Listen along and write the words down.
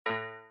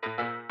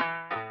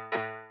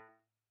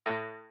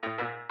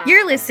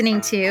You're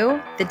listening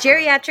to the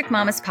Geriatric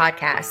Mamas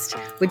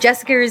Podcast with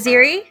Jessica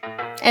Raziri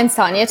and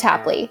Sonia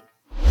Tapley.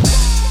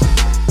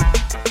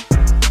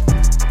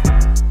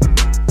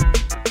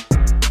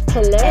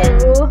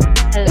 Hello,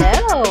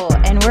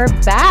 and we're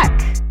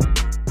back.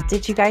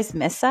 Did you guys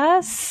miss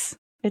us?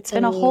 It's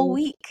been a whole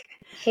week.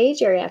 Hey,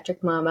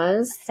 Geriatric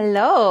Mamas.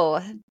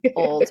 Hello,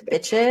 old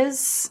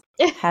bitches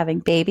having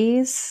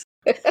babies.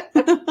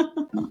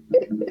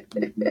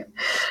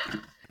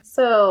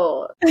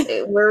 So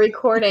we're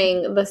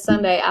recording the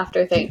Sunday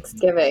after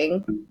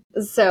Thanksgiving.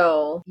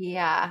 So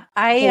yeah,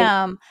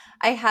 I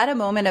had a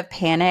moment of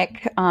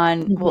panic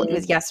on, well, it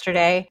was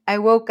yesterday. I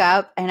woke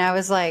up and I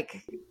was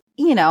like,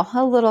 you know,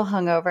 a little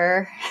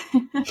hungover.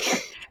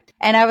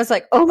 And I was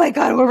like, oh my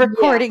God, we're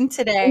recording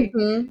today.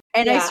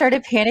 And I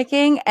started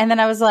panicking. And then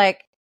I was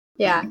like,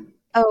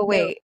 oh,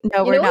 wait,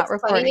 no, we're not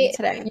recording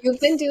today. You've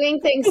been doing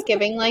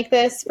Thanksgiving like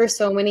this for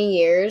so many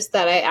years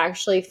that I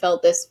actually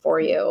felt this for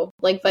you,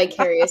 like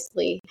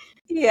vicariously.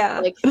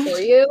 Like for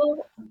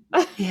you.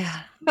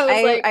 Yeah.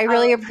 I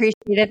really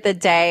appreciated the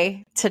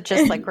day to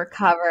just like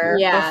recover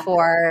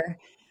before.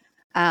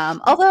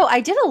 Although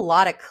I did a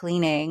lot of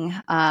cleaning.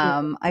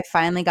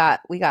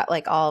 We got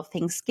like all of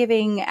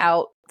Thanksgiving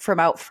out from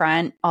out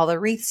front. All the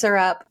wreaths are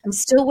up. I'm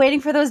still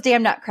waiting for those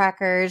damn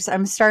nutcrackers.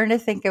 I'm starting to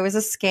think it was a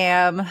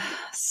scam.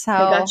 So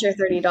I got your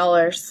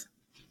 $30.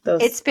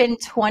 It's been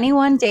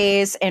 21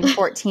 days and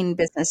 14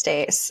 business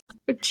days.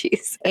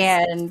 Jesus.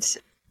 And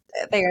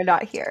they are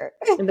not here.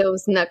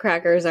 Those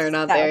nutcrackers are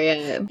not there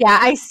yet. Yeah,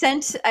 I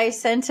sent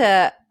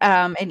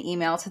an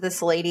email to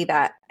this lady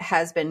that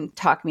has been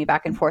talking me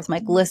back and forth. I'm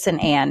like, listen,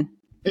 Anne,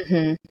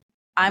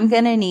 I'm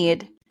gonna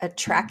need a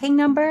tracking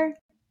number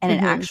and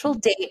an actual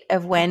date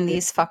of when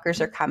these fuckers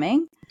are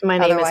coming. My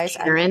name is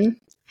Karen.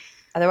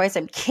 Otherwise,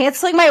 I'm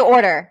canceling my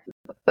order.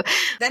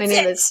 My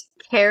name is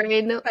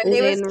Karen. My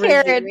name is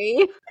Karen,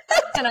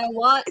 and I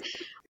want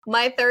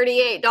my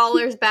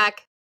 $38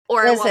 back.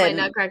 Or I want my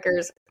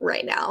nutcrackers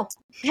right now.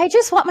 I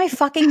just want my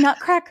fucking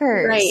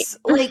nutcrackers. Right.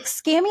 Like,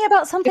 scam me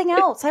about something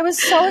else. I was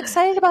so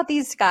excited about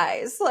these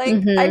guys.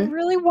 Like, I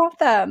really want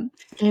them.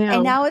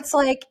 And now it's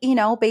like, you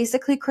know,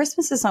 basically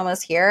Christmas is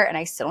almost here and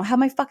I still don't have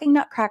my fucking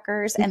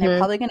nutcrackers. And they're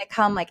probably going to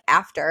come like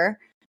after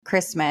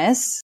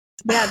Christmas.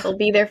 Yeah, they'll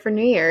be there for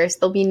New Year's.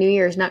 They'll be New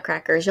Year's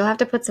nutcrackers. You'll have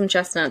to put some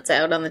chestnuts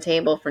out on the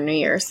table for New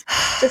Year's.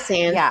 Just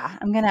saying. Yeah,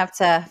 I'm going to have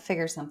to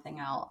figure something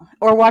out.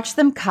 Or watch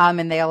them come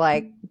and they'll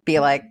like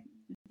be like,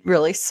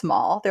 really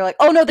small. They're like,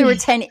 oh no, they were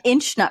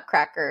 10-inch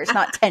nutcrackers,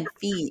 not 10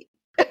 feet.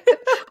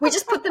 We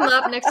just put them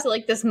up next to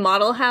like this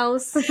model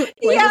house, this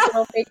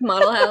little fake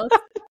model house.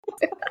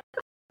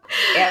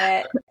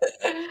 Damn it!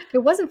 It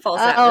wasn't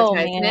false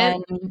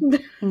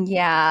advertisement.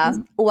 Yeah.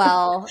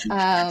 Well,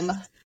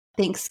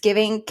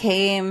 Thanksgiving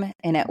came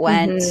and it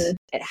went.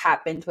 It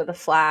happened with a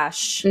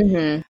flash.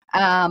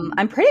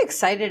 I'm pretty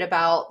excited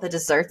about the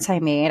desserts I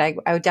made.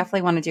 I would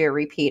definitely want to do a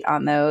repeat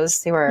on those.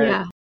 They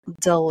were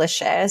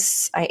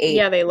delicious. I ate.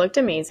 Yeah, they looked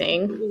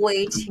amazing.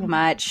 Way too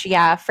much.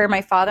 Yeah, for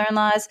my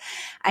father-in-law's,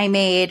 I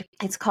made.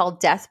 It's called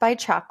Death by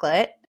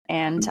Chocolate,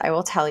 and I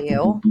will tell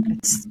you,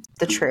 it's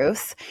the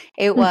truth.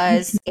 It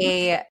was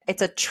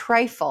it's a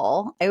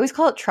trifle. I always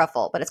call it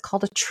truffle, but it's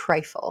called a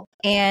trifle,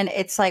 and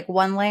it's like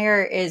one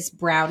layer is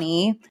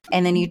brownie,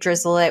 and then you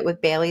drizzle it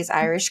with Bailey's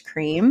Irish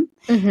cream,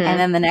 and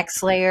then the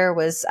next layer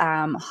was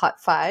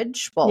hot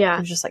fudge. Well, it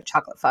was just like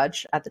chocolate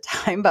fudge at the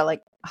time, but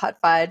like hot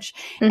fudge,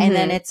 and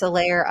then it's a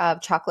layer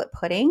of chocolate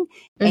pudding,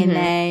 and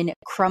then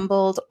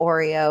crumbled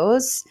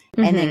Oreos,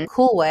 and then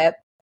Cool Whip,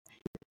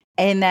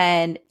 and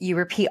then you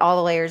repeat all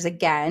the layers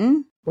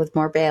again with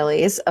more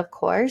Baileys, of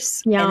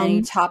course. Yum. And then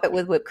you top it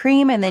with whipped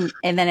cream, and then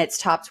it's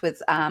topped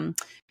with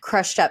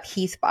crushed up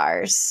Heath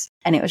bars,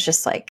 and it was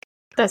just like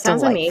that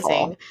sounds delightful.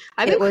 Amazing.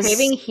 I've been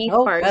craving Heath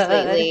bars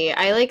lately.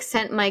 I like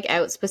sent Mike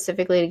out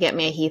specifically to get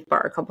me a Heath bar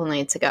a couple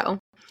nights ago.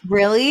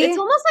 Really? It's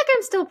almost like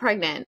I'm still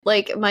pregnant.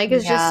 Like Mike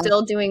is just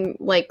still doing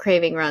like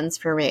craving runs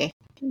for me,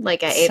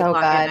 like at 8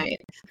 o'clock at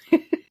night.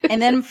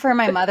 And then for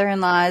my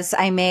mother-in-law's,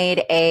 I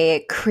made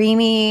a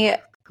creamy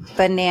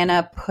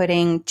banana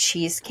pudding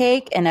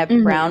cheesecake and a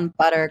brown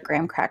butter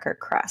graham cracker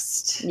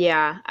crust.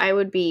 Yeah, that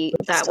would be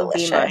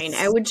mine.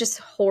 I would just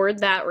hoard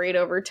that right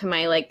over to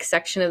my like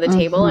section of the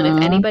table, and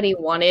if anybody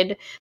wanted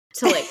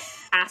to like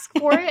ask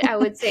for it, I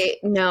would say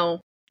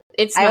no.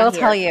 I will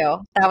tell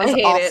you, that was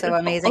also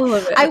amazing.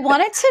 I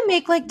wanted to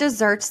make like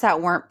desserts that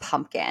weren't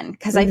pumpkin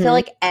because I feel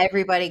like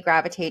everybody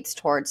gravitates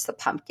towards the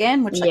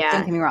pumpkin, which like,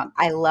 don't get me wrong,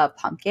 I love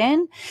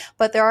pumpkin,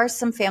 but there are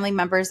some family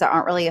members that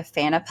aren't really a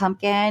fan of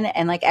pumpkin,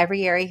 and like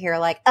every year I hear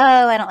like,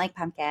 oh, I don't like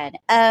pumpkin.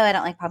 Oh, I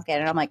don't like pumpkin.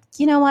 And I'm like,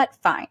 you know what?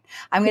 Fine.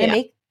 I'm going to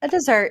make a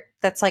dessert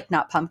that's like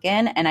not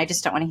pumpkin, and I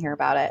just don't want to hear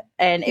about it.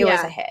 And it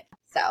was a hit.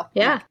 So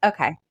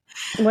okay.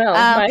 Well,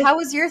 how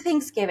was your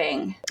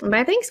Thanksgiving?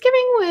 My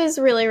Thanksgiving was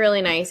really,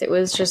 really nice. It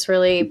was just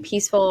really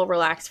peaceful,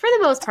 relaxed for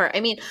the most part.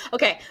 I mean,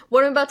 okay,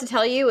 what I'm about to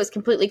tell you is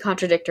completely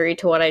contradictory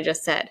to what I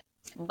just said,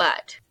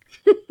 but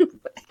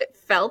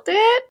felt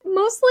it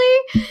mostly.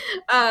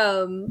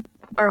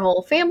 our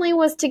whole family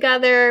was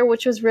together,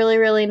 which was really,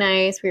 really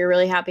nice. We were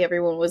really happy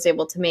everyone was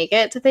able to make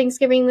it to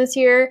Thanksgiving this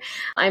year.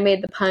 I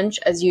made the punch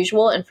as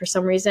usual, and for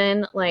some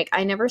reason, like,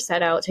 I never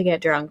set out to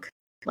get drunk,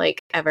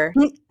 like, ever.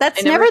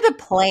 That's never the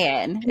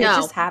plan. No, it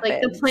just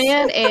happens. Like, the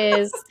plan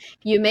is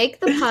you make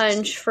the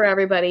punch for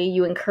everybody.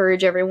 You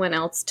encourage everyone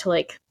else to,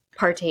 like,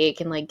 partake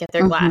and, like, get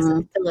their glass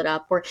and fill it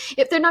up. Or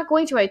if they're not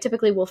going to, I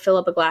typically will fill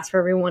up a glass for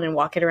everyone and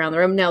walk it around the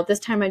room. No, this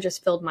time I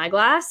just filled my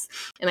glass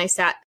and I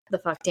sat the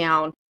fuck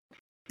down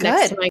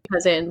next to my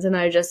cousins, and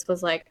I just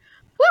was like,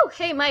 woo,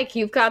 hey Mike,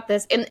 you've got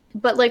this.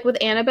 But like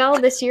with Annabelle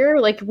this year,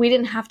 like, we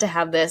didn't have to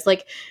have this.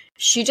 Like,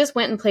 she just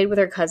went and played with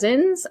her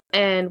cousins,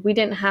 and we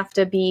didn't have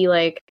to be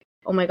like,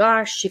 oh my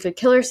gosh, she could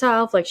kill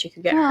herself, like she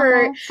could get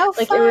hurt.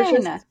 Like, fun. It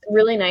was just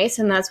really nice,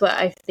 and that's what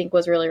I think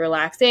was really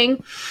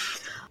relaxing.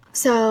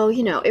 So,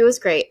 you know, it was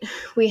great.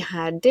 We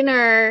had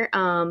dinner,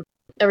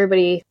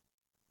 everybody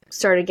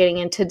started getting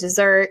into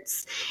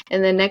desserts,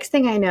 and the next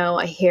thing I know,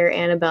 I hear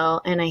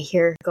Annabelle and I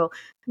hear her go,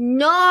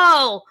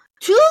 no,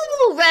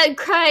 2 red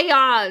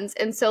crayons.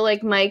 And so,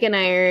 like, Mike and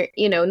I are,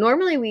 you know,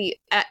 normally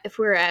if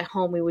we were at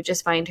home, we would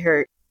just find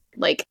her,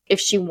 like, if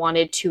she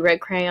wanted 2 red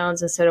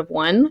crayons instead of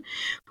 1,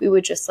 we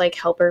would just, like,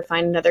 help her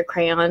find another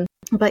crayon.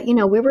 But, you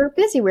know, we were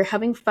busy. We were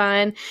having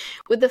fun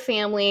with the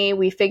family.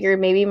 We figured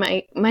maybe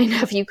my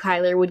nephew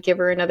Kyler would give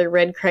her another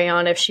red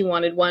crayon if she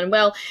wanted one.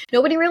 Well,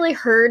 nobody really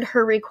heard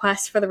her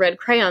request for the red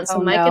crayon. So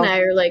Mike and I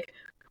are, like,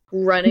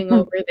 running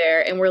over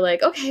there, and we're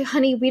like, okay,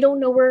 honey, we don't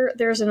know where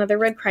there's another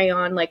red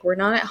crayon. Like, we're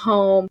not at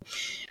home.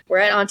 We're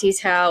at Auntie's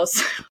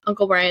house,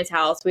 Uncle Brian's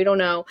house. We don't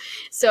know.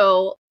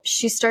 So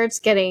she starts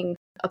getting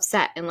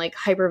upset and, like,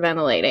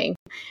 hyperventilating.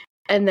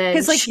 And then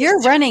because, like, you're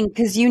running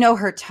because you know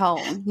her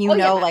tone,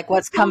 like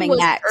what's coming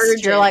next.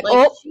 Urgent. You're like,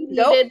 oh, she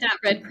needed that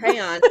red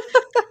crayon.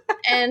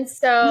 And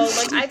so,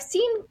 like, I've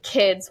seen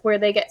kids where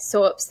they get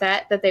so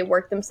upset that they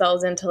work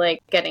themselves into, like,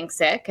 getting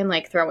sick and,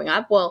 like, throwing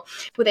up. Well,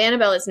 with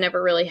Annabelle, it's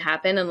never really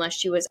happened unless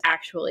she was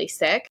actually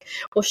sick.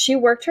 Well, she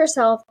worked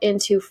herself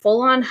into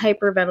full-on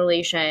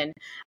hyperventilation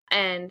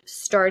and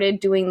started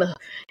doing the,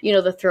 you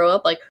know, the throw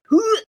up, like,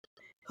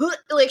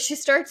 like, she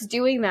starts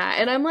doing that,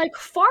 and I'm, like,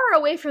 far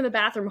away from the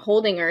bathroom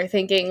holding her,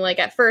 thinking, like,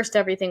 at first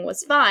everything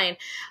was fine,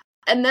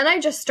 and then I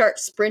just start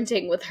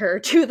sprinting with her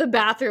to the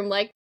bathroom,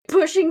 like,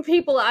 pushing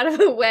people out of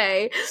the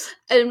way,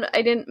 and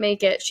I didn't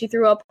make it. She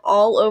threw up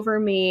all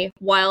over me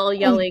while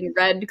yelling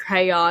red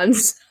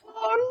crayons.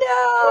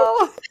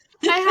 Oh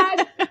no! I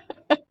had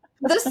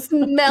the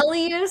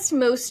smelliest,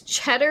 most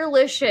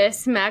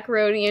cheddarlicious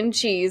macaroni and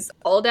cheese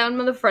all down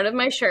the front of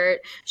my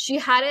shirt. She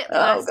had it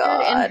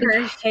plastered in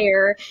her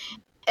hair.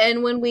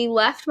 And when we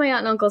left my aunt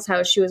and uncle's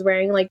house, she was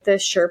wearing, like,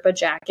 this Sherpa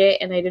jacket,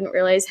 and I didn't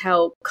realize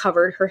how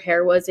covered her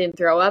hair was in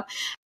throw up.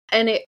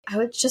 And it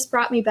just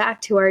brought me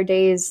back to our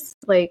days,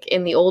 like,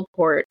 in the old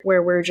port,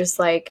 where we're just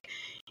like,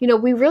 you know,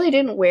 we really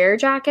didn't wear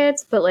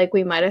jackets, but, like,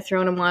 we might have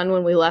thrown them on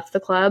when we left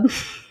the club.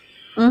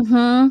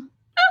 And,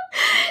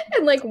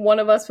 like, one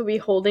of us would be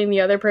holding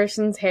the other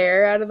person's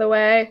hair out of the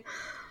way.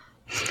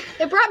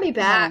 It brought me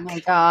back. Oh my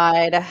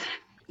God.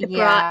 It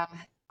brought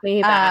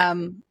me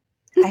back.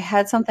 I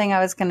had something I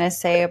was going to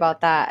say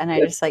about that, and I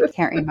just, like,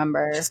 can't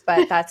remember,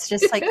 but that's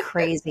just, like,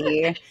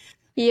 crazy.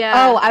 Yeah.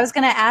 Oh, I was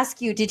going to ask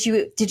you, did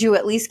you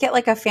at least get,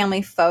 like, a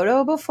family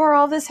photo before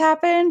all this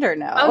happened, or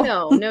no?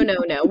 Oh,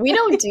 no. We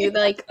don't do,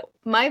 like,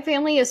 my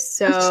family is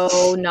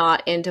so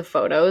not into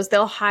photos.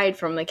 They'll hide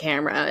from the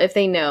camera if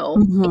they know.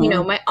 You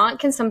know, my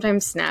aunt can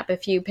sometimes snap a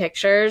few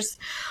pictures,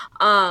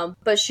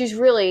 but she's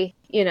really,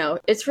 you know,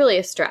 it's really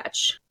a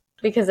stretch.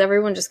 Because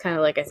everyone just kind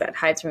of, like I said,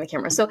 hides from the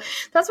camera. So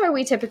that's why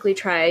we typically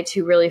try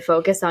to really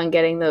focus on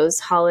getting those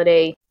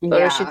holiday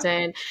photo shoots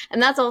in.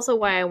 And that's also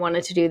why I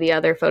wanted to do the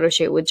other photo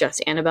shoot with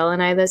just Annabelle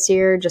and I this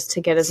year, just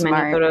to get as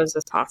many photos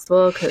as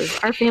possible, because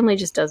our family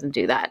just doesn't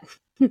do that.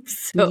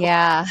 So.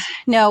 Yeah.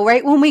 No,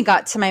 right when we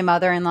got to my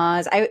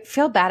mother-in-law's, I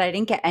feel bad I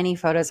didn't get any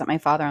photos at my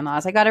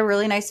father-in-law's. I got a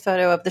really nice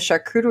photo of the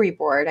charcuterie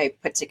board I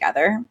put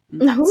together.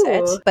 That's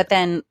it. But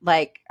then,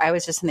 like, I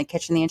was just in the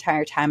kitchen the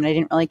entire time, and I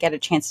didn't really get a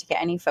chance to get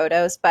any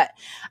photos. But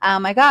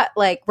I got,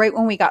 like, right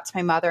when we got to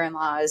my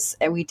mother-in-law's,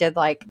 and we did,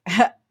 like,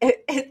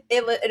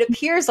 it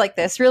appears like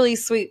this really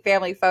sweet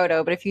family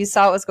photo. But if you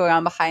saw what was going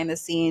on behind the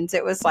scenes,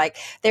 it was like,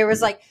 there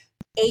was, like,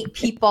 8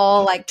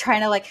 people, like,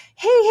 trying to, like,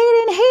 hey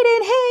Hayden,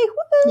 hey,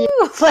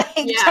 woo, like,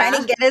 trying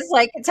to get his,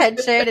 like,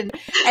 attention,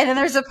 and then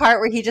there's a part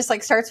where he just,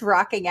 like, starts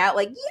rocking out,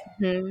 like,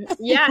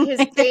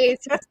 his face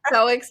was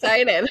so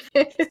excited.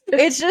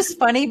 It's just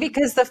funny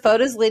because the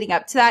photos leading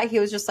up to that, he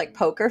was just, like,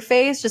 poker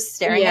face, just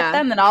staring at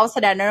them, then all of a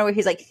sudden I don't know where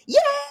he's like,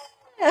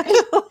 like,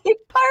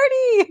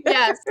 party.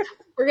 Yes.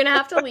 We're going to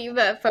have to leave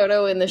that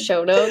photo in the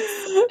show notes,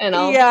 and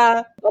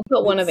I'll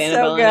put one of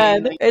Annabelle.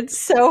 So good. It's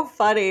so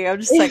funny. I'm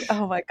just like,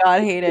 oh my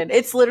God, Hayden.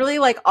 It's literally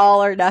like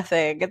all or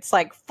nothing. It's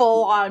like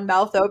full on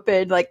mouth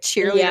open, like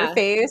cheerleader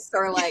face,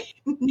 or like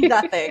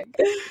nothing.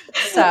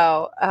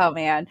 So, oh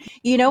man.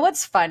 You know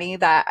what's funny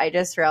that I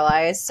just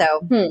realized?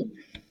 So,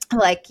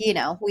 like, you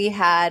know, we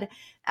had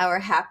our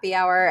happy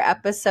hour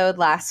episode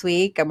last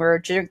week, and we were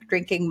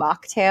drinking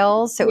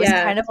mocktails. So it was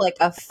kind of like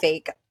a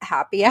fake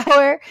happy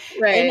hour.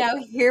 Right. And now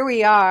here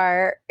we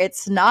are.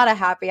 It's not a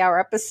happy hour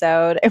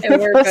episode. And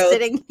we're both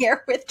sitting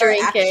here with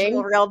drinking. Our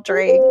actual real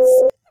drinks.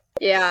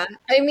 Yeah.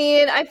 I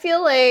mean, I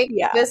feel like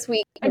this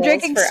week I'm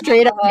drinking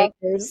straight up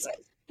makers.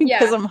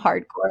 Because I'm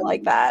hardcore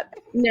like that.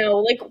 No,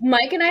 like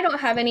Mike and I don't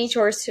have any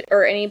chores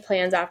or any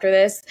plans after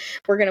this.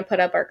 We're going to put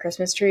up our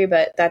Christmas tree,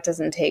 but that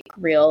doesn't take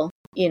real,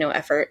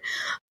 effort.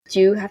 Do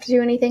you have to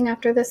do anything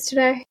after this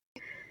today?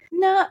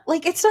 No,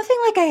 like it's nothing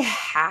like I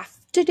have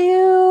to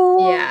do.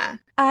 Yeah.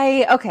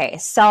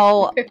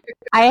 So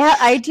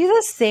I do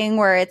this thing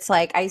where it's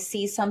like I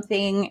see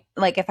something,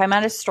 like if I'm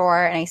at a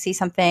store and I see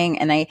something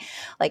and I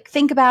like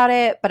think about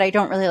it, but I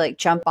don't really like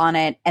jump on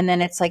it. And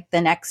then it's like the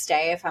next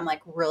day, if I'm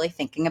like really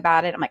thinking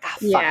about it, I'm like,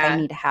 oh fuck, I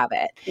need to have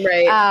it.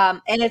 Right.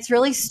 And it's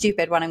really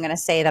stupid when I'm going to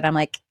say that I'm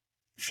like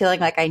feeling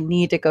like I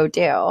need to go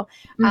do.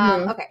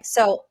 Okay.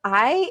 So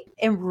I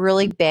am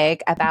really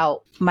big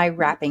about my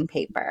wrapping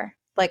paper.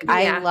 Like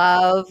I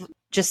love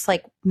just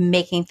like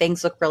making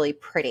things look really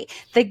pretty.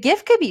 The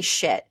gift could be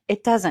shit.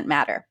 It doesn't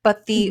matter.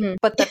 But the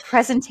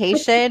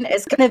presentation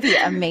is going to be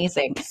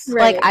amazing.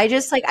 Right.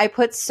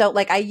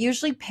 Like I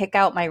usually pick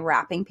out my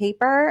wrapping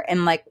paper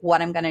and like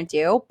what I'm going to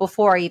do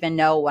before I even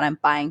know what I'm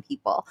buying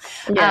people.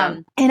 Yeah.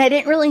 And I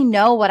didn't really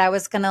know what I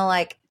was going to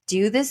like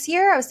do this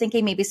year. I was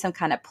thinking maybe some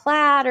kind of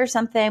plaid or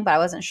something, but I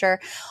wasn't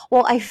sure.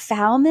 Well, I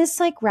found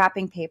this like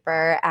wrapping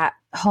paper at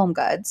Home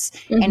Goods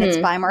and it's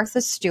by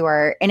Martha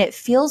Stewart, and it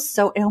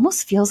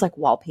almost feels like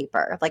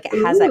wallpaper. Like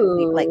it has that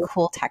like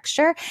cool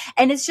texture,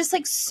 and it's just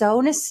like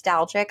so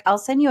nostalgic. I'll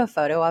send you a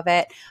photo of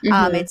it.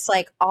 It's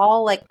like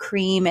all like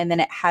cream, and then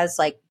it has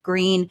like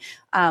green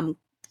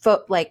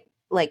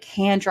like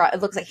hand drawn. It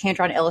looks like hand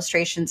drawn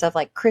illustrations of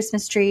like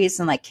Christmas trees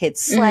and like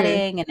kids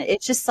sledding, and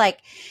it's just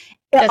like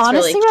it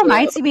honestly really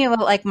reminds me of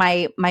like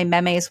my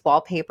Meme's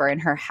wallpaper in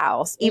her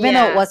house, even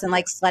though it wasn't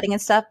like sledding and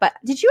stuff. But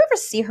did you ever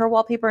see her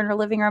wallpaper in her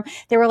living room?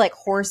 There were like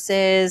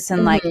horses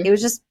and like it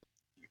was just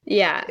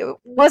it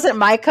wasn't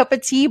my cup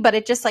of tea, but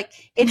it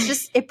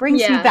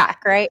brings me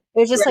back, right? It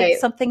was just like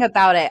something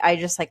about it. I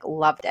just like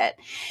loved it.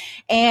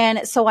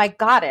 And so I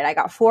got it. I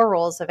got 4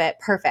 rolls of it.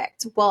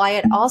 Perfect. Well, I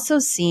had also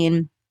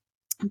seen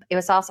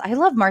I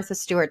love Martha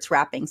Stewart's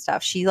wrapping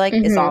stuff. She like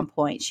is on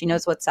point. She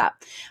knows what's up.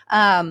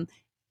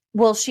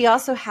 Well, she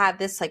also had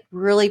this like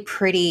really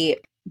pretty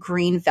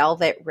green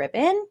velvet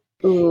ribbon.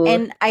 Ooh.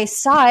 And I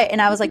saw it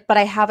and I was like, but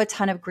I have a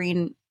ton of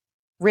green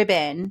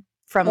ribbon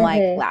from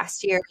like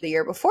last year, the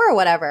year before or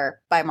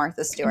whatever by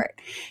Martha Stewart.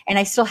 And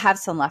I still have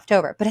some left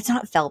over, but it's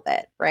not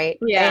velvet, right?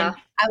 Yeah. And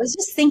I was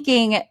just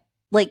thinking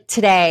like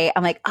today,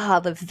 I'm like,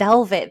 the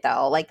velvet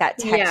though, like that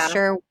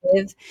texture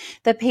with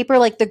the paper,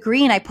 like the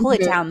green, I pull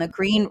it down, the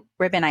green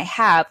ribbon I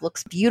have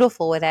looks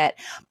beautiful with it.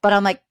 But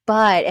I'm like,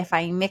 but if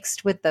I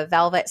mixed with the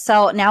velvet,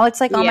 so now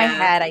it's like on my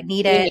head, I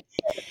need it.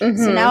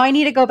 So now I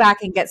need to go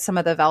back and get some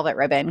of the velvet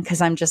ribbon because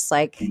I'm just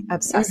like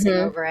obsessing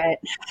over it.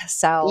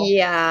 So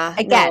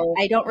again,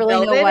 I don't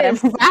really know what I'm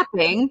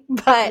wrapping,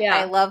 but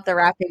I love the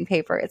wrapping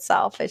paper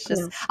itself. It's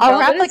just, I'll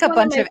wrap like a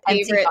bunch of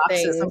empty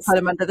boxes and put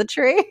them under the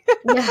tree.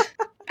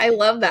 I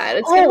love that.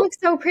 It's going to look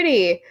so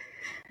pretty.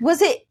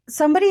 Was it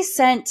somebody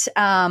sent,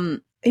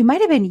 it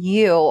might have been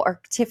you or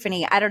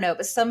Tiffany, I don't know,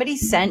 but somebody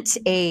sent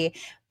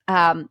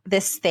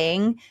this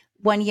thing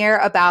one year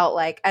about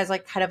like, as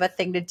like kind of a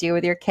thing to do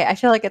with your kid. I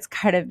feel like it's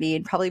kind of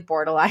mean, probably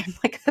borderline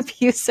like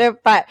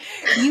abusive, but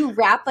you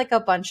wrap like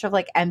a bunch of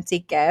like empty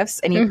gifts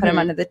and you put them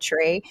under the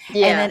tree. And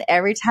then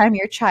every time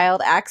your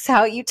child acts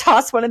out, you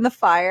toss one in the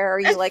fire or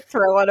you like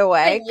throw it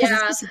away because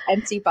it's just an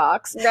empty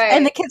box. Right.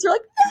 And the kids are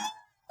like,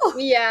 no!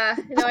 Yeah,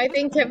 no, I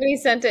think Tiffany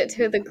sent it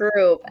to the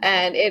group,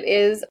 and it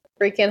is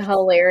freaking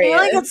hilarious.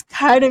 I feel like it's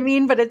kind of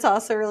mean, but it's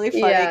also really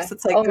funny because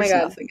it's like, there's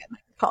nothing in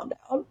it. Calm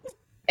down.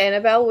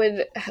 Annabelle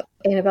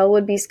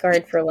would be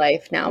scarred for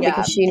life now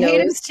because she knows.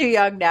 Hayden's too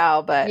young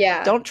now, but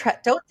don't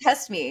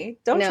test me.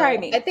 Don't try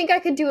me. I think I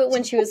could do it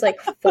when she was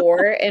like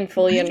 4 and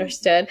fully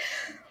understood.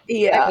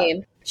 Yeah, I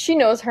mean, she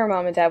knows her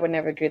mom and dad would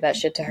never do that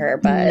shit to her,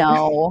 but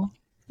no.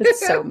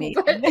 It's so mean.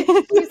 But if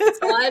you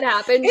saw it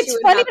happen, it's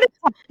funny to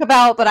talk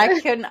about, but I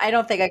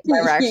don't think I can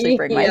ever actually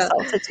bring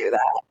myself to do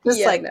that.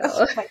 Just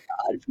oh my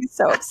God, it's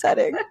so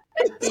upsetting.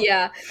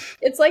 Yeah.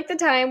 It's like the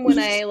time when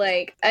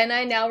and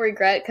I now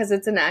regret because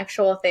it's an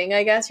actual thing,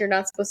 I guess you're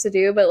not supposed to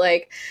do, but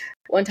like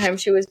one time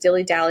she was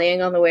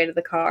dilly-dallying on the way to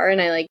the car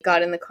and I like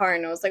got in the car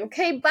and I was like,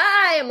 okay,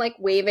 bye. I'm like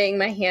waving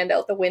my hand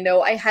out the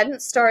window. I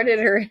hadn't started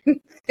or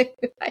anything.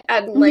 I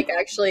hadn't like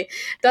actually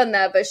done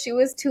that, but she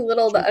was too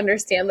little to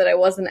understand that I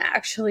wasn't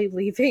actually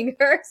leaving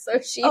her. So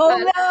she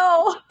had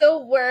the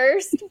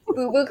worst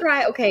boo-boo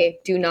cry. Okay,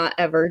 do not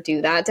ever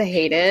do that to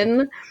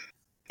Hayden.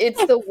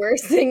 It's the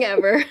worst thing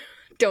ever.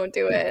 Don't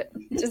do it.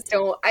 Just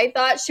don't. I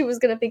thought she was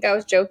going to think I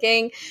was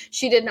joking.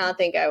 She did not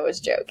think I was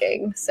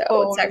joking. So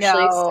it's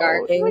actually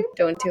scarring. Like,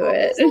 don't do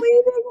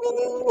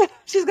it.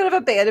 She's going to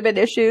have abandonment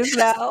issues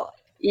now.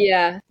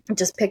 Yeah.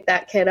 Just pick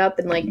that kid up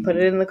and like put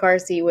it in the car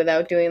seat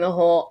without doing the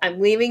whole I'm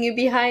leaving you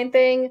behind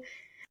thing.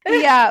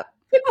 Yeah.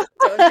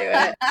 Don't do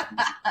it.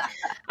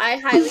 I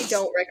highly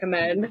don't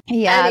recommend.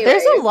 Yeah,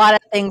 Anyways, there's a lot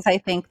of things I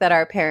think that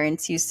our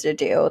parents used to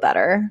do that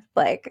are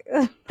like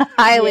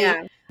highly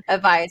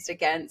advised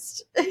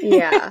against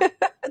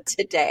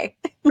today.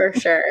 For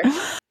sure.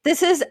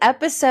 This is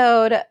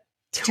episode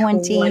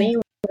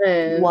 21.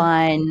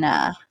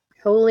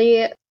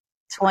 Holy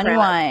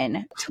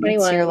 21.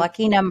 21. It's your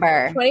lucky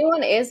number.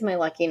 21 is my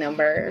lucky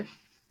number.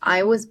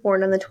 I was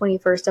born on the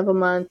 21st of a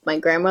month. My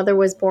grandmother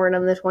was born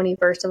on the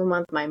 21st of a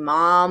month. My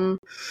mom.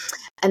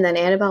 And then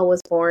Annabelle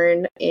was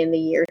born in the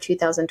year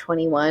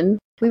 2021.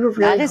 We were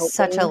really That is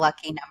such a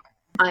lucky number.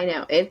 I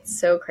know. It's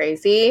so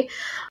crazy.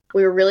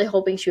 We were really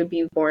hoping she would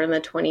be born on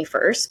the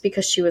 21st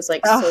because she was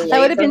like so late. That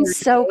would have been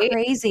so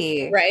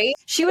crazy. Right?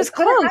 She was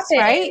close,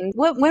 right?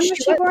 When was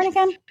she born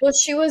again? Well,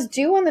 she was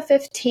due on the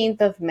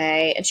 15th of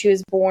May and she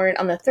was born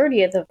on the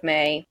 30th of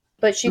May,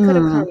 but she could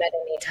have come at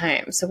any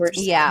time. So we're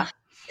just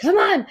come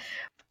on.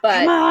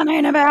 But come on,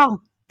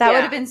 Annabelle. That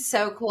would have been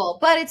so cool.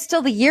 But it's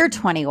still the year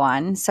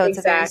 21, so it's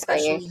a very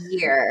special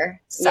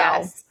year. So.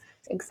 Yes.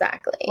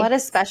 Exactly. What a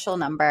special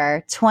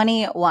number.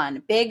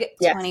 21. Big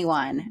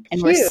 21.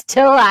 And we're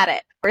still at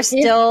it. We're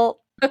still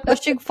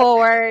pushing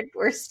forward.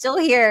 We're still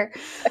here.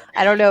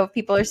 I don't know if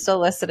people are still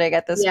listening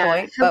at this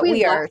point, but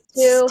we are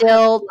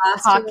still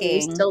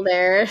talking. Still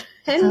there.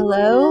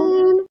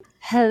 Hello?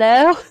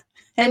 Hello?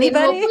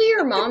 Anybody? Hopefully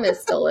your mom is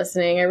still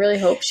listening. I really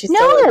hope she's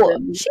still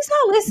listening. She's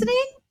not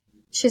listening.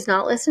 She's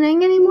not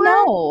listening anymore?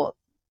 No.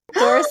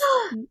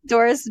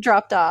 Doris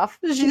dropped off.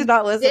 She's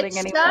not listening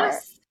anymore.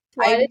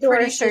 I'm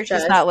pretty sure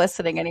she's not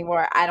listening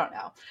anymore. I don't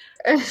know.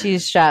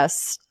 She's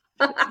just,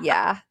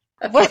 I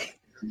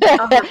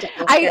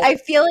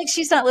feel like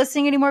she's not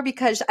listening anymore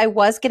because I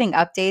was getting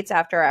updates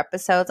after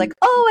episodes like,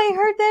 oh, I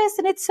heard this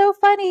and it's so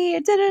funny.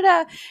 And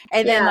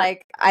then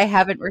like, I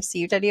haven't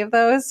received any of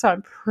those. So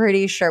I'm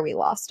pretty sure we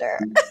lost her.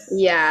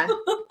 Yeah.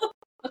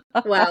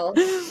 Well,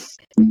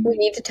 we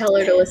need to tell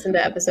her to listen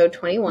to episode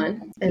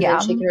 21 and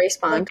then she can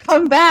respond. Like,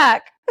 come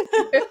back.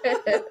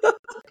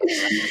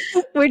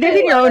 We're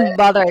even your own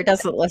mother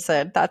doesn't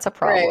listen. That's a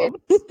problem.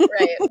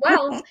 Right.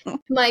 Well,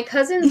 my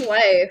cousin's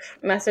wife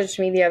messaged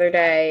me the other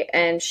day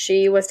and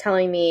she was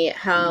telling me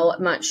how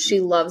much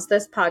she loves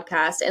this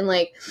podcast. And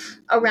like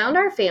around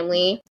our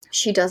family,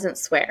 she doesn't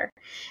swear.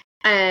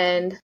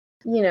 And,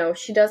 you know,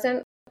 she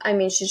doesn't. I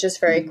mean, she's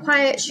just very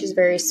quiet. She's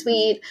very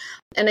sweet.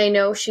 And I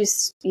know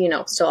she's, you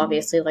know, still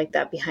obviously like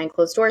that behind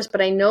closed doors,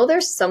 but I know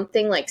there's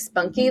something like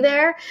spunky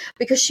there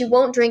because she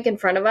won't drink in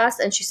front of us.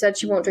 And she said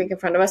she won't drink in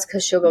front of us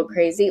because she'll go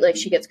crazy. Like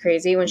she gets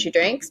crazy when she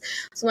drinks.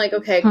 So I'm like,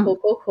 okay,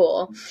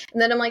 cool. And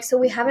then I'm like, so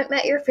we haven't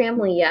met your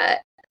family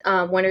yet.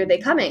 When are they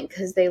coming?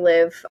 Because they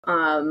live,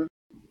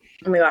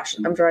 oh my gosh,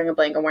 I'm drawing a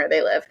blank on where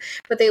they live,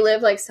 but they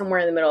live like somewhere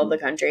in the middle of the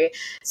country.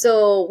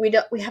 So we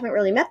haven't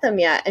really met them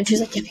yet. And she's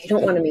like, yeah, you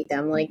don't want to meet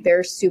them. Like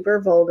they're super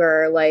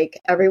vulgar.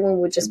 Like everyone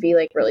would just be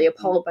like really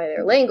appalled by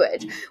their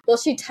language. Well,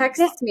 she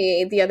texted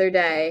me the other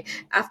day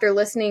after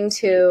listening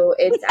to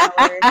it's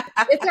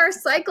our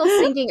cycle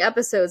syncing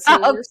episode. So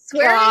we're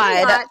swearing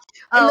a lot.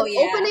 In the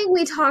opening,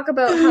 we talk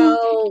about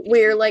how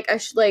we're like,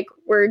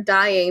 we're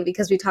dying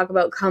because we talk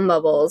about cum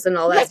bubbles and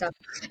all that stuff.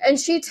 And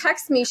she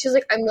texts me, she's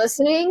like, I'm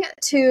listening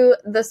to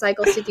the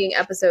cycle syncing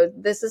episode.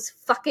 This is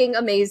fucking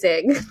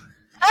amazing.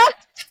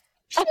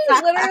 She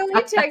literally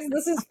texts,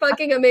 this is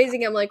fucking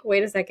amazing. I'm like,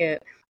 wait a second.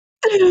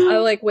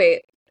 I'm like,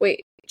 wait.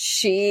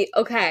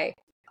 Okay.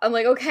 I'm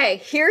like, okay,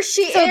 here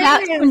she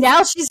is.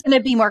 Now she's going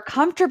to be more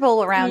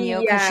comfortable around you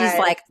because she's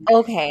like,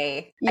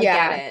 okay, I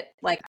get it.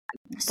 Like,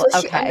 so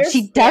okay,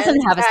 she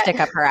doesn't have a stick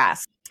up her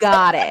ass.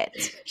 Got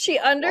it. She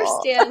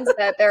understands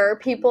that there are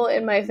people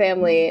in my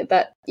family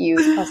that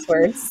use cuss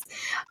words.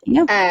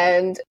 Yep.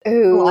 And a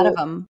lot of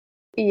them.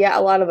 Yeah,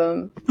 a lot of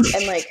them.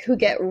 And like who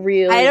get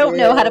really I don't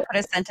know how to put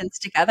a sentence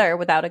together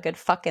without a good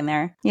fuck in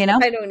there, you know?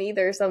 I don't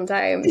either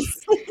sometimes.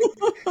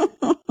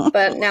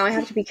 But now I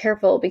have to be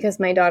careful because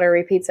my daughter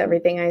repeats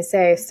everything I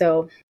say,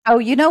 so. Oh,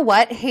 you know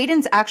what?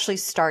 Hayden's actually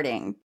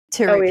starting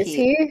to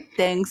repeat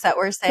things that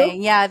we're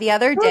saying. Yeah, the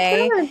other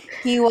day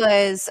he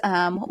was,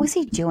 what was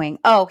he doing?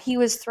 Oh, he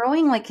was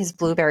throwing like his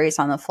blueberries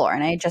on the floor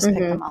and I just picked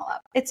them all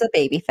up. It's a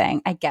baby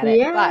thing. I get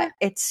it, but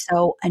it's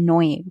so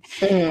annoying.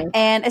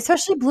 And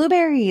especially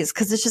blueberries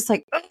because it's just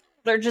like,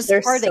 they're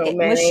hard, they get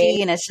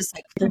mushy and it's just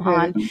like, come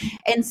on.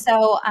 And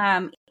so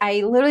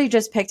I literally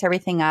just picked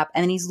everything up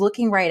and then he's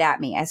looking right at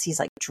me as he's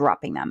like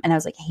dropping them. And I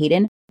was like,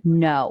 Hayden,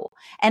 no.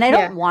 And I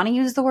don't want to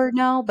use the word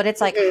no, but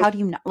it's like, how do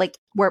you not? Like,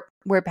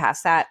 we're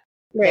past that.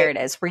 Right. There it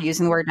is. We're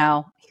using the word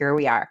no. Here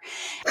we are.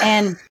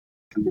 And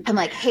I'm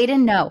like,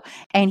 Hayden, no.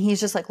 And he's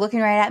just like looking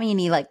right at me and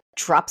he like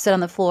drops it on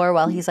the floor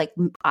while he's like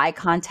eye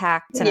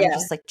contact. And I'm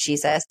just like,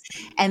 Jesus.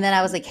 And then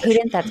I was like,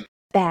 Hayden, that's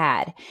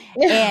bad.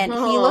 And he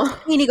looks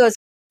at me and he goes,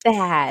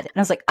 bad. And I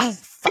was like, oh,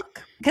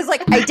 fuck. Because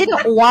like, I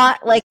didn't want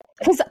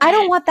because I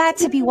don't want that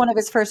to be one of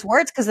his first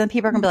words because then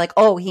people are going to be like,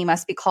 oh, he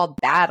must be called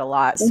bad a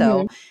lot.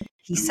 So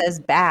he says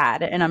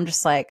bad. And I'm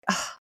just like,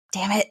 oh,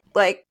 damn it.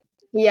 Like,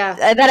 yeah.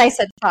 And then I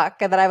said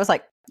fuck. And then I was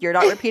like, you're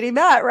not repeating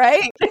that,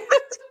 right?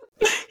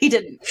 He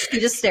didn't. He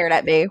just stared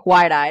at me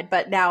wide-eyed.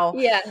 But now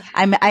Yeah.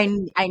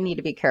 I need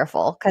to be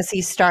careful because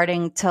he's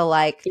starting to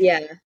like,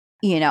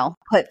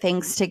 put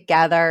things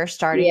together,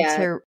 starting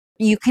to,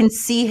 you can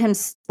see him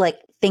like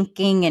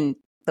thinking and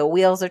the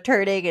wheels are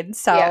turning. And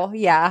so,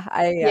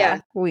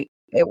 we're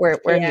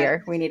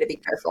here. We need to be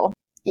careful.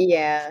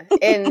 Yeah.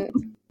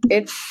 And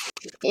it's,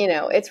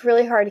 it's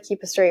really hard to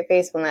keep a straight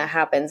face when that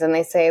happens. And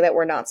they say that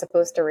we're not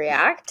supposed to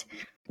react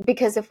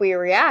because if we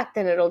react,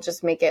 then it'll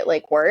just make it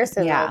like worse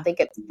and they'll think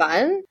it's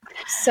fun.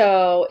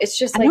 So it's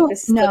just like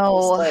this.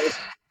 No.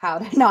 How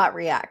to not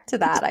react to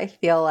that. I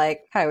feel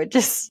like I would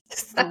just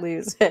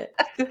lose it.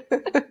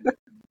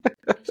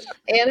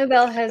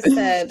 Annabelle has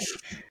said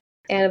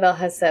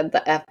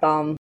the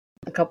F-bomb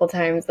a couple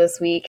times this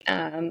week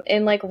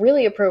in like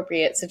really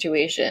appropriate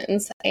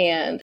situations,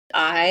 and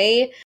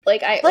I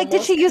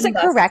did she use it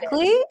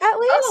correctly at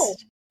least? Oh,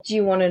 do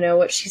you want to know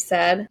what she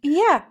said?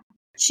 Yeah.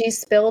 She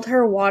spilled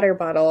her water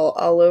bottle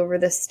all over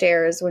the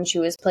stairs when she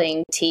was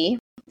playing tea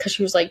because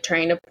she was like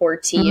trying to pour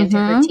tea into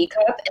her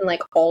teacup and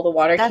like all the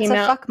water came out.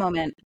 That's a fuck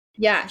moment.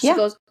 Yeah. She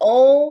goes,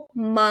 "Oh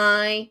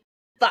my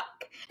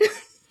fuck."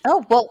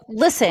 Oh, well,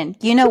 listen,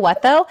 you know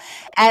what though?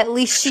 At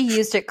least she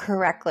used it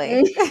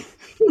correctly.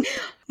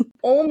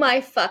 Oh my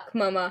fuck,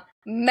 mama.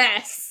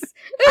 Mess.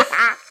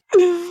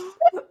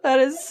 That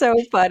is so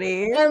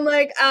funny. I'm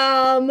like,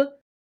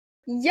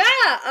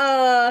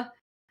 yeah,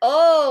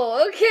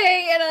 oh,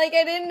 okay. And like,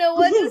 I didn't know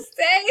what to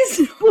say.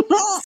 So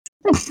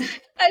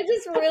I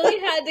just really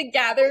had to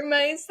gather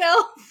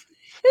myself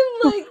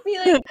and like be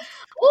like,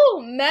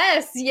 oh,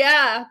 mess.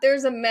 Yeah,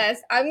 there's a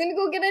mess. I'm going to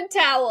go get a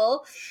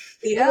towel.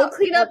 Yeah, we'll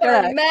clean up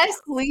our mess.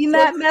 Clean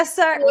that mess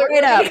up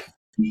right up.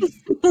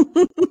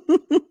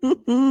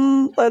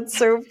 That's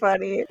so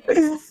funny.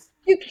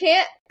 You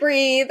can't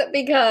breathe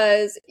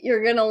because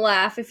you're gonna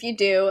laugh if you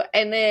do,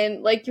 and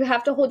then like you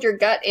have to hold your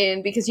gut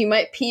in because you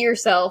might pee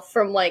yourself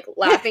from like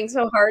laughing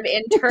so hard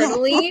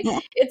internally.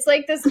 It's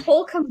like this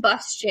whole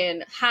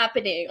combustion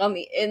happening on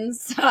the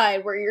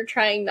inside where you're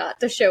trying not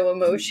to show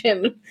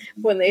emotion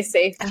when they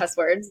say cuss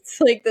words.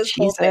 It's like this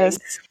whole thing.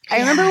 I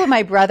remember when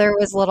my brother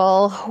was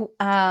little,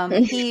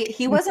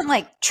 he wasn't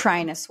like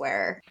trying to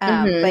swear,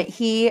 but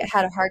he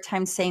had a hard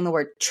time saying the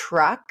word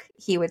truck.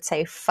 He would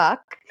say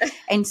fuck.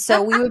 And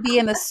so we would be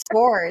in the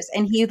stores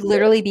and he'd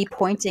literally be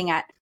pointing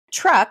at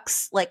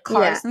trucks, like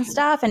cars and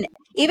stuff. And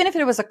even if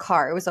it was a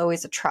car, it was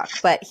always a truck.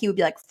 But he would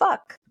be like,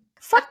 fuck,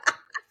 fuck,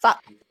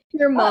 fuck.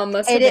 Your mom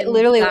must have been it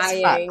literally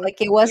dying. Was fuck.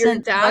 Like it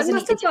wasn't. Your dad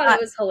must have thought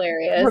it was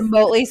hilarious.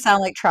 Remotely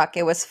sound like truck.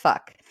 It was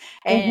fuck.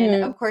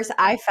 And of course,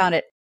 I found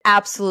it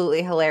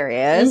absolutely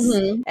hilarious.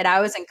 And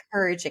I was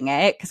encouraging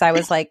it because I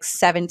was like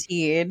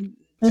 17.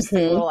 Just a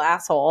little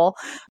asshole.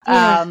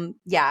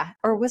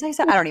 Or was I?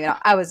 I don't even know.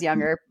 I was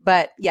younger,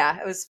 but yeah,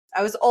 I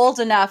was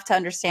old enough to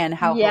understand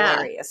how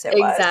hilarious it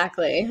was.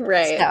 Exactly.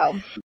 Right.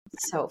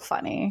 So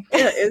funny.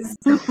 It is.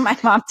 My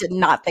mom did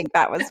not think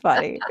that was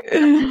funny.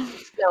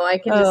 No, I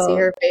can just see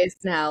her face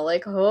now.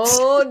 Like,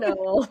 oh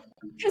no.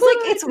 Because like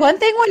it's one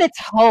thing when it's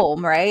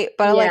home, right?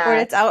 But like when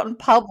it's out in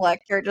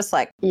public, you're just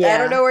like, I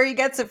don't know where he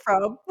gets it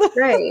from.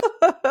 Right.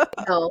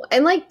 No.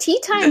 And like tea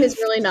time is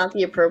really not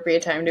the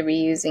appropriate time to be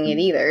using it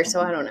either.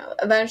 So I don't know.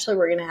 Eventually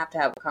we're gonna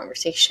have a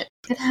conversation.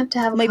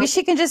 Maybe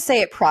she can just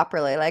say it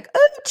properly, like,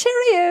 oh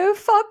cheerio,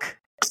 fuck.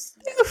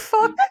 Oh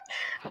fuck.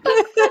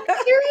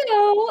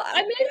 Cheerio,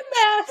 I made a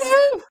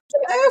mess.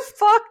 Oh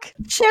fuck.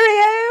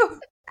 Cheerio.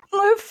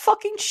 Oh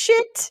fucking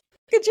shit.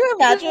 Could you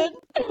imagine?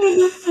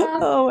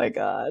 Oh my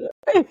god.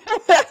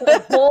 It's a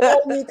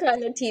whole new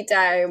kind of tea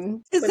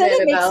time. Because then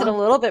it makes it a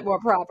little bit more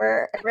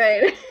proper.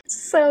 Right.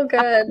 So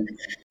good.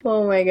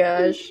 Oh my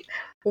gosh.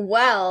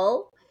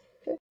 Well,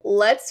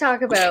 let's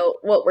talk about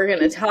what we're going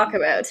to talk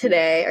about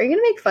today. Are you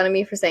going to make fun of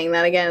me for saying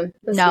that again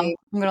this week?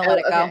 I'm going to let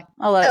it go.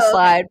 I'll let it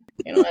slide.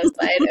 You're going to let it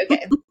slide?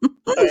 Okay.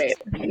 All right.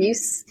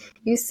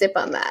 You sip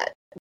on that.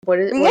 What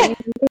are you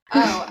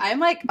Oh, I'm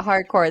like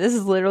hardcore. This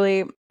is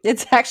literally,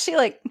 it's actually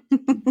like,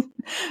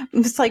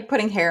 it's like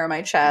putting hair on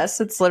my chest.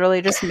 It's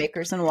literally just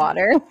Makers and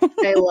water.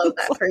 I love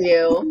that for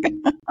you.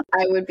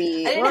 I would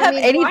be. I didn't have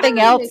anything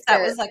else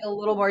that was like a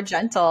little more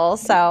gentle.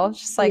 So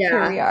just like,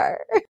 here we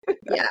are.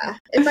 Yeah.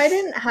 If I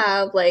didn't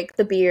have like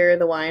the beer,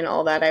 the wine,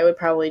 all that, I would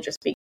probably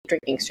just be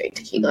drinking straight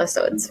tequila.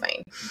 So it's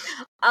fine.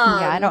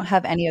 I don't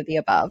have any of the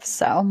above.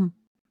 So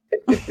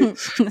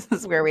this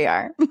is where we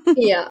are.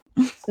 Yeah.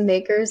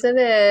 Makers it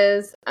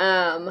is.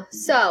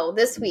 So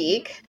this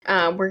week,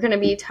 we're going to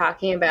be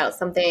talking about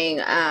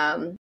something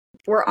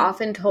we're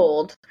often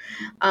told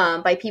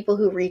by people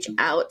who reach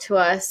out to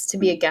us to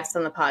be a guest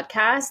on the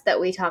podcast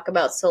that we talk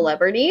about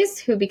celebrities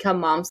who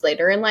become moms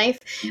later in life,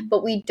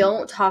 but we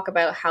don't talk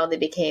about how they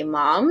became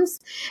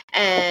moms.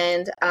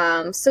 And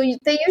so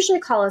they usually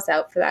call us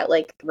out for that,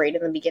 like right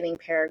in the beginning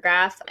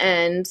paragraph.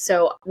 And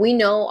so we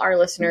know our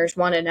listeners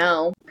want to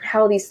know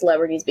how these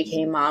celebrities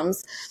became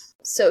moms.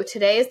 So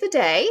today is the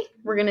day.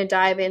 We're going to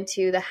dive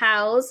into the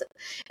hows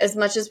as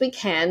much as we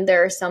can.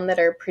 There are some that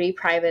are pretty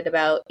private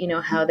about,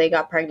 how they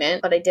got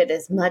pregnant, but I did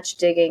as much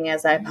digging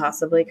as I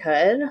possibly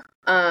could.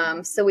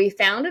 So we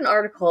found an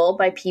article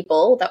by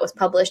People that was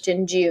published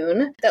in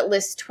June that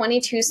lists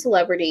 22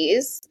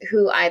 celebrities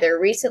who either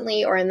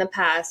recently or in the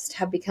past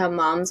have become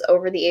moms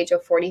over the age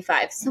of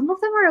 45. Some of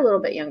them are a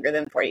little bit younger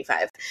than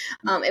 45.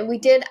 And we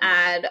did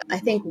add, I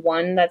think,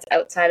 one that's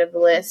outside of the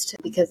list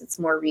because it's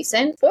more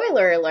recent.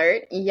 Spoiler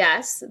alert,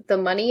 yes, the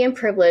money and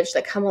privilege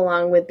that come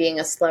along with being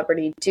a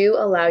celebrity do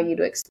allow you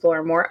to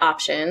explore more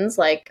options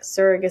like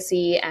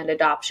surrogacy and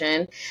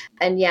adoption.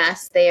 And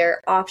yes, they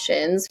are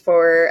options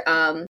for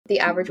the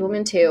average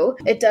woman too.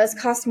 It does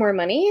cost more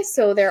money,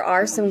 so there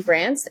are some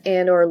grants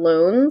and or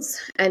loans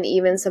and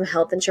even some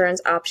health insurance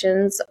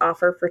options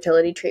offer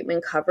fertility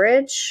treatment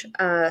coverage.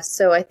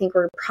 So I think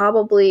we're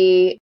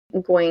probably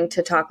going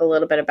to talk a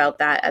little bit about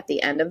that at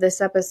the end of this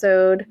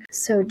episode.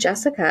 So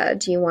Jessica,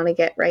 do you want to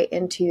get right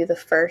into the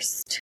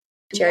first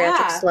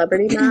geriatric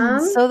celebrity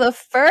mom? So the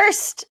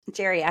first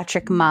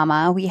geriatric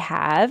mama we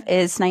have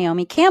is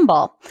Naomi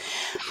Campbell.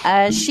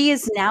 She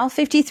is now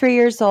 53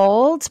 years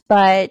old,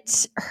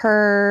 but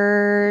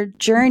her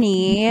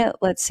journey,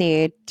 let's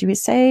see, do we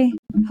say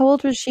how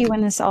old was she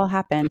when this all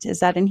happened?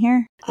 Is that in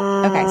here?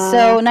 Okay,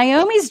 so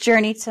Naomi's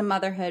journey to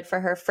motherhood for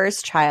her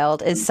first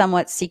child is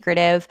somewhat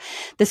secretive.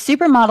 The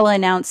supermodel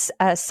announced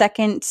a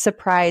second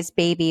surprise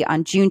baby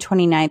on June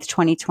 29th,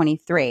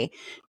 2023,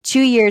 2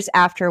 years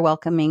after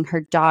welcoming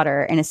her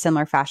daughter in a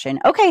similar fashion.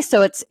 Okay,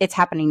 so it's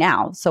happening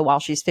now. So while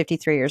she's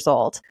 53 years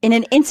old. In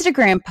an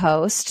Instagram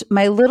post,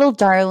 "My little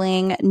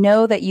darling,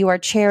 know that you are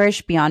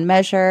cherished beyond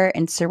measure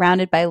and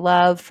surrounded by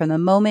love from the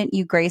moment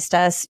you graced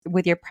us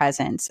with your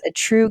presence. A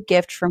true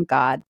gift from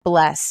God.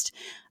 Blessed.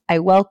 I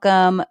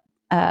welcome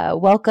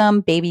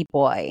baby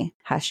boy.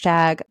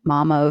 Hashtag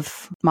mom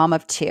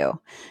of two."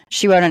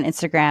 She wrote on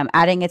Instagram,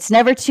 adding, "It's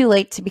never too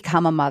late to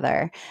become a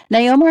mother."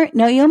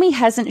 Naomi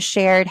hasn't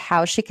shared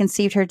how she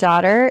conceived her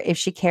daughter, if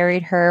she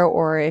carried her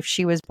or if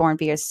she was born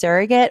via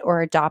surrogate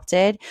or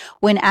adopted.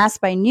 When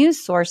asked by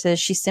news sources,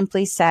 she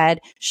simply said,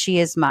 "She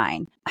is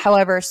mine."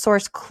 However, a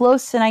source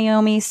close to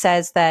Naomi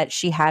says that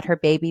she had her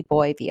baby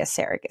boy via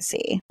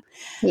surrogacy.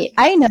 Yeah.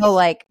 I know,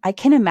 I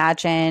can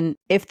imagine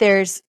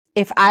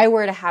if I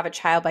were to have a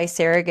child by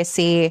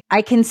surrogacy,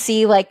 I can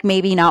see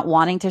maybe not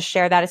wanting to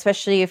share that,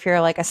 especially if you're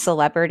a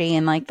celebrity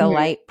in the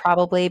light,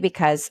 probably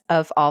because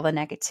of all the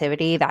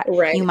negativity that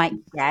you might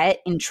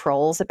get in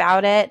trolls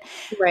about it.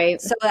 Right.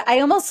 So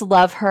I almost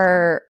love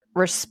her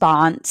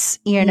response,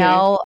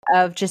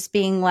 of just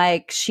being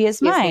she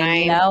is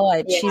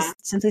mine, She's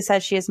simply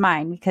said she is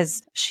mine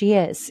because she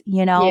is,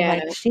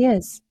 she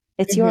is.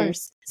 It's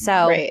yours.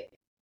 So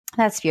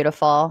that's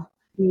beautiful.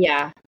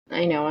 Yeah.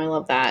 I know. I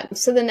love that.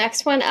 So the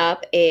next one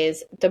up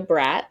is The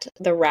Brat,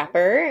 the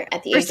rapper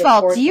at the age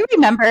of 40. Do you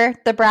remember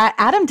The Brat?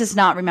 Adam does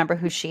not remember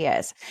who she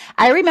is.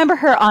 I remember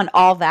her on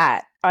All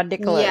That on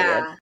Nickelodeon.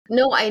 Yeah.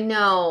 No, I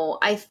know.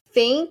 I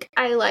think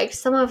I liked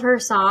some of her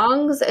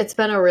songs. It's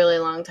been a really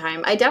long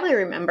time. I definitely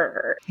remember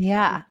her.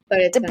 Yeah. But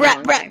it's the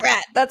brat.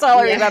 That's all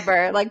I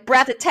remember.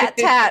 Brat the tat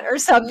tat or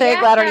something.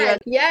 I don't even.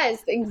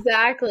 Yes,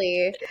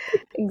 exactly.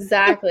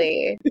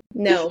 Exactly.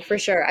 No, for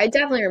sure. I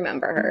definitely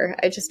remember her.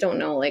 I just don't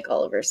know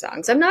all of her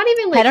songs. I'm not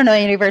even I don't know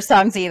any of her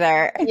songs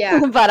either.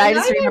 Yeah. But I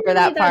just remember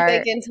that part. I'm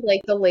not big into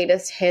the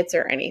latest hits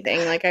or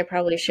anything. I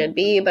probably should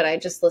be, but I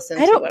just listen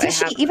to what I have. Does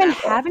she even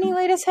have any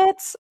latest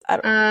hits? I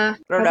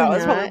don't know.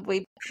 It's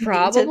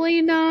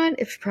probably not.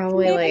 It's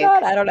probably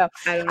not. I don't know.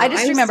 I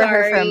just remember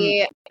her from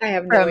I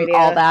have no idea.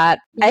 All That.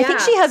 Yeah. I think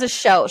she has a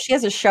show. She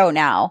has a show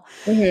now.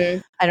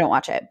 Mm-hmm. I don't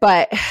watch it,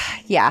 but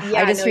yeah,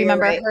 I just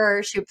remember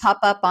her. She would pop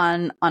up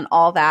on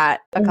All That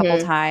a couple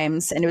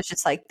times, and it was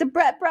just the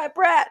brat,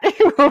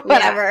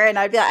 whatever. And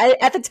I'd be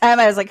at the time,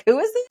 I was like, "Who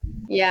is this?"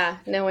 Yeah,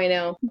 no, I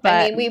know.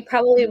 But we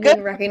probably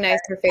wouldn't recognize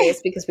her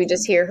face because we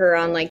just hear her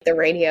on the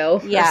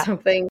radio or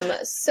something.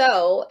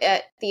 So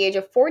at the age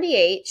of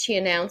 48, she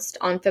announced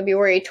on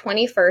February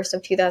 21st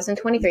of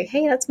 2023,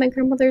 hey, that's my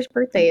grandmother's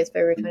birthday, is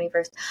February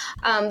 21st,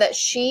 that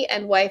she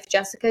and wife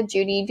Jessica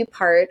Judy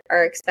Dupart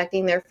are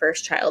expecting their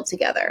first child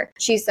together.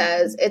 She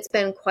says, "It's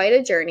been quite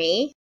a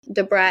journey."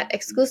 DeBrat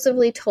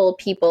exclusively told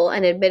People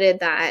and admitted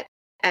that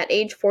at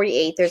age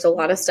 48, there's a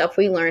lot of stuff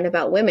we learned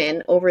about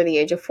women over the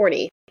age of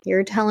 40.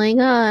 You're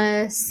telling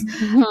us.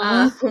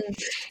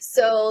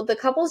 So the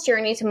couple's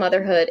journey to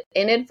motherhood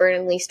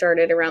inadvertently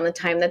started around the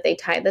time that they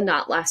tied the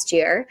knot last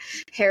year.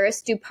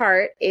 Harris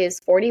Dupart is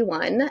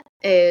 41,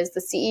 is the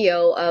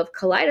CEO of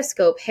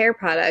Kaleidoscope Hair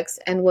Products,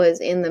 and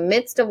was in the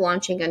midst of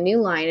launching a new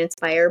line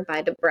inspired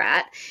by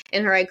DeBrat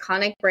and her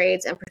iconic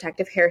braids and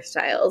protective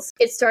hairstyles.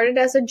 It started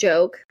as a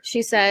joke.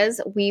 She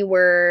says, we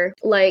were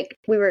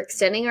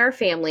extending our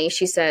family,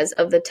 she says,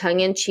 of the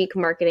tongue-in-cheek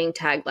marketing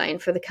tagline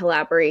for the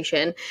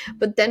collaboration.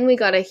 But then we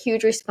got a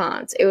huge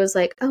response. It was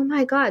like, oh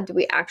my God, do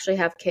we actually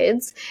have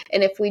kids?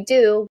 And if we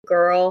do,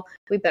 girl,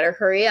 we better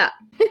hurry up.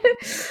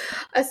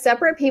 A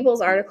separate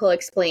People's article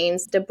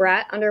explains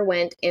DeBrat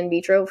underwent in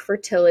vitro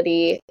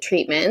fertility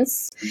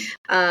treatments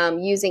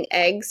using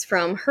eggs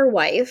from her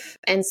wife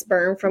and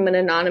sperm from an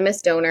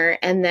anonymous donor.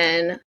 And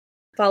then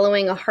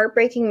following a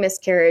heartbreaking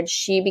miscarriage,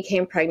 she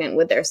became pregnant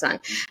with their son.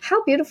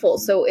 How beautiful.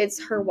 So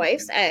it's her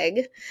wife's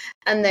egg,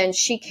 and then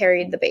she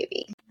carried the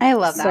baby. I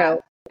love that.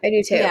 So I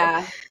do too.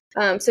 Yeah.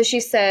 So she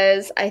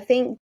says, I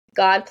think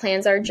God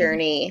plans our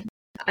journey.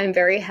 I'm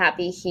very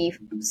happy he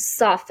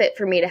saw fit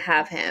for me to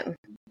have him.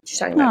 She's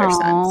talking about her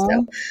son.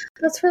 So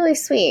that's really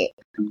sweet.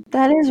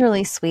 That is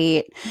really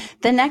sweet.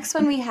 The next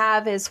one we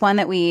have is one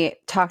that we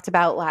talked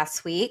about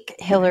last week,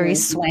 Hilary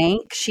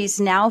Swank. She's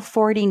now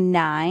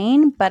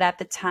 49, but at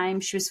the time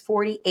she was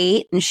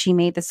 48, and she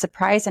made the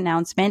surprise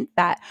announcement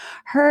that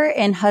her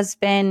and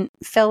husband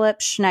Philip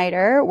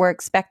Schneider were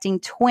expecting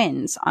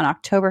twins on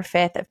October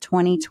 5th of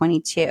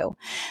 2022.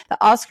 The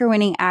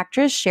Oscar-winning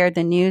actress shared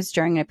the news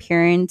during an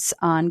appearance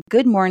on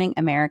Good Morning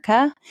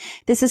America.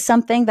 This is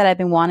something that I've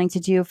been wanting to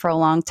do for a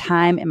long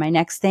time, and my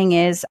next thing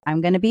is I'm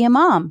going to be a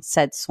mom,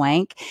 said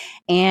Swank,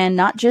 and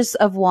not just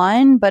of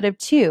one, but of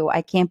two.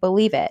 I can't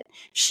believe it.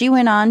 She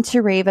went on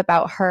to rave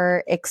about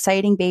her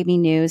exciting baby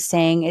news,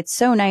 saying it's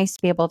so nice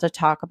to be able to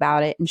talk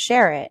about it and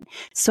share it.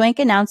 Swank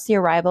announced the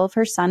arrival of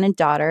her son and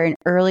daughter in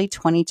early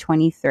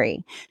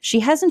 2023. She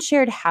hasn't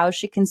shared how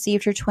she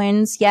conceived her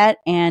twins yet,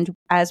 and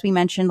as we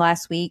mentioned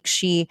last week,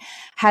 she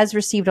has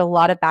received a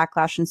lot of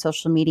backlash on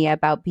social media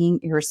about being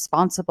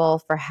irresponsible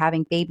for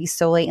having babies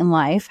so late in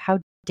life. How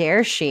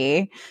dare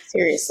she?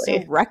 Seriously.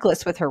 So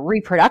reckless with her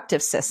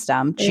reproductive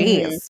system.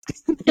 Jeez.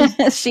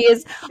 She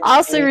is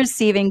also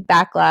receiving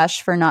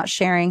backlash for not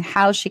sharing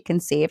how she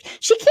conceived.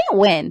 She can't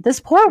win. This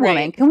poor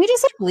woman. Can we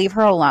just leave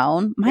her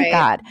alone? My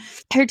God.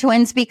 Her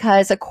twins,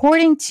 because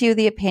according to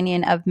the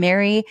opinion of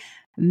Mary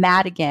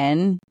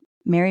Madigan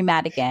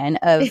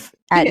of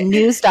at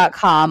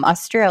news.com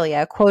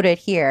Australia, quoted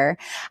here,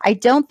 I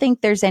don't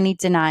think there's any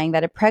denying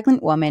that a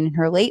pregnant woman in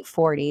her late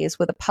 40s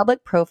with a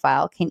public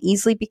profile can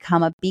easily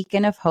become a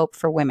beacon of hope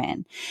for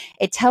women.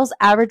 It tells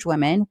average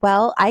women,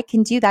 well, I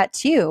can do that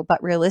too,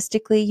 but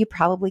realistically, you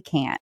probably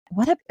can't.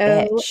 What a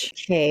bitch.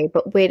 Okay,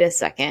 but wait a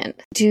second.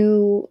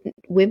 Do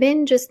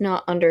women just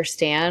not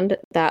understand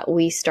that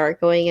we start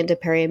going into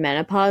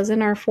perimenopause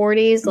in our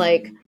 40s?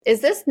 Like,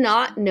 is this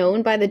not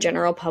known by the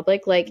general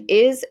public? Like,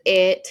 is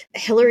it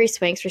Hilary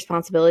Swank's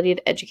responsibility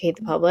to educate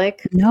the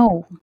public?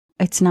 No,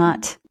 it's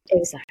not.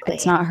 Exactly.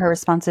 It's not her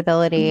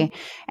responsibility.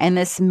 And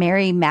this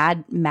Mary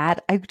I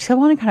still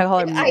want to kind of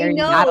call her Mary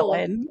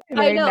Madeline.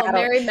 Mary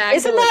Magdalene.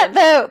 Isn't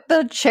that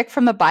the chick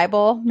from the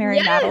Bible,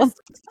 Mary Madeline?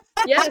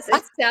 Yes,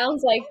 it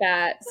sounds like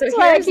that. So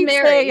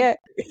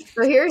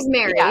here's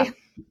Mary.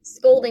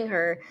 Scolding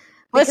her.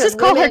 Let's just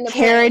call her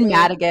Karen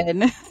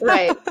Madigan.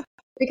 Right.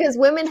 Because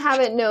women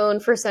haven't known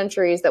for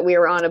centuries that we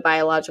are on a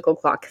biological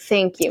clock.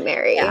 Thank you,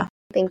 Mary. Yeah.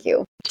 Thank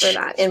you for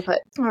that input.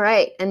 All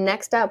right. And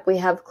next up, we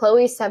have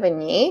Chloe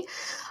Sevigny.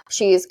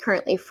 She is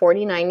currently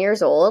 49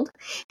 years old.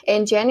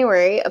 In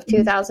January of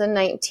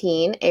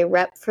 2019, a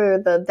rep for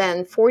the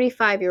then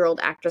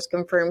 45-year-old actress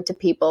confirmed to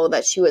People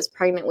that she was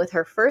pregnant with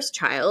her first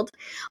child.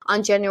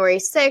 On January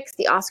 6th,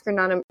 the Oscar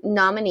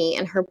nominee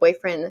and her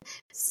boyfriend,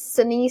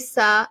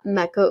 Sinisa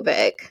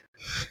Mekovic,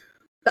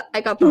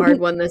 I got the hard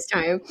one this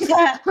time,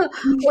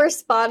 were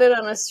spotted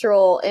on a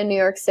stroll in New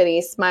York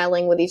City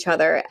smiling with each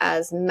other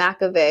as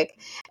Makovic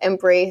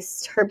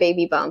embraced her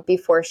baby bump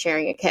before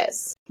sharing a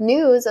kiss.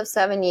 News of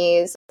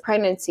Sevigny's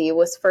pregnancy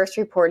was first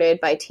reported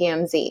by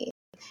TMZ.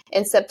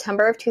 In a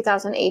September of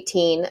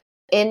 2018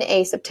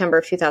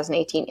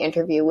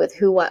 interview with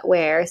Who What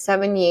Wear,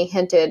 Sevigny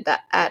hinted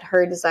at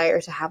her desire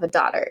to have a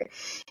daughter,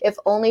 if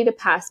only to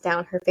pass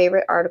down her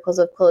favorite articles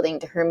of clothing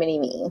to her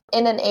mini-me.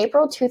 In an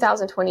April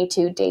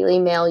 2022 Daily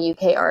Mail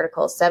UK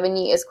article,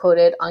 Sevigny is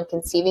quoted on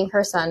conceiving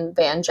her son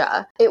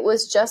Vanja. It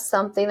was just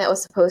something that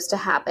was supposed to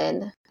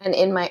happen, and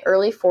in my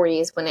early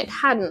 40s when it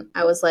hadn't,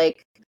 I was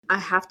like, I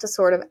have to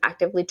sort of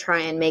actively try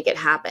and make it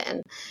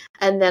happen.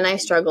 And then I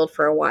struggled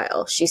for a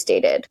while, she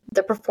stated.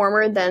 The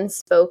performer then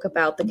spoke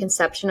about the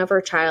conception of her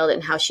child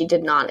and how she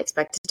did not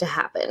expect it to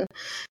happen.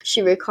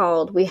 She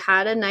recalled, we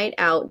had a night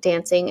out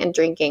dancing and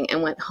drinking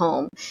and went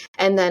home.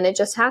 And then it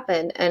just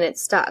happened and it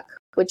stuck,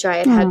 which I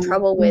had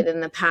trouble with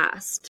in the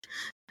past.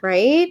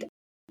 Right?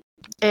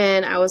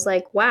 And I was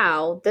like,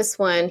 wow, this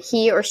one,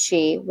 he or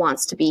she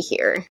wants to be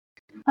here.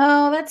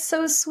 Oh, that's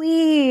so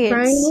sweet.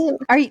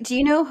 Right? Do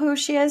you know who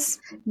she is?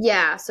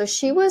 Yeah, so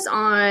she was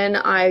on,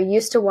 I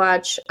used to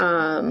watch,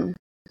 oh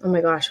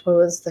my gosh, what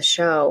was the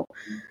show?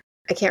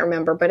 I can't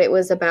remember, but it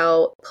was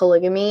about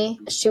polygamy.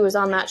 She was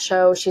on that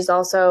show. She's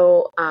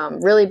also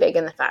really big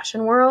in the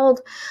fashion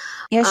world.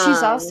 Yeah,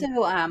 she's also,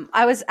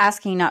 I was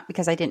asking not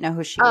because I didn't know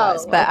who she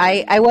was, but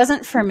okay. I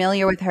wasn't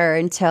familiar with her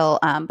until,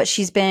 but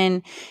she's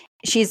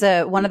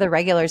one of the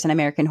regulars in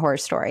American Horror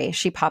Story.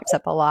 She pops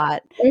up a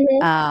lot.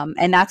 Mm-hmm.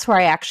 And that's where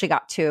I actually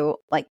got to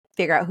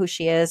figure out who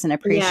she is and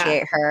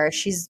appreciate her.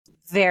 She's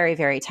very,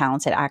 very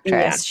talented actress.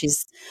 Yeah.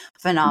 She's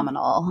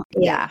phenomenal.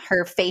 Yeah.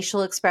 Her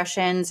facial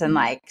expressions and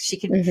she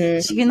can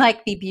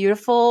be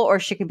beautiful or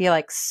she can be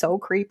so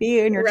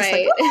creepy and you're just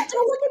like, oh,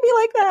 don't look at me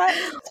like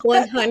that.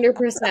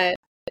 100%.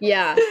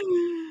 Yeah.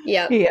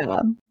 Yep.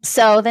 Yeah.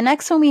 So the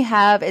next one we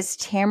have is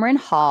Tamron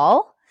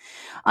Hall.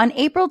 On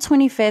April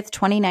 25th,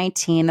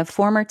 2019, the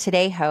former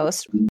Today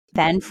host,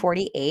 then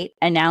 48,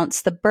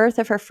 announced the birth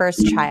of her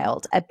first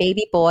child, a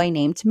baby boy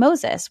named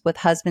Moses, with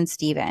husband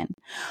Stephen.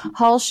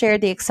 Hall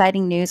shared the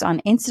exciting news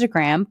on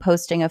Instagram,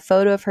 posting a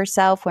photo of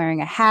herself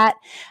wearing a hat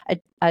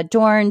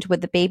adorned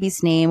with the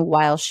baby's name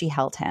while she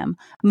held him.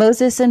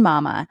 Moses and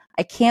Mama,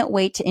 I can't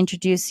wait to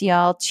introduce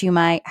y'all to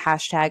my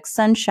hashtag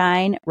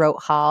sunshine,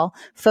 wrote Hall.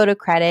 Photo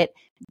credit,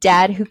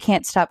 Dad who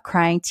can't stop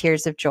crying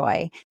tears of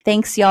joy.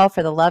 Thanks, y'all,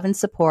 for the love and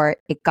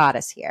support. It got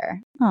us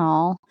here.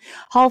 Aw.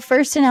 Hall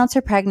first announced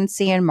her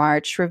pregnancy in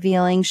March,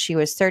 revealing she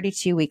was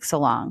 32 weeks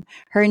along.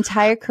 Her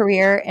entire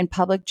career and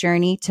public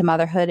journey to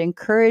motherhood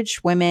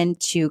encouraged women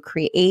to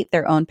create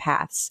their own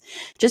paths.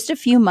 Just a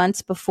few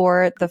months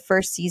before the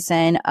first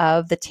season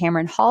of the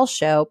Tamron Hall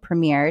show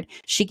premiered,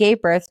 she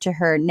gave birth to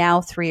her now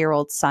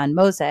 3-year-old son,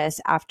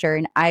 Moses, after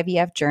an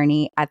IVF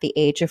journey at the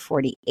age of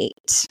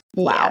 48.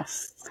 Wow.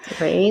 Yes.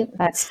 Right.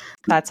 That's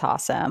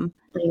awesome.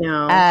 I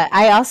know.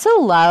 I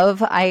also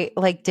love, I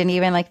like didn't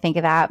even like think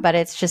of that, but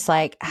it's just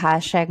like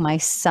hashtag my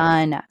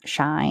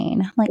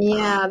sunshine. I'm like,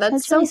 yeah,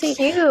 that's so really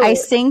cute. I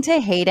sing to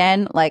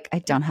Hayden, like I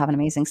don't have an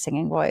amazing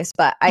singing voice,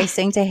 but I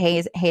sing to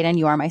Hayden,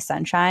 You Are My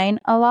Sunshine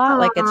a lot.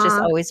 Like it's just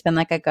always been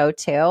like a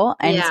go-to.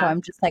 And so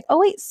I'm just like, oh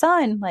wait,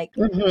 sun, like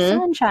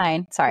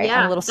sunshine. Sorry,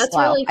 I'm a little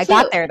slow. Really I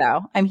got there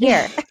though. I'm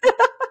here.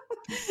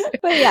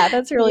 But yeah,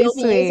 that's really You'll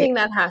sweet. be using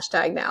that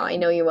hashtag now. I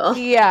know you will.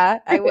 Yeah,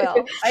 I will.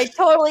 I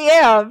totally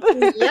am.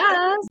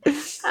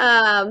 Yes.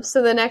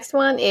 So the next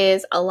one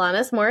is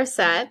Alanis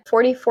Morissette.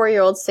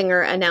 44-year-old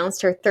singer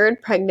announced her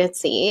third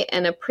pregnancy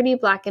in a pretty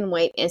black and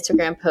white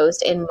Instagram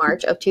post in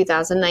March of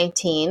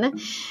 2019.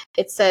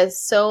 It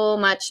says so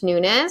much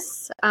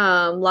newness,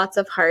 lots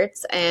of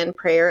hearts and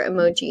prayer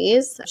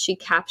emojis. She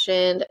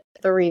captioned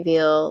the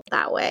reveal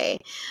that way.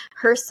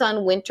 Her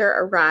son Winter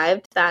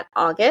arrived that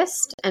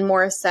August, and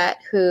Morissette,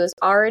 who's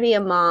already a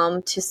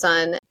mom to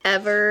son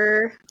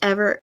Amir,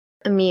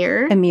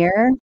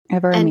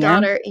 and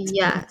daughter,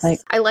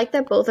 yes. I like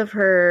that both of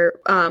her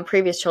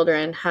previous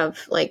children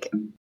have like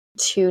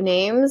two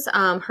names.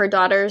 Her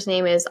daughter's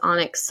name is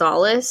Onyx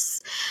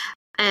Solace.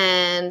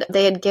 And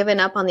they had given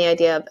up on the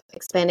idea of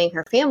expanding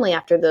her family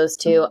after those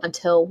two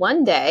until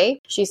one day,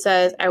 she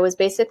says, I was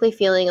basically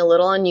feeling a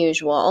little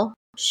unusual.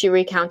 She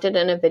recounted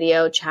in a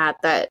video chat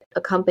that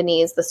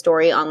accompanies the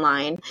story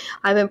online.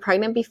 I've been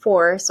pregnant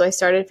before, so I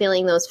started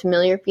feeling those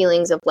familiar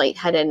feelings of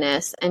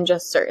lightheadedness and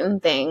just certain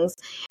things.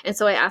 And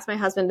so I asked my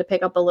husband to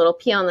pick up a little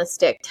pee on the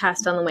stick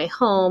test on the way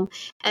home,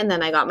 and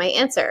then I got my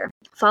answer,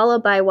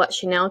 followed by what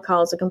she now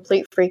calls a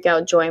complete freak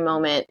out joy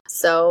moment.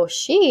 So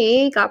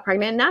she got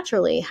pregnant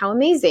naturally. How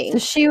amazing. So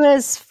she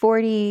was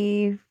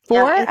 44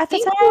 at the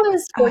time? She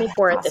was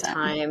 44 at the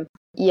time.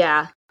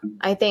 Yeah.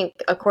 I think,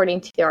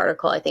 according to the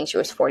article, I think she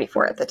was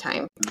 44 at the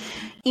time.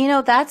 You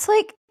know, that's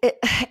like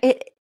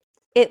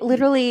it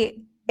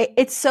literally.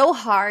 It's so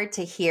hard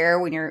to hear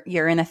when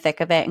you're in the thick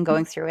of it and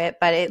going through it,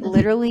 but it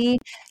literally,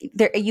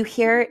 you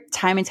hear it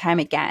time and time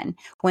again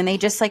when they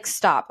just like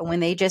stop and when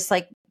they just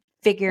like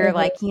figure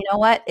like, you know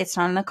what, it's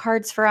not in the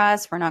cards for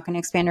us. We're not going to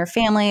expand our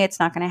family. It's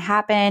not going to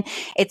happen.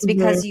 It's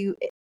because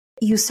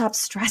you stop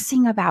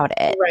stressing about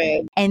it.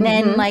 Right. And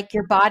then like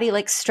your body,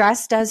 like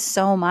stress does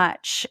so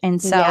much.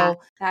 And so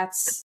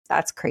that's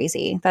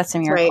crazy. That's a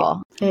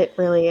miracle. Right. It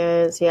really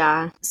is.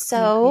 Yeah.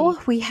 So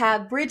we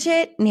have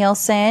Bridget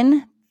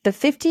Nielsen, the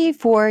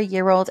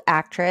 54-year-old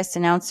actress,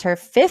 announced her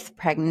 5th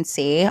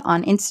pregnancy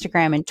on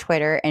Instagram and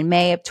Twitter in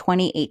May of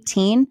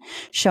 2018,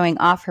 showing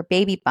off her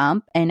baby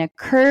bump in a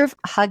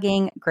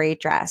curve-hugging gray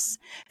dress.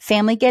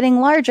 Family getting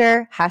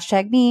larger,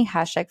 hashtag me,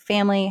 hashtag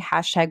family,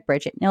 hashtag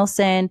Bridget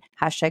Nielsen,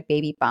 hashtag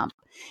baby bump.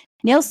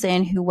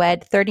 Nielsen, who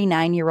wed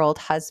 39-year-old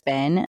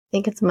husband. I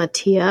think it's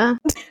Mattia.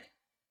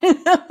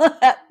 Mattia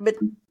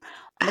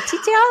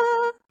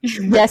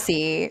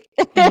Desi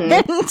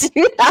in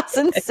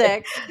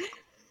 2006.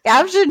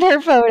 Captioned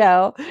her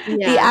photo.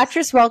 Yes. The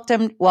actress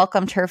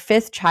welcomed her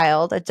 5th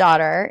child, a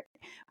daughter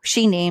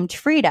she named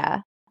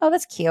Frida. Oh,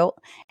 that's cute.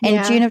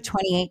 In June of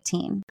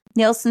 2018.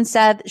 Nielsen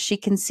said she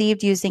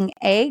conceived using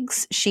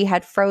eggs she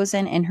had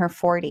frozen in her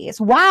 40s.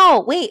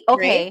 Wow. Wait.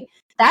 Okay. Right?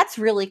 That's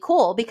really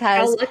cool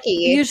because how lucky.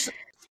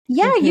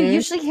 You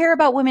usually hear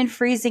about women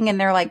freezing in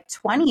their like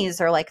 20s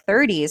or like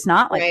 30s,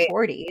 not like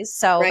 40s.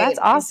 So that's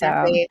awesome.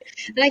 Exactly.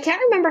 And I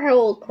can't remember how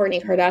old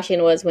Kourtney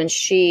Kardashian was when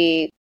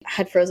she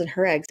had frozen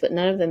her eggs, but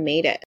none of them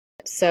made it.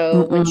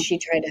 So when she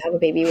tried to have a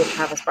baby with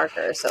Travis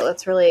Barker, so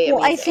that's really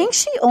amazing. I think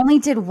she only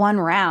did one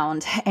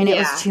round and it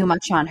was too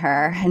much on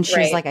her. And she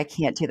was like, I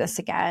can't do this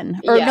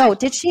again. Or no,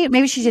 did she?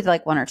 Maybe she did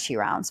like 1 or 2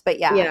 rounds, but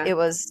it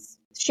was.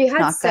 She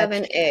had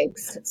 7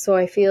 eggs. So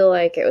I feel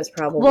like it was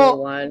probably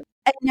one.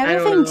 Another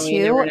thing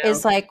too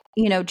is like,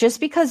 you know, just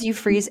because you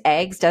freeze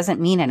eggs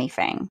doesn't mean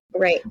anything.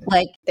 Right.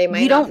 Like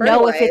you don't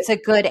know if it's a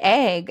good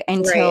egg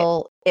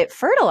until it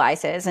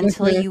fertilizes,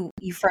 until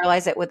you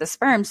fertilize it with the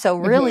sperm. So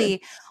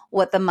really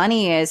what the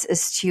money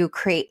is to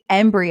create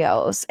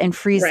embryos and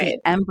freeze the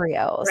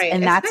embryos. Right.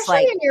 And especially that's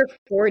like in your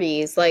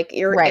 40s, like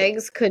your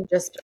eggs could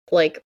just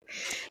like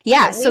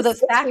at so the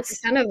least fact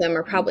 60% of them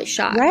are probably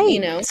shot,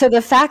 So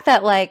the fact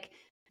that like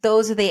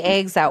those are the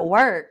eggs that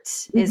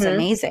worked is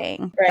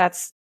amazing. Right.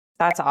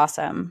 That's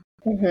awesome.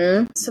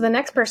 So the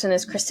next person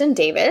is Kristen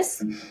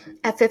Davis.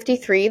 At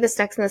 53, the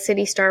Sex and the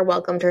City star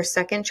welcomed her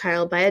second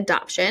child by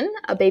adoption,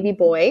 a baby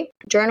boy.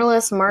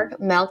 Journalist Mark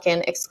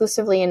Malkin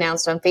exclusively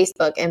announced on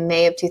Facebook in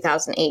May of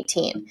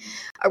 2018.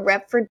 A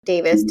rep for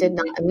Davis did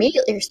not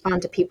immediately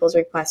respond to people's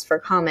requests for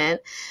comment,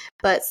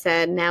 but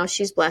said now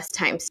she's blessed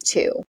times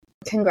 2.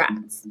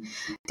 Congrats.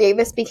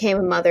 Davis became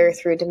a mother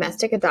through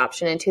domestic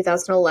adoption in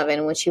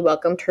 2011 when she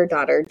welcomed her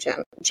daughter,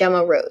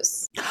 Gemma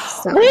Rose.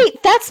 So.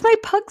 Wait, that's my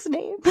pug's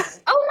name.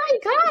 Oh my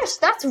gosh,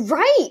 that's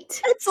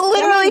right. It's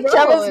literally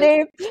Gemma's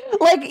name.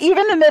 Like,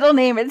 even the middle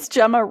name, it's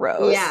Gemma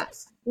Rose.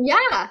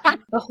 Yeah,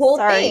 the whole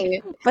thing.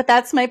 But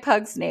that's my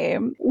pug's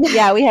name.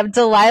 Yeah, we have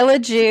Delilah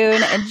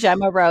June and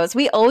Gemma Rose.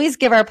 We always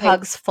give our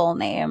pugs full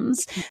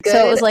names.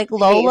 So it was like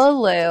Lola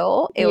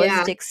Lou. It was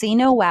Dixie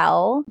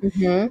Noel.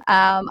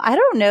 I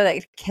don't know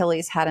that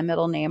Achilles had a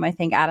middle name. I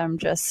think Adam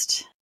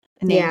just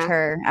named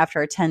her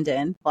after a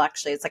tendon. Well,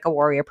 actually, it's like a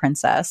warrior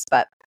princess,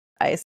 but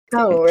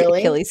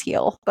really? Achilles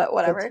heel, but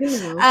whatever.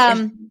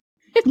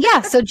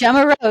 So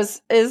Gemma Rose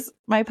is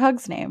my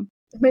pug's name.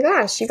 Oh my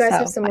gosh, you guys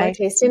have some more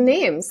taste in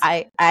names.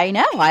 I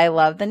know. I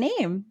love the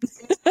name.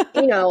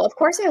 Of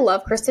course I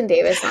love Kristen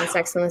Davis on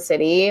Sex and the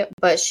City,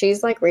 but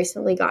she's like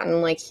recently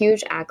gotten like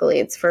huge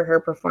accolades for her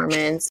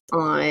performance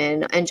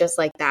on and just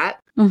like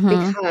that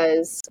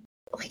because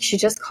like she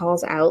just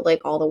calls out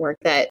like all the work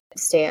that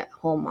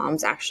stay-at-home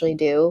moms actually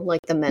do,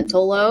 like the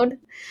mental load.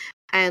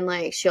 And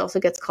like she also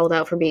gets called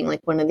out for being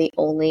like one of the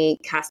only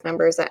cast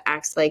members that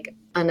acts like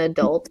an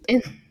adult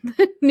in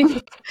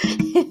the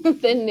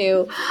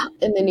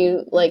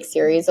new like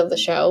series of the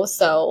show.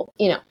 So,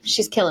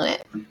 she's killing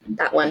it.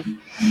 That one.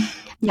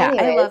 Yeah,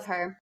 anyways, I love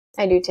her.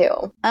 I do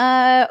too.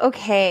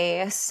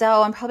 Okay,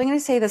 so I'm probably going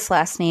to say this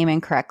last name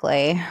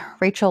incorrectly.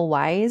 Rachel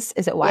Wise.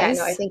 Is it Wise?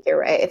 Yeah, no, I think you're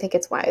right. I think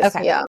it's Wise.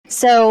 Okay. Yeah.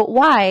 So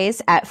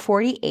Wise, at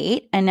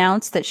 48,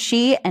 announced that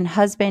she and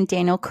husband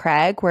Daniel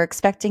Craig were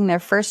expecting their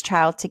first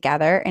child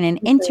together in an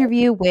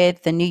interview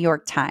with the New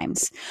York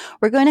Times.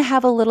 "We're going to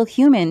have a little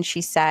human,"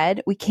 she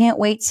said. "We can't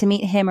wait to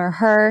meet him or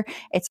her.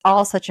 It's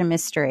all such a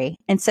mystery."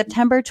 In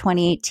September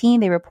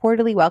 2018, they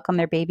reportedly welcomed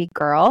their baby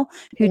girl,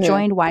 who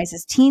joined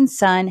Wise's teen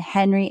son,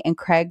 Henry, and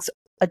Craig's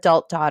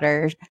adult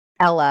daughter,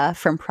 Ella,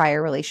 from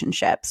prior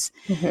relationships.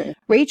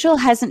 Rachel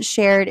hasn't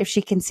shared if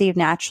she conceived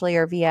naturally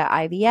or via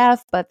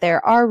IVF, but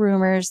there are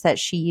rumors that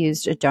she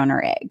used a donor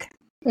egg.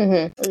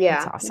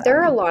 Yeah, awesome. There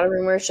are a lot of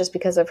rumors just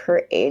because of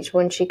her age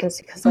when she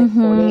conceived, because like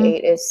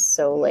 48 is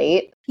so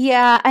late.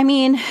 Yeah, I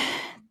mean,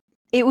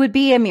 it would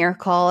be a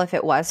miracle if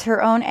it was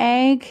her own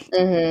egg.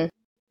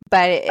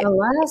 But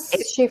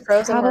unless she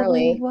froze them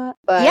early.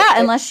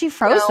 Unless she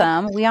froze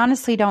them. We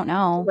honestly don't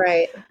know.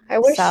 Right. I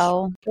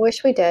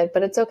wish we did,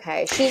 but it's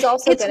okay. She's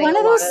also getting a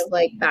lot of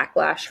like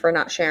backlash for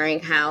not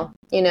sharing how,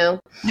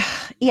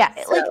 Yeah.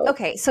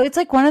 So it's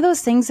like one of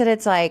those things that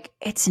it's like,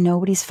 it's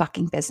nobody's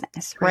fucking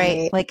business,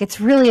 right? Like it's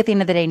really at the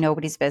end of the day,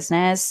 nobody's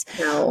business.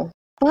 No.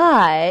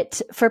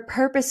 But for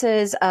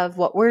purposes of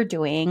what we're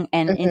doing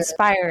and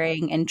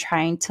inspiring and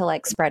trying to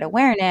like spread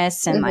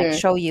awareness and like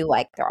show you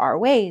like there are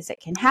ways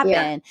it can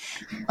happen,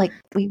 like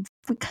we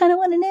kind of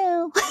want to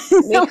know.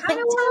 We kind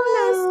of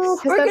want to know.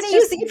 We're going to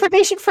use the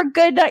information for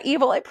good, not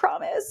evil, I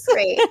promise.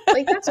 Right.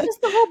 Like that's just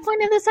the whole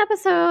point of this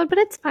episode, but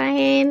it's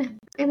fine.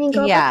 I mean,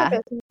 go back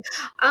to business.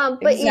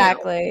 But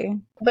exactly.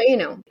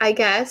 I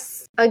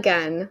guess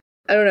again,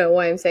 I don't know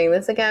why I'm saying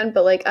this again,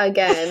 but like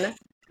again,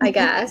 I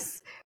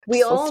guess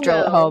we all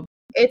know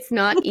it's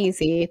not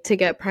easy to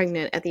get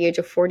pregnant at the age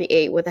of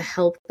 48 with a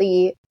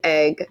healthy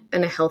egg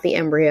and a healthy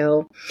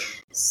embryo.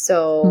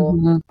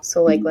 So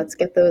like, let's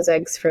get those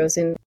eggs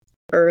frozen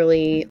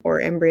early or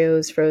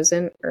embryos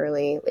frozen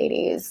early,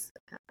 ladies.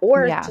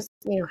 Or just,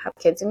 have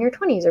kids in your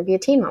 20s or be a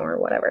teen mom or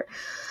whatever.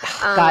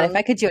 God, if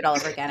I could do it all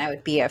over again, I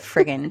would be a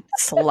friggin'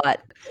 slut.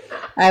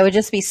 I would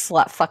just be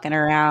slut fucking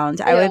around.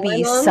 I would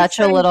be such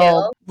a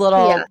little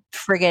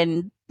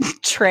friggin'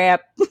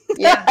 tramp.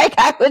 Yeah. Like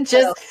I would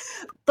just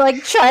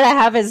like try to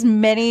have as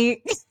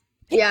many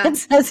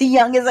kids as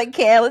young as I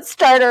can. Let's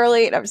start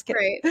early. And I'm just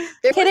kidding.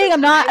 Right. Kidding.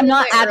 I'm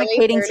not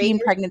advocating teen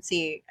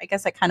pregnancy. I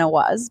guess I kind of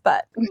was,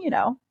 but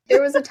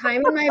There was a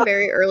time in my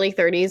very early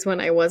 30s when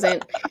I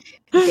wasn't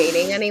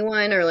dating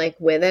anyone or like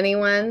with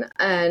anyone.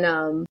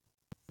 And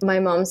my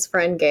mom's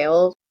friend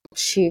Gail,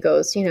 she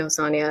goes,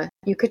 Sonia,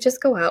 you could just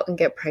go out and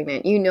get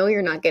pregnant.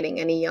 You're not getting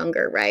any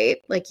younger,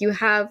 right? Like you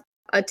have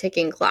a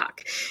ticking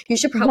clock. You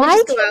should probably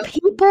just go out.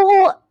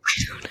 People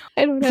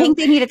I don't know. I think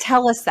they need to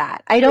tell us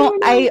that.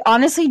 I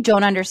honestly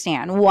don't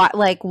understand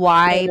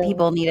why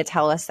people need to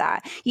tell us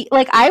that.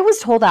 Like, I was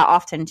told that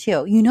often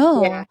too.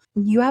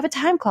 You have a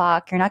time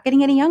clock. You're not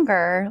getting any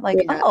younger. Like,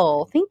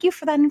 oh, thank you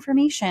for that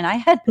information. I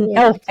had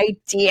no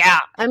idea.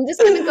 I'm just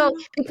going to go,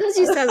 because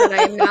you said that,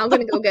 I am now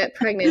going to go get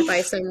pregnant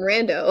by some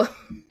rando.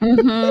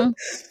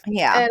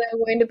 Yeah. And I'm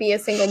going to be a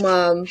single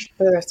mom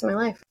for the rest of my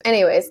life.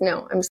 Anyways,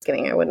 no, I'm just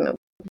kidding. I wouldn't have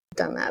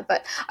done that.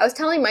 But I was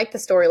telling Mike the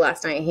story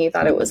last night and he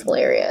thought it was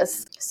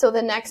hilarious. So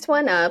the next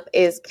one up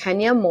is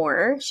Kenya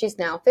Moore. She's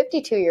now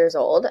 52 years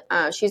old.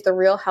 She's the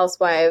Real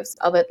Housewives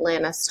of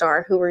Atlanta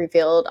star who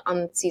revealed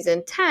on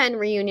season 10,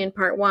 reunion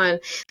part 1,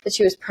 that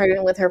she was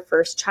pregnant with her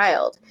first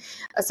child.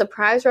 A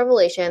surprise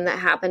revelation that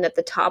happened at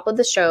the top of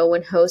the show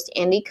when host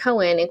Andy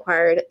Cohen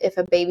inquired if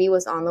a baby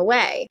was on the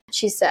way.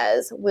 She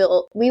says,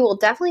 we will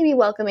definitely be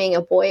welcoming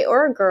a boy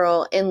or a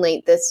girl in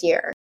late this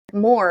year.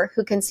 Moore,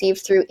 who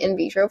conceived through in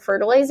vitro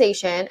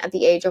fertilization at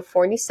the age of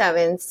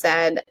 47,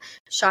 said,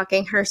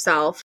 shocking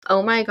herself,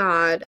 "Oh my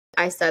God,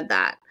 I said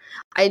that.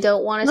 I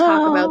don't want to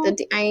talk about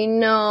I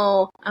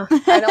know. I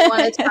don't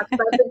want to talk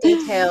about the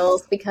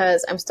details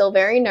because I'm still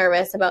very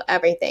nervous about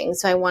everything.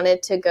 So I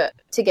wanted to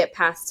get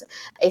past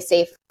a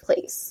safe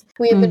place.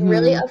 We have been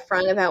really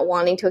upfront about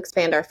wanting to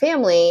expand our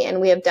family, and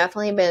we have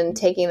definitely been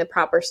taking the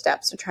proper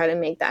steps to try to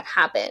make that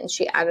happen,"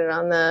 she added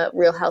on the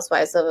Real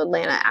Housewives of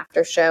Atlanta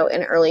after show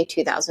in early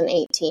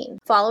 2018.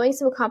 Following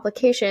some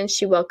complications,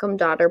 she welcomed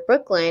daughter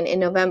Brooklyn in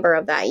November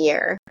of that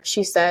year.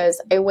 She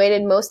says, "I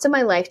waited most of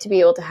my life to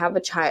be able to have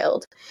a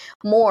child."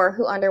 Moore,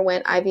 who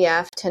underwent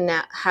IVF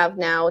to have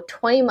now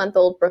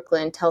 20-month-old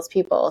Brooklyn, tells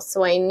People,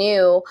 "So I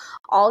knew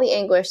all the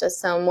anguish that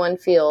someone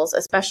feels,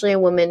 especially a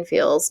woman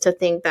feels, to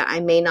think that I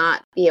may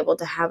not be able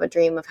to have a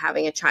dream of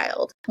having a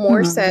child."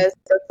 Moore says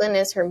Brooklyn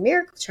is her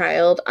miracle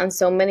child on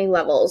so many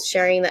levels,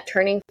 sharing that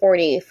turning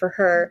 40 for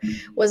her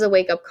was a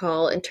wake-up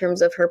call in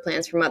terms of her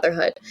plans for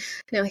motherhood.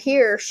 Now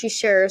here she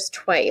shares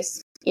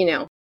twice,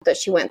 that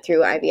she went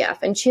through IVF,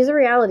 and she's a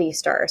reality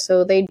star,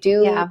 so they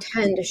do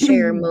tend to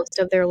share most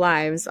of their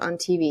lives on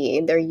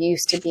TV. They're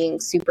used to being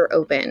super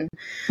open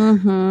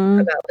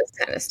about this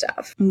kind of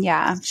stuff.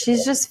 Yeah,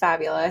 she's just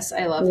fabulous.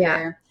 I love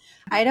her.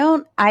 I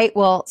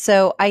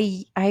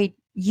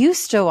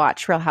used to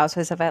watch Real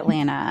Housewives of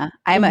Atlanta.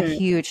 I'm a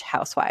huge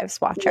Housewives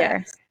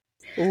watcher. Yes.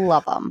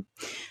 Love them.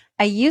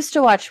 I used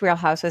to watch Real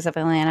Housewives of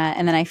Atlanta,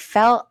 and then I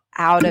fell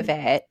out of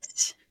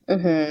it.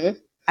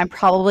 I'm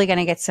probably going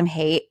to get some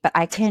hate, but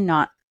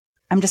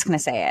I'm just going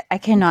to say it. I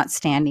cannot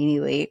stand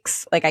Nene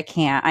Leakes. Like, I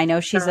can't. I know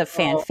she's a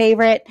fan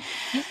favorite.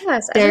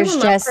 Yes. There's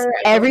just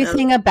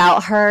everything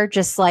about her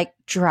just like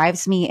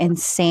drives me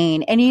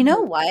insane. And you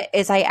know what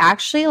is I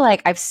actually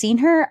I've seen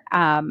her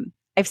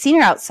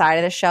outside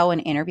of the show in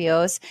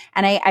interviews,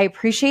 and I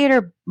appreciate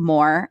her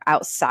more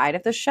outside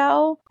of the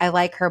show. I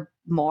like her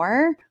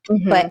more,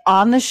 but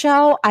on the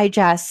show,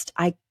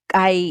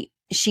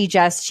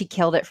 she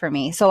killed it for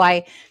me. So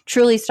I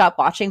truly stopped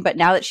watching, but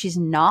now that she's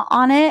not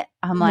on it,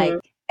 I'm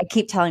I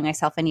keep telling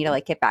myself I need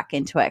to get back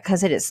into it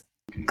because it is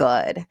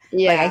good.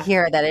 Yeah. I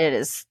hear that it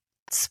is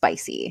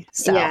spicy.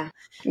 So yeah,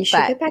 you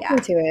should get back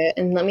into it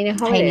and let me know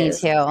how it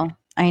is.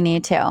 I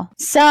need to.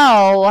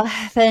 So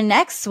the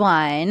next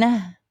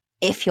one,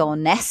 if you're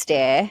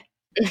nasty,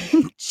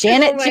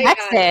 Janet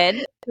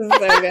Jackson. So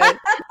good.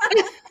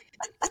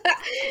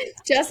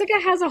 Jessica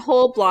has a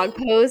whole blog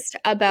post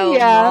about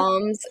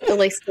moms,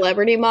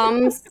 celebrity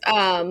moms,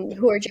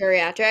 who are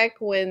geriatric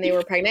when they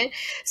were pregnant.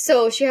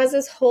 So she has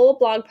this whole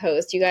blog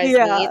post. You guys need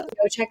to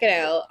go check it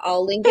out.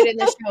 I'll link it in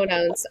the show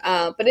notes.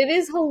 But it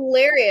is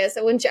hilarious.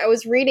 When I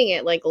was reading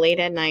it late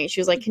at night, she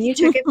was like, "Can you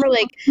check it for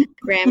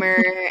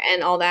grammar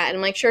and all that?" And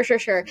I'm like, "Sure."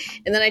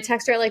 And then I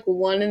text her at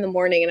 1 a.m.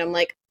 and I'm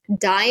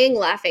dying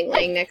laughing,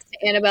 laying next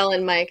to Annabelle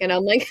and Mike, and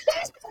I'm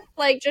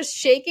just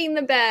shaking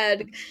the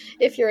bed.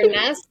 If you're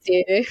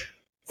nasty,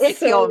 it's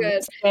so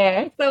good.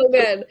 So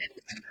good.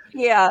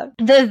 Yeah.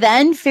 The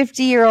then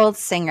 50-year-old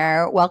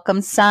singer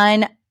welcomed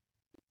son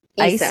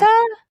Issa?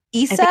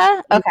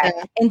 Okay.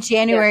 In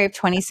January of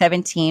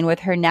 2017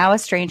 with her now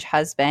estranged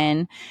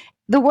husband.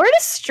 The word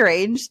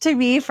estranged to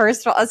me,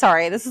 first of all,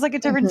 sorry, this is a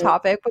different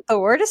topic, but the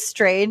word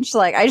estranged,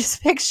 I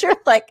just picture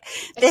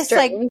this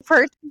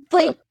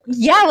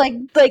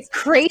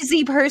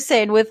crazy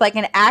person with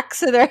an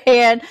axe in their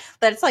hand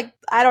that's I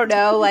don't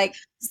know,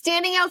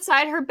 standing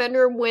outside her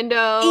bedroom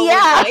window.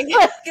 Yeah,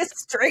 a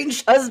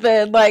strange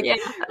husband, ready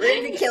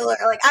to kill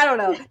her. I don't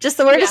know. Just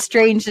the word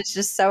estranged is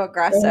just so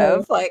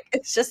aggressive.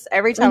 It's just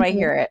every time I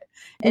hear it.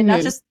 And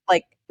not just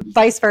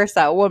vice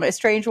versa, woman,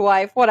 estranged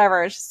wife,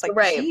 whatever. It's just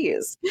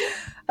geez.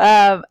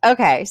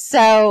 Okay,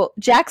 so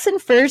Jackson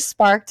first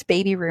sparked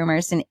baby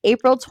rumors in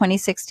April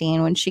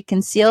 2016 when she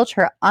concealed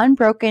her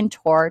unbroken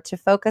tour to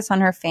focus on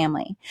her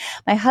family.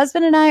 "My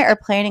husband and I are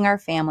planning our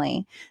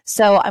family,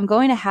 so I'm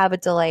going to have a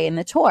delay in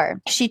the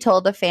tour," she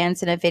told the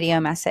fans in a video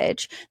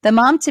message. The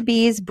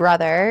mom-to-be's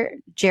brother,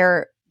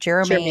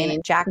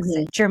 Jermaine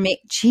Jackson. Mhm. Jermaine,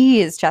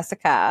 geez,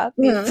 Jessica.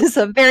 Mhm. This is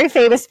a very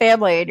famous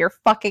family and you're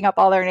fucking up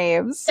all their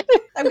names.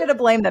 I'm going to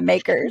blame the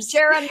makers.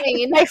 Jermaine.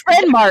 It's my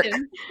friend Mark.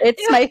 Jackson.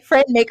 It's my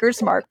friend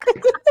Maker's Mark.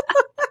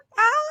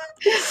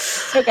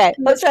 Okay,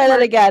 let's try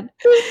that again.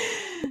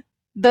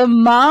 The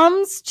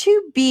mom's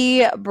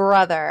to-be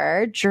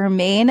brother,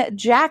 Jermaine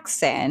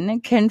Jackson,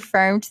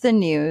 confirmed the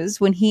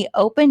news when he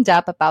opened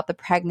up about the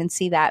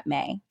pregnancy that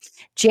May.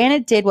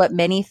 Janet did what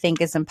many think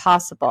is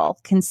impossible.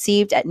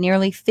 Conceived at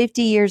nearly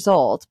 50 years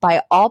old,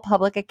 by all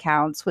public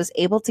accounts, was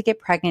able to get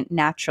pregnant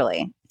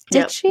naturally.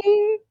 Did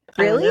she?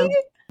 Really?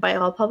 By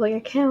all public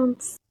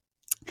accounts.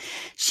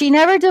 She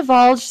never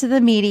divulged to the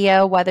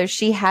media whether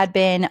she had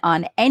been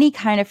on any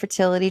kind of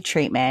fertility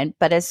treatment,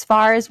 but as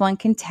far as one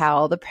can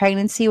tell, the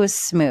pregnancy was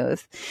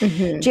smooth.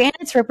 Mm-hmm.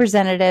 Janet's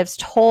representatives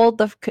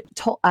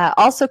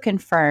also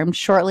confirmed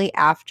shortly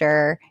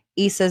after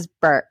Issa's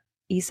birth.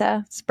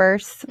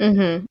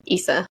 Mm-hmm.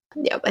 Issa.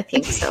 Yep, I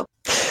think so.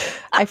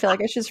 I feel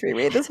like I should just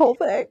reread this whole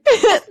thing.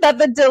 That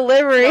the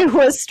delivery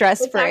was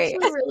stress-free. It's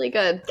actually really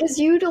good. Because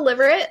you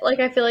deliver it, like,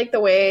 I feel like the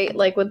way,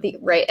 like, with the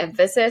right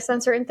emphasis on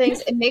certain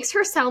things, it makes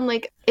her sound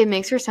like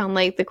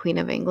the Queen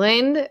of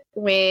England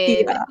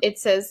when it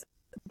says,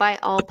 by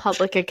all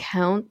public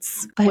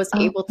accounts, was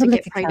able to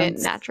get pregnant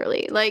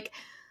naturally. Like,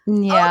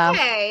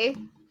 okay,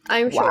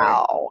 I'm sure.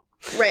 Wow.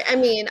 Right, I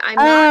mean, I'm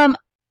not...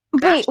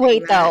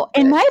 Wait, though.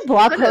 In my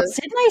blog post,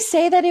 didn't I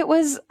say that it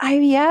was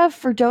IVF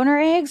for donor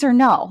eggs or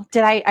no?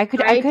 Did I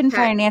couldn't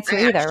find an answer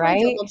either, right?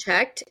 I double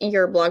checked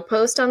your blog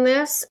post on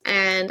this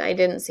and I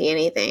didn't see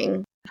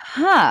anything.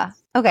 Huh.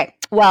 Okay.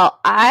 Well,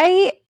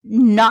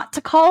 not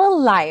to call a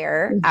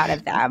liar out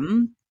of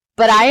them,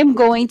 but I am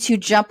going to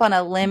jump on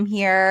a limb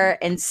here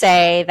and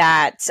say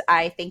that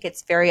I think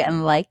it's very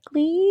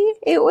unlikely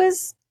it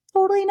was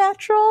totally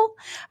natural.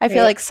 I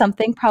feel like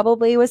something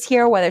probably was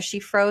here, whether she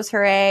froze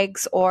her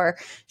eggs or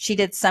she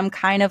did some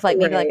kind of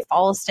maybe like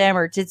follow stem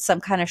or did some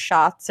kind of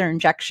shots or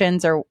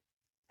injections, or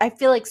I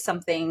feel like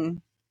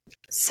something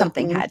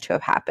had to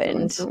have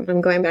happened. I'm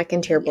going back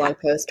into your blog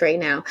post right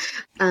now.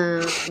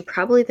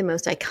 Probably the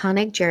most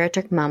iconic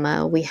geriatric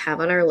mama we have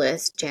on our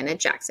list, Janet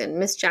Jackson.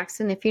 Miss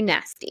Jackson, if you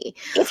nasty.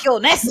 If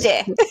you're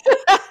nasty.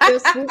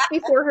 Just weeks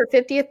before her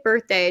 50th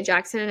birthday,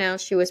 Jackson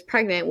announced she was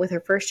pregnant with her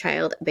first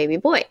child, a baby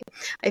boy.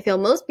 I feel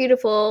most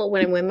beautiful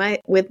when I'm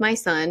with my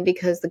son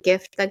because the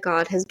gift that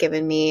God has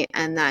given me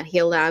and that he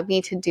allowed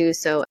me to do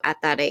so at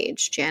that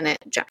age, Janet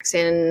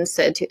Jackson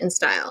said in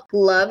style.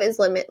 Love is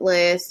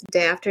limitless,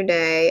 day after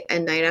day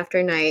and night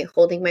after night,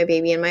 holding my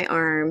baby in my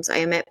arms. I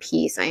am at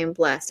peace. I am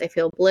blessed. I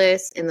feel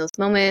bliss in those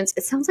moments.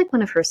 It sounds like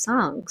one of her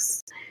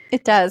songs.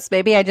 It does.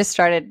 Maybe I just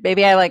started.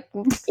 Maybe I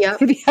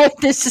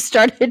just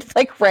started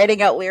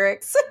writing out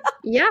lyrics.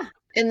 Yeah.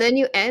 And then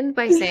you end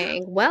by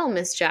saying, well,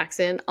 Miss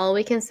Jackson, all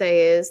we can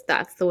say is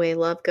that's the way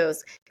love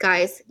goes.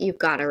 Guys, you've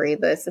got to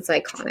read this. It's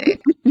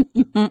iconic.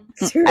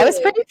 I was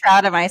pretty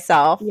proud of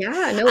myself.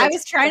 Yeah. No, I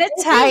was trying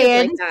to tie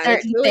in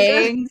certain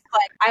things.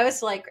 I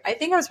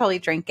think I was probably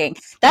drinking.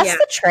 That's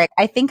the trick.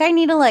 I think I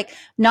need to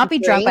not be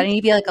drunk, but I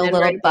need to be a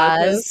little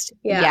buzzed.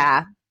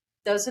 Yeah.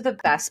 Those are the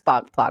best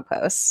blog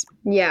posts.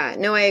 Yeah,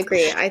 no, I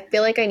agree. I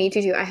feel like I need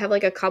to I have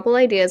a couple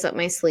ideas up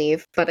my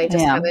sleeve, but I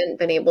just haven't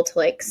been able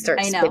to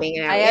start spitting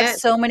it out yet. I have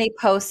so many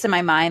posts in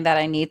my mind that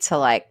I need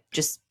to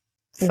just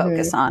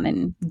focus on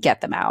and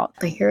get them out.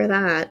 I hear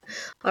that.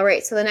 All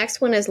right, so the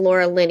next one is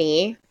Laura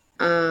Linney.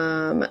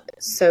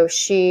 So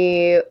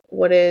she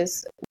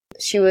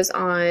was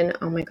on,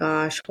 oh my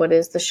gosh, what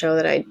is the show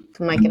that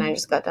Mike and I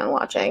just got done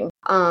watching?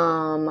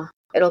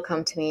 It'll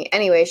come to me.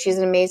 Anyway, she's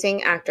an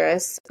amazing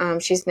actress.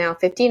 She's now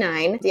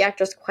 59. The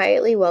actress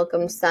quietly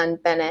welcomed son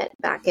Bennett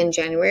back in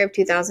January of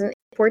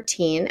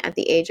 2014 at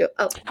the age of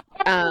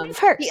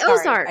the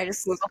Ozarks. I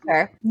just Googled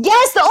her.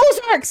 Yes, the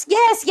Ozarks.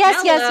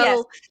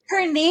 Yes.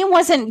 Her name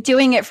wasn't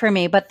doing it for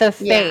me, but the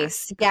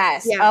face.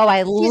 Yes. Yeah. Oh,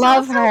 I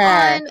love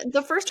her.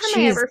 The first time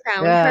I ever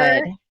found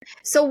her.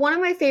 So one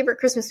of my favorite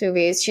Christmas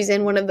movies, she's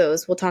in one of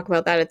those. We'll talk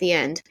about that at the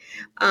end.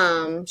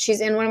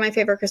 She's in one of my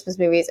favorite Christmas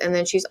movies. And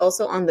then she's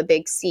also on The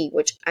Big C,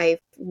 which I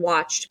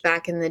watched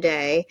back in the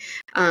day.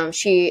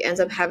 She ends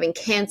up having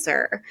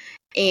cancer.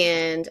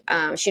 And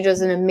she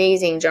does an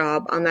amazing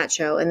job on that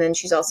show. And then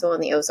she's also on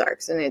the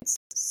Ozarks. And it's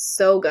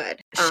so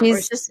good.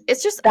 It's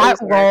just that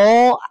Ozark.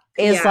 Role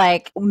is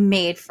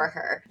made for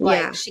her.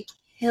 She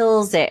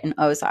kills it in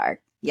Ozark.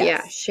 Yes.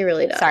 Yeah, she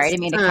really does. Sorry, I didn't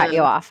mean to cut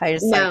you off. I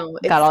just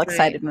got all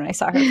excited when I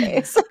saw her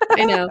face.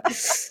 I know.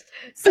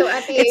 So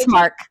at the it's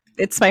Mark.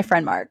 It's my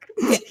friend Mark.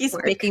 He's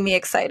making me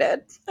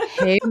excited.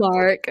 Hey,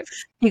 Mark.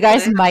 You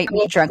guys might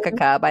meet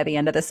Drunkica by the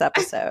end of this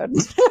episode.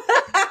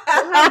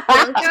 We'll have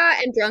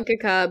Drunka and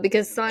Drunkica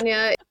because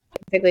Sonia is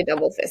basically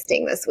double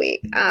fisting this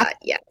week.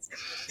 Yes.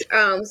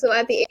 So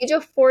at the age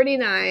of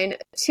 49,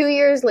 2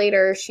 years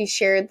later, she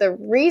shared the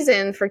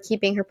reason for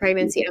keeping her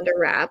pregnancy under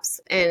wraps.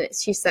 And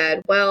she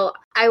said, well,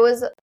 I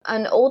was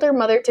an older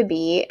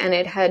mother-to-be, and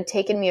it had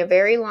taken me a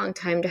very long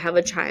time to have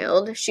a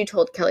child, she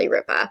told Kelly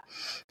Ripa.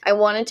 I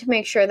wanted to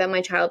make sure that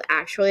my child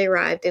actually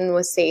arrived and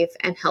was safe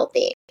and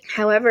healthy.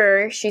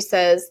 However, she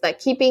says that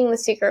keeping the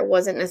secret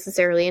wasn't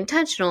necessarily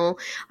intentional.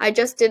 I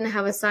just didn't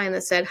have a sign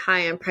that said,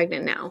 "Hi, I'm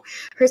pregnant now."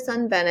 Her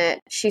son Bennett,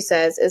 she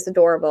says, is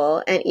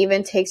adorable and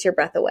even takes your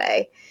breath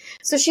away.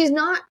 So she's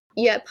not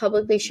yet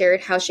publicly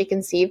shared how she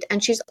conceived,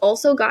 and she's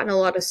also gotten a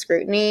lot of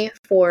scrutiny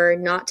for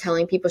not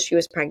telling people she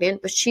was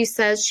pregnant, but she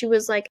says she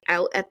was like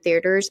out at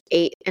theaters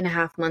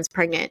 8.5 months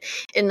pregnant,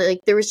 and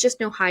like there was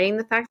just no hiding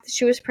the fact that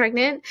she was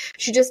pregnant.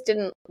 She just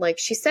didn't, like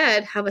she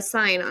said, have a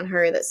sign on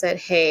her that said,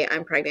 "Hey,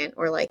 I'm pregnant,"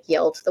 or like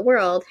yell to the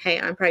world, "Hey,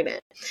 I'm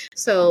pregnant."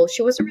 So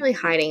she wasn't really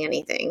hiding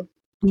anything.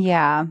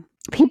 Yeah.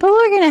 People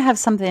are going to have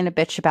something to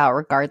bitch about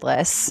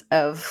regardless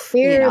of,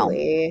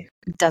 Clearly.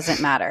 Doesn't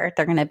matter.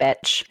 They're going to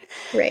bitch.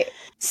 Right.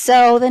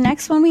 So the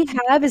next one we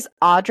have is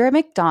Audra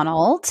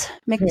McDonald.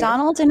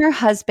 McDonald and her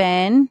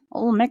husband,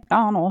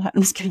 McDonald,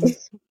 I'm just kidding,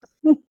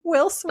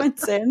 Will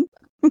Swenson,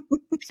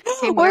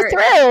 Hey, were Mark.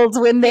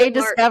 thrilled when they Hey,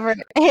 Mark.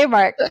 discovered, hey,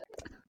 Mark.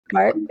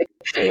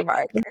 Hey,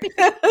 Mark.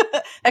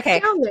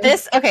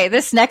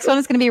 This next one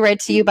is going to be read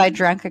to you by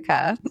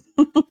Drunkica.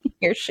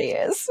 Here she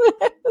is.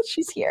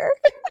 She's here.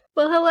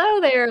 Well,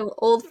 hello there,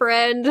 old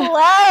friend.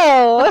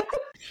 Hello.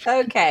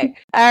 Okay.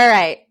 All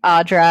right,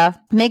 Audra.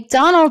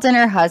 McDonald and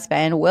her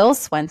husband, Will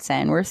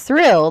Swenson, were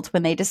thrilled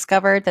when they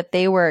discovered that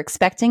they were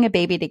expecting a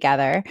baby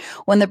together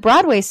when the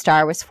Broadway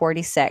star was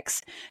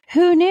 46.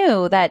 Who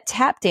knew that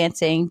tap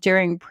dancing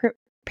during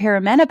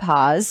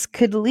perimenopause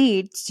could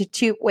lead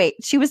to wait,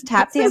 she was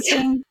tap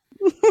dancing?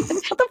 What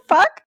the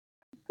fuck?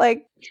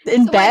 Like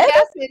in bed? My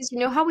guess is, you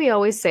know how we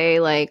always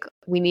say like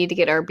we need to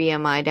get our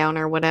BMI down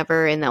or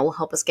whatever, and that will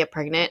help us get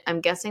pregnant.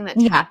 I'm guessing that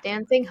tap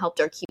dancing helped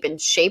her keep in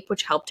shape,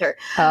 which helped her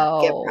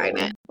get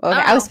pregnant. Okay.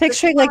 I was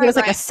picturing like it was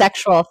like a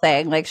sexual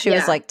thing, like she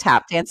was like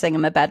tap dancing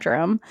in the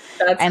bedroom.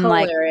 That's and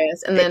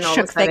hilarious. Like, and then all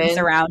shook of a sudden, things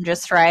around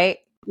just right.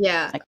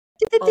 Yeah. Like,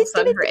 all of a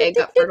sudden, her egg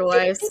got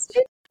fertilized.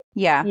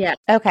 Yeah.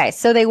 Okay.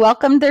 So they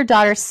welcomed their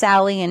daughter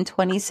Sally in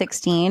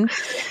 2016.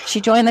 She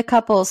joined the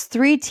couple's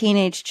 3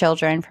 teenage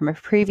children from a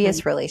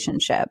previous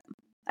relationship.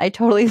 I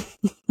totally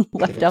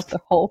left out the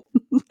whole.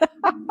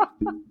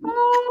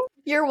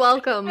 You're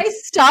welcome. I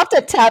stopped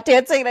at tap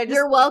dancing. And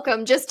You're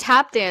welcome. Just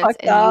tap dance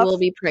and you will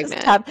be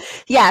pregnant.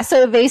 Yeah.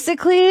 So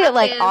basically, tap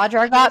like dance,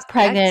 Audra got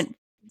pregnant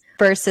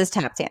versus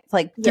tap dance,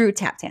 like through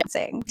tap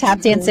dancing.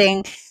 Tap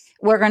dancing.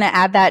 We're going to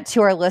add that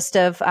to our list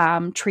of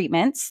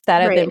treatments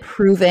that have been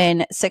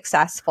proven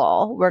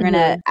successful. We're going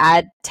to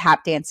add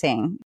tap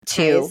dancing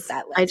to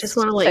that list. I just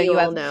want to let you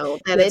all know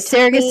that it's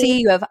surrogacy,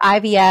 you have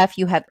IVF,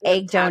 you have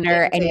egg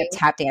donor, and you have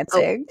tap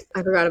dancing. Oh,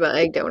 I forgot about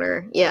egg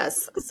donor.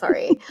 Yes,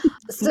 sorry.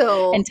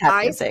 So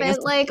I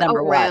spent like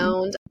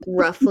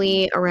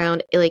roughly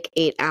around like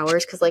 8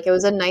 hours because like it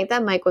was a night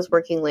that Mike was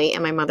working late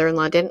and my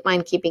mother-in-law didn't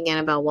mind keeping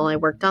Annabelle while I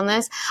worked on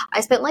this. I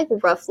spent like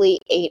roughly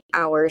 8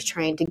 hours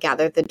trying to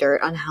gather the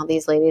dirt on how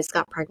these ladies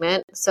got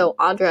pregnant. So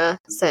Audra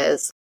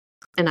says,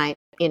 and I,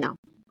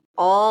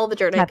 all the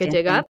dirt I could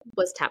dig up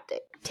was tap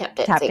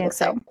dancing.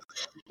 So,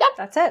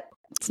 that's it.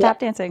 Tap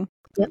dancing.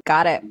 Yep.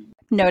 Got it.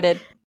 Noted.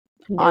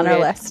 On our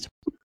list.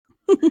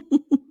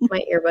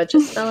 My earbud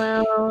just fell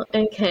out.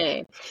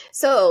 Okay.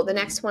 So the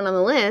next one on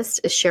the list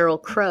is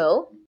Sheryl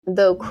Crow.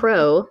 Though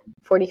Crow,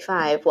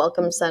 45,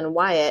 welcomed son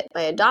Wyatt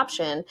by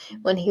adoption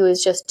when he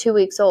was just 2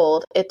 weeks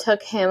old, it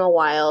took him a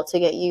while to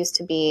get used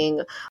to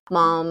being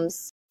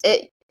mom's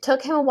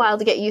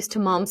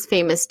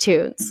famous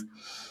tunes.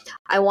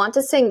 I want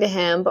to sing to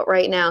him, but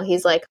right now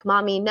he's like,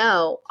 "Mommy,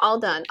 no, all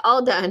done,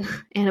 all done."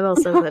 Annabelle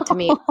says that to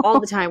me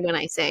all the time when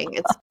I sing.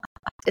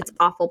 It's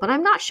awful, but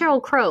I'm not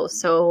Sheryl Crow,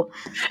 so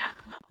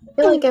I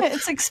feel like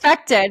it's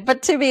expected,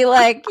 but to be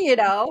like,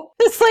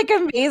 it's like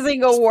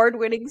amazing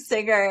award-winning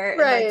singer,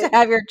 right? And like to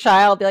have your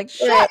child be like,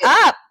 "Shut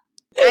up!"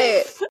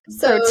 Right.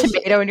 So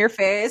tomato in your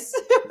face.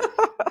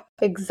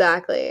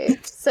 Exactly.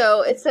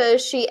 So it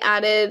says she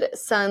added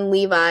son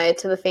Levi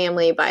to the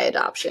family by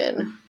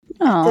adoption.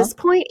 Aww. At this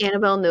point,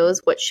 Annabelle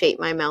knows what shape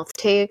my mouth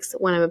takes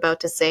when I'm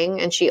about to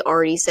sing, and she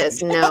already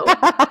says no.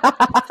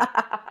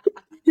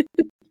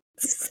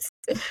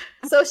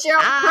 So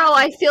Sheryl Crow,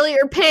 I feel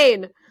your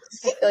pain.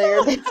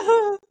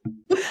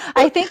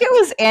 I think it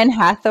was Anne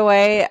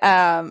Hathaway.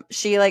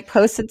 She like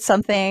posted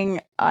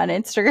something on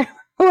Instagram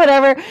or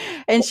whatever,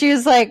 and she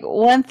was like,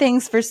 "One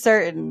thing's for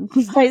certain,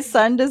 my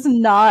son does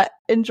not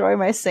enjoy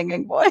my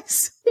singing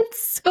voice."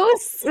 It's so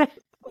sad.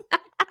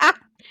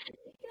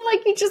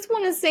 Like you just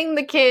want to sing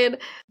the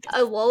kid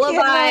a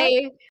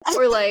lullaby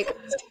or like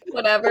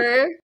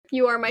whatever.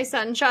 You are my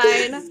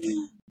sunshine.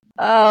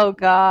 Oh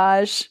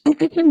gosh.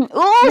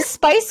 Oh,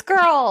 Spice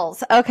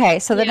Girls. Okay,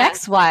 so the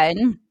next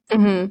one.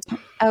 Mm-hmm.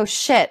 Oh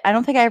shit! I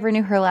don't think I ever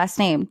knew her last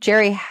name.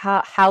 Jerry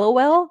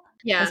Hallowell.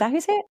 Yeah, is that who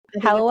you say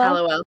it?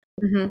 Hallowell.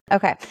 Mm-hmm.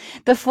 Okay.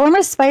 The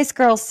former Spice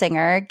Girls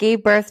singer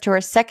gave birth to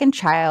her second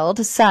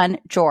child, son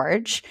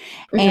George,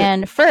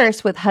 and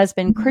first with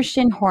husband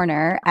Christian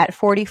Horner at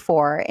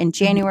 44 in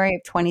January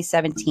of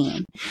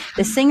 2017.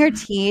 The singer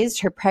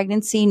teased her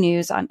pregnancy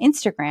news on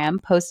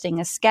Instagram, posting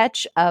a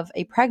sketch of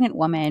a pregnant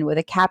woman with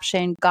a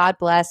caption, "God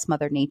bless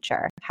Mother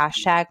Nature."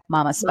 Hashtag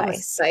Mama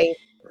Spice.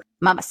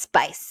 Mama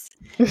Spice.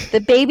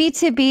 The baby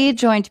to be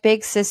joined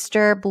big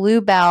sister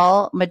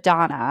Bluebell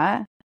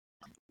Madonna.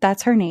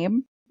 That's her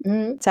name.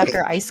 It's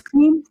after ice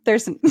cream.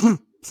 There's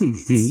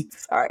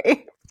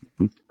sorry.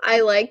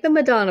 I like the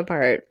Madonna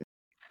part.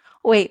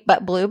 Wait,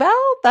 but Bluebell?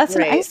 That's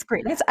Right. an ice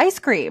cream. That's ice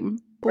cream.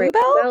 Right.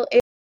 Bluebell? Bluebell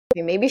is-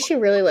 maybe she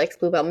really likes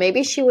Bluebell.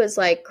 Maybe she was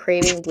like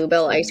craving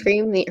Bluebell ice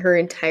cream her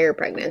entire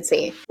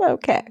pregnancy.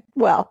 Okay.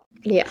 Well.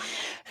 Yeah.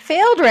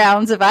 Failed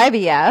rounds of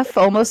IVF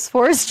almost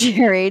forced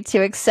Jerry to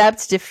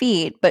accept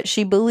defeat, but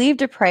she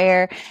believed a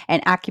prayer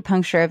and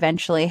acupuncture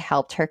eventually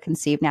helped her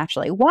conceive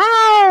naturally.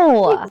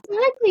 Wow.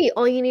 Exactly.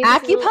 All you need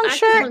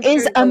Acupuncture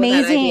is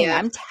amazing.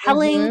 I'm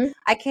telling,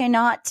 I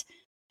cannot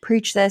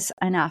preach this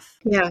enough.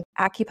 Yeah.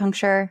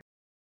 Acupuncture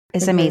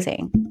is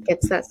amazing.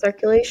 Gets that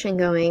circulation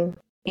going.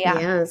 Yeah,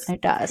 yes.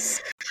 It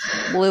does.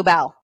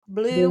 Bluebell.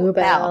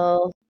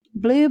 Bluebell.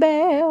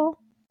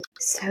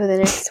 So the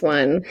next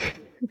one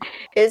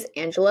is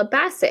Angela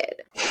Bassett.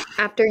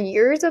 After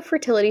years of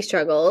fertility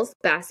struggles,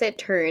 Bassett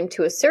turned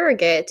to a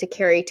surrogate to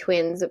carry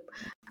twins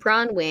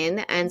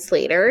Bronwyn and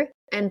Slater.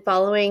 And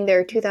following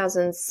their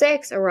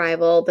 2006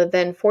 arrival, the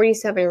then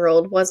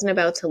 47-year-old wasn't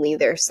about to leave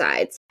their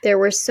sides. There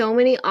were so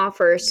many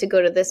offers to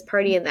go to this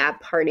party and that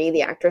party,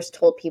 the actress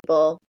told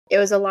People. It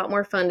was a lot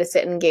more fun to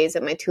sit and gaze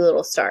at my two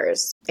little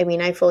stars. I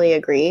mean, I fully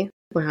agree,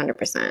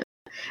 100%.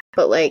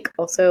 But, like,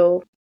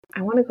 also,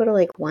 I want to go to,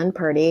 like, one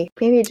party.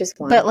 Maybe just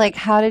one. But, like,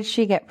 how did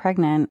she get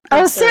pregnant?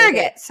 Oh,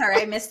 surrogate.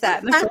 Sorry, I missed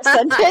that in the first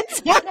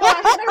sentence. No,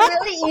 I had a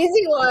really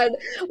easy one.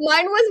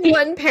 Mine was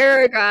one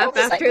paragraph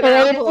after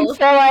that whole...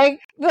 So, like,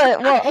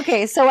 well,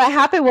 okay, so what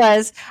happened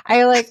was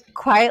I, like,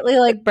 quietly,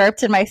 like,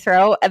 burped in my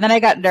throat, and then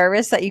I got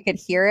nervous that you could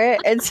hear it,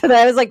 and so then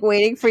I was, like,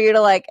 waiting for you to,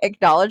 like,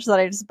 acknowledge that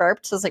I just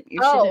burped, so I was like,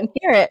 you shouldn't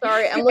hear it.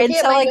 Sorry, I'm looking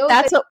at my like,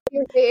 notes.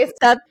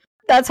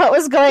 That's what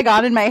was going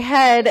on in my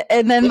head,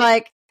 and then,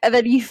 like, and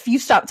then you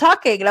stopped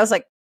talking, and I was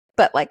like,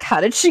 but, like,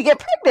 how did she get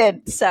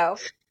pregnant? So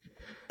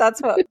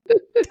that's what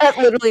that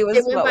literally was.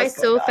 It went by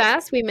so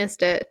fast, we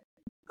missed it.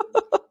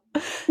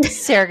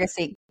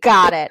 Surrogacy.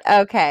 Got it.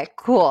 Okay,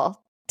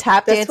 cool.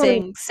 Tap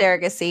dancing,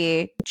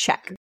 surrogacy,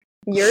 check.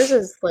 Yours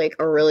is, like,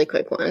 a really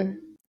quick one.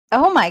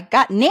 Oh my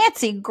God,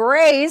 Nancy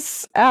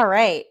Grace. All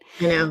right.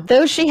 I know.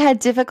 Though she had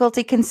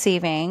difficulty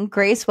conceiving,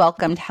 Grace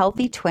welcomed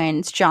healthy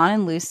twins, John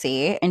and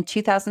Lucy, in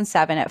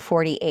 2007 at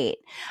 48.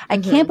 I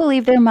can't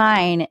believe they're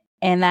mine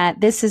and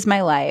that this is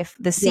my life.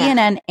 The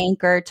CNN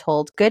anchor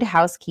told Good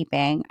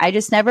Housekeeping, I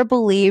just never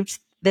believed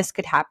this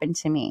could happen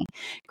to me.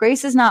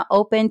 Grace is not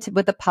open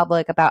with the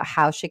public about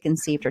how she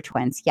conceived her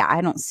twins. Yeah, I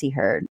don't see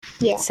her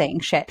saying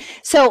shit.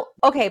 So,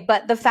 okay,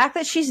 but the fact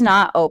that she's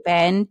not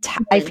open,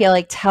 I feel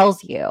like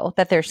tells you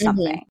that there's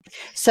something.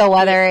 So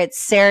whether it's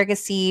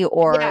surrogacy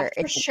or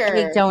it's a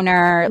egg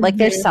donor, like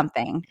there's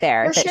something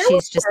there that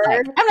she's just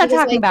like, I'm not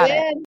talking about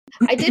it.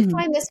 I did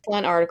find this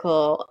one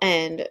article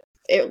and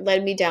it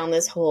led me down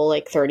this whole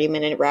like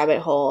 30-minute rabbit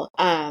hole.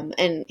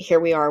 And here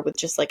we are with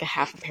just like a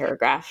half a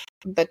paragraph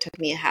that took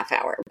me a half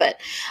hour. But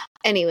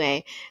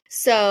anyway,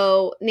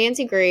 so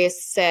Nancy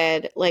Grace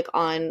said like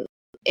on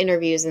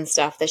interviews and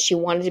stuff that she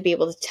wanted to be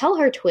able to tell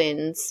her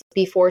twins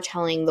before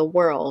telling the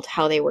world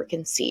how they were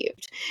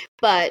conceived.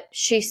 But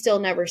she still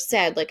never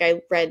said, like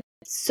I read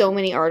so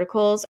many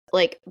articles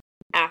like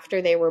after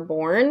they were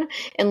born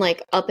and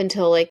like up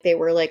until like they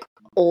were like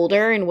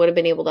older and would have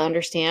been able to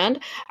understand.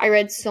 I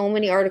read so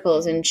many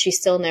articles and she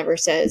still never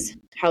says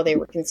how they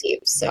were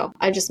conceived. So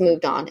I just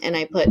moved on and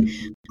I put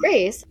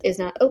Grace is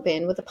not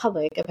open with the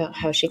public about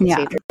how she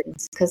conceived her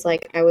twins because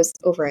like I was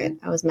over it.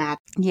 I was mad.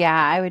 Yeah,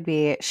 I would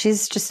be.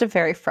 She's just a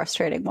very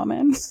frustrating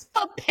woman.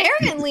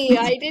 Apparently,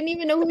 I didn't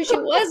even know who she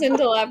was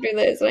until after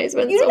this. And I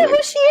spent you know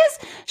who she is?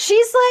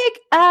 She's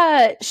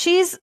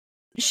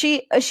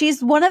like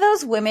she's one of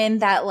those women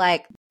that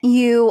like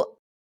you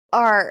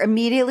are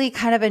immediately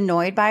kind of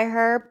annoyed by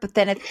her, but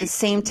then at the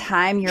same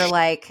time you're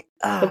like,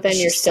 oh, but then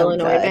you're still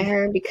annoyed by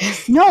her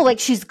because no, like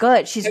she's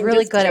good. She's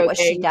really good at what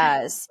she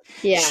does.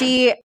 Yeah,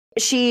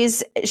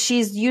 she's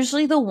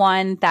usually the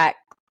one that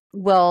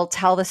will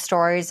tell the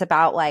stories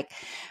about like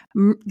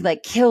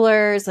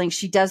killers. Like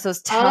she does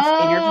those tough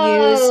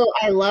interviews.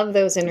 I love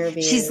those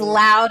interviews. She's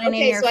loud and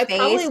in your face. I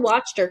probably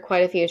watched her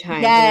quite a few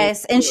times.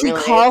 Yes, and she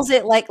calls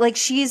it like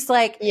she's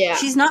like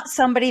she's not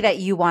somebody that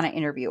you want to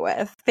interview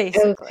with.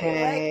 Basically,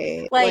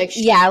 okay. like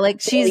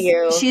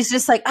she's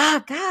just like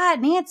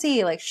God,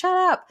 Nancy, like shut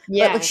up.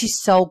 Yeah, but like she's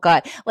so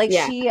good. Like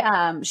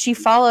she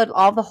followed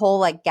all the whole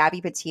like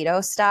Gabby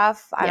Petito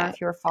stuff. I don't know if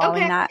you were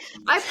following that.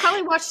 I've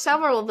probably watched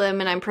several of them,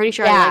 and I'm pretty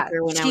sure I liked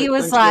her when she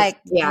was like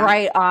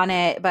right on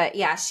it, but but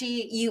yeah,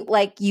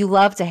 you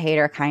love to hate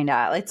her kind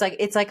of. It's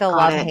like a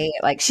love hate.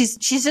 Like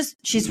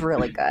she's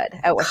really good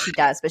at what she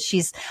does, but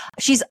she's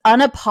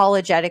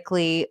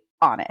unapologetically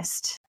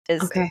honest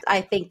is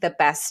I think the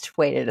best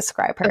way to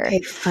describe her.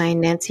 Okay, fine,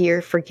 Nancy,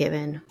 you're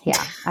forgiven.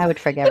 Yeah, I would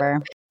forgive her.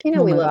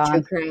 We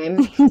love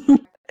true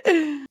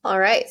crime. All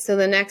right, so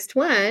the next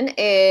one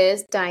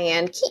is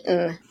Diane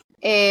Keaton.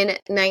 In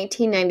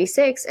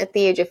 1996, at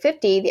the age of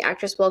 50, the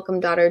actress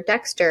welcomed daughter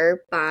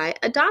Dexter by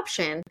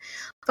adoption,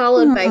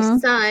 followed by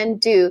son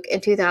Duke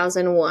in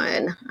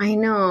 2001. I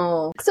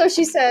know. So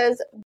she says,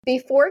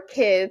 before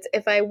kids,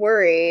 if I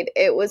worried,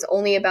 it was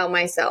only about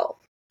myself.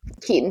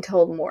 Keaton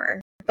told Moore.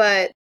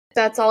 But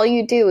that's all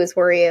you do is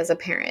worry as a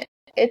parent.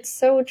 It's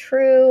so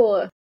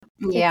true.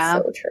 Yeah.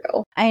 It's so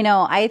true. I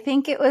know. I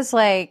think it was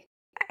like,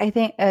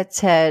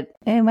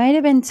 it might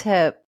have been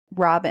to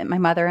Robin, my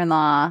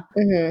mother-in-law.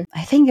 Mm-hmm.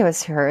 I think it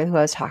was her who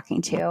I was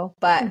talking to,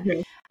 but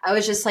I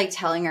was just like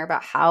telling her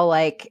about how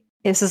like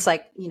this is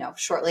like,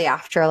 shortly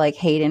after like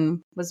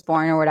Hayden was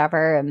born or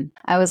whatever. And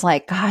I was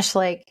like, gosh,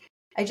 like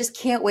I just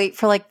can't wait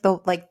for like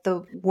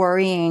the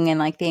worrying and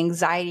like the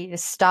anxiety to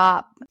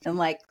stop. And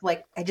like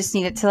I just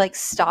need it to like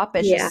stop.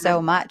 It's just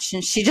so much.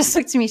 And she just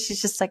looked at me.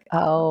 She's just like,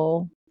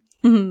 oh,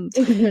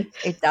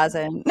 it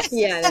doesn't.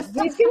 Yeah, he's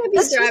gonna be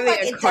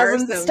driving a car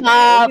someday.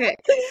 Stop. Okay.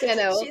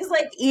 She's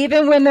like,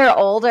 even when they're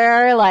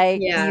older,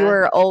 like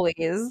you're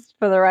always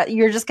for the rest.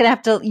 You're just gonna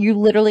have to. You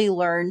literally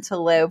learn to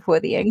live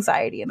with the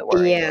anxiety and the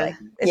worry. Yeah, like,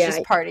 it's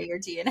just part of your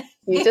DNA.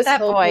 You just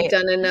hope you've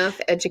done enough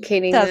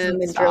educating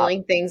them and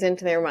drilling things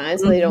into their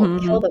minds so they don't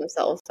kill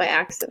themselves by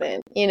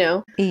accident.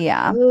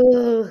 Yeah.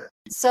 Ooh.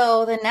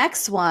 So the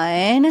next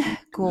one,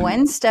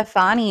 Gwen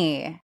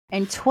Stefani.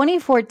 In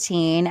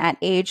 2014, at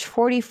age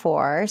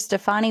 44,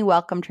 Stefani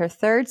welcomed her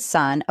third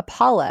son,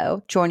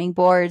 Apollo, joining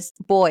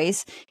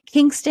boys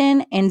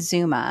Kingston and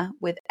Zuma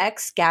with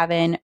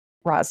ex-Gavin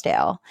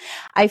Rosdale.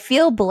 I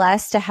feel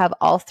blessed to have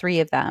all three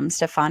of them,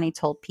 Stefani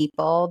told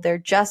People. They're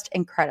just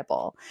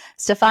incredible.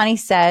 Stefani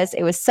says,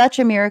 it was such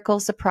a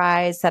miracle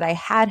surprise that I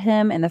had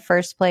him in the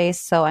first place,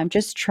 so I'm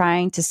just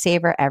trying to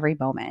savor every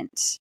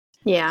moment.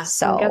 Yeah,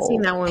 so I'm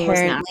guessing that one was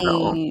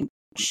natural.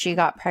 She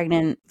got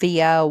pregnant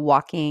via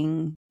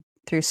walking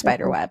through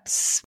spider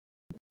webs.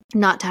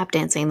 Not tap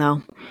dancing,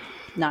 though.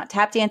 Not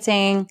tap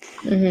dancing.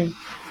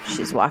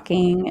 She's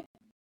walking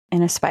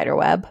in a spider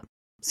web.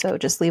 So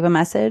just leave a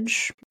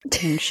message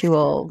and she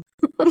will.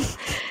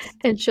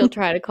 And she'll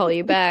try to call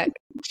you back.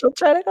 She'll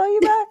try to call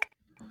you back.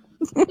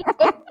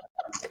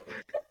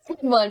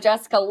 Come on,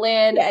 Jessica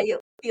Lynn. Yeah,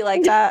 you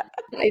like that?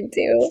 I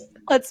do.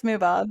 Let's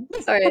move on.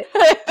 All right.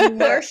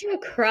 Marsha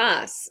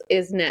Cross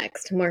is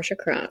next. Marsha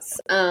Cross.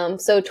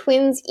 So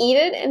twins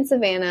Edith and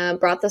Savannah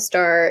brought the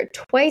star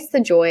twice the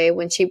joy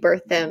when she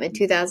birthed them in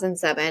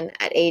 2007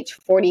 at age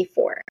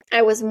 44.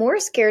 I was more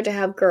scared to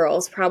have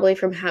girls, probably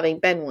from having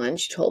been one,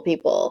 she told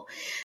People.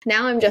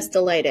 Now I'm just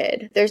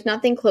delighted. There's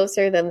nothing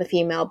closer than the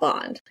female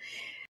bond.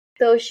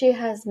 Though she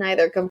has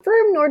neither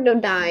confirmed nor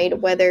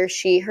denied whether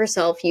she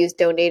herself used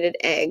donated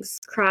eggs,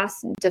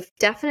 Cross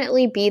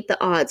definitely beat the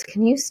odds.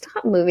 Can you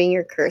stop moving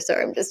your cursor?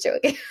 I'm just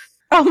joking.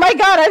 Oh my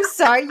God, I'm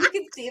sorry. You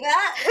can see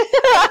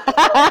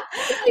that?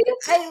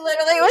 I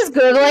literally was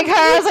Googling her.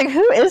 I was like,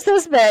 who is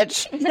this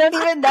bitch? I don't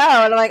even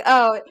know. And I'm like,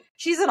 oh,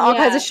 she's in all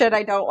kinds of shit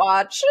I don't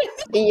watch.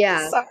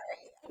 Yeah. Sorry.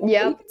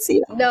 Yep.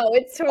 No,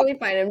 it's totally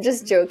fine. I'm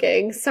just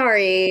joking.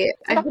 Sorry.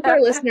 I hope our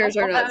listeners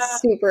are not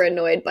super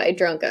annoyed by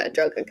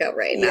Drunka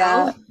right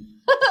now.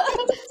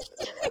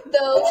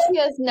 Though she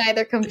has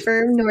neither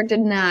confirmed nor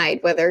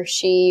denied whether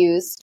she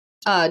used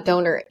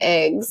donor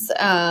eggs,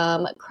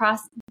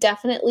 Cross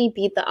definitely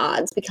beat the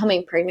odds,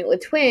 becoming pregnant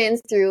with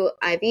twins through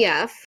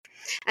IVF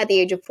at the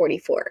age of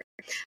 44.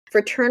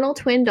 Fraternal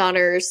twin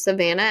daughters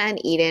Savannah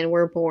and Eden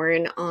were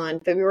born on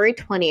February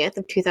 20th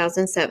of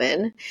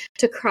 2007.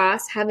 To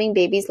Cross, having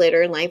babies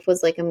later in life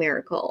was like a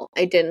miracle.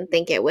 I didn't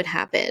think it would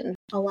happen.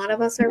 A lot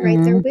of us are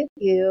right there with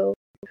you.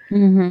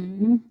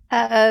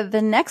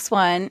 The next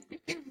one,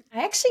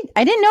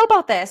 I didn't know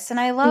about this, and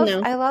I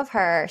love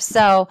her.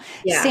 So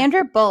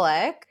Sandra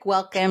Bullock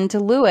welcomed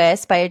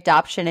Lewis by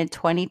adoption in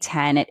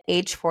 2010 at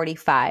age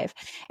 45.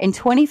 In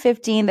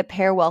 2015, the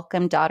pair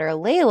welcomed daughter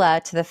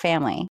Layla to the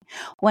family.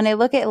 When I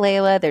look at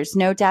Layla, there's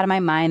no doubt in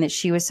my mind that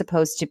she was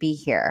supposed to be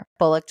here,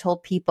 Bullock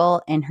told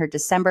People in her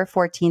December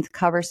 14th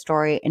cover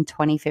story in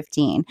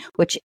 2015,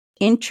 which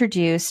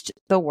introduced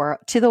the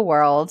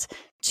world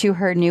to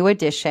her new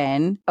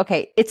addition.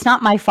 Okay, it's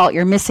not my fault.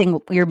 You're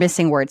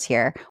missing words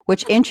here.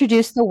 Which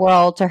introduced the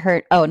world to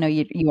her. Oh no,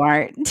 you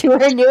aren't. To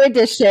her new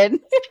addition.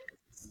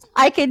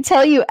 I can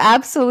tell you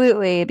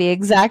absolutely the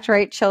exact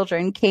right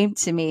children came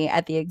to me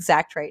at the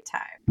exact right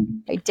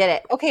time. I did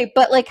it. Okay,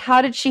 but like,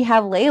 how did she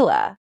have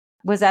Layla?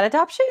 Was that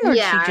adoption or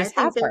did she just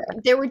have her?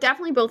 They were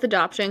definitely both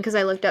adoption because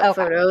I looked up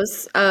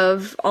photos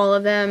of all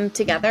of them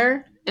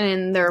together.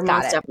 And they're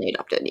most definitely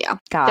adopted, yeah.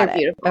 They're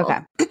beautiful. Okay.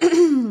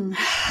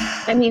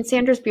 I mean,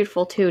 Sandra's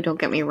beautiful too, don't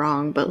get me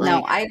wrong, but like...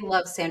 No, I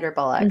love Sandra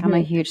Bullock. I'm a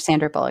huge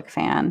Sandra Bullock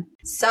fan.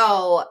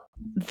 So,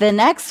 the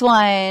next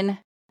one,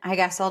 I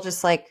guess I'll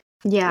just like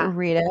Yeah.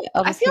 read it.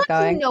 I'll I just feel keep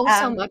like going. you know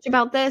so much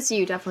about this.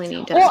 You definitely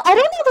need to. Well, I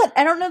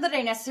don't know that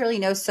I necessarily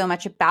know so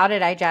much about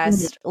it. I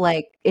just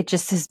like it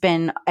just has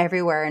been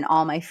everywhere in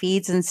all my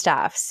feeds and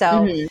stuff.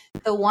 So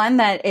the one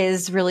that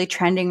is really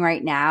trending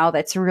right now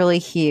that's really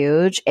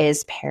huge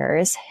is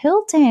Paris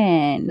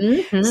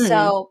Hilton.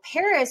 So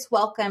Paris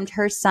welcomed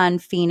her son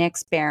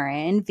Phoenix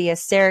Barron via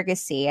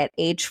surrogacy at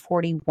age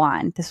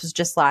 41. This was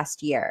just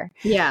last year.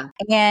 Yeah.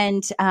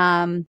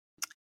 And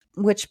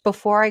which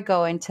before I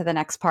go into the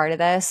next part of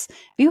this, have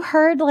you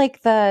heard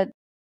like the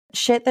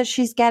shit that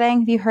she's getting?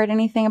 Have you heard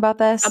anything about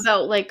this?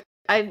 About like,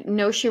 I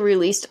know she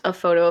released a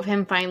photo of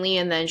him finally,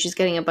 and then she's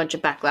getting a bunch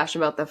of backlash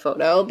about the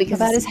photo because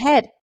About his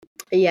head.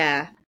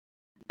 Yeah.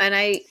 And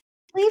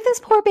leave this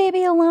poor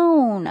baby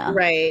alone.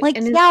 Right. Like,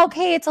 yeah,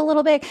 okay, it's a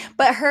little big.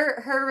 But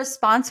her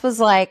response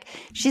was like,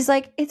 she's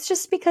like, it's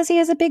just because he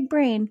has a big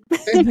brain.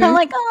 And I'm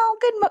like,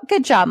 oh,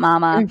 good job,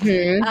 mama.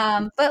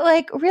 But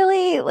like,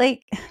 really,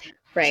 like,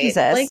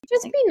 Jesus. Like,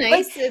 just be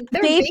nice. Like,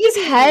 babies'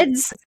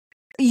 heads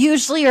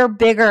usually are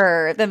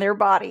bigger than their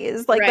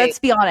bodies. Like, let's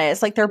be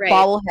honest. Like, they're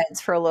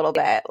bobbleheads for a little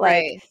bit.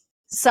 Like,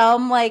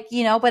 some, like,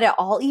 you know, but it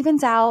all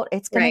evens out.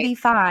 It's going to be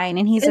fine.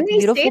 And he's a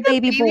beautiful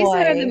baby boy. Babies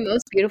that are the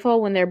most beautiful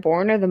when they're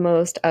born are the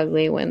most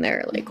ugly when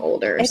they're, like,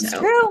 older. It's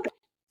true.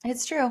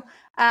 It's true.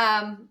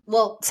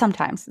 Well,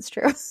 sometimes it's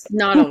true.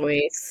 Not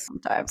always.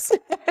 Sometimes.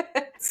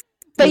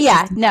 But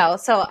yeah, no.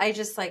 So I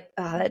just like,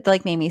 it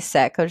like made me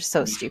sick. It was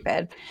so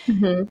stupid.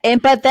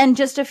 But then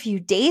just a few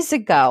days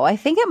ago, I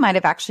think it might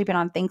have actually been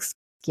on Thanksgiving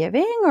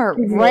or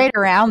right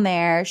around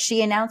there,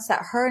 she announced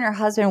that her and her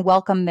husband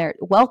welcomed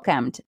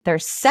their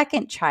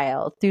second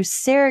child through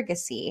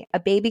surrogacy, a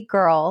baby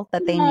girl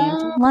that they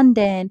named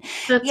London.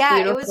 That's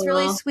beautiful. It was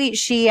really sweet.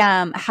 She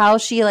how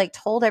she like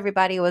told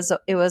everybody was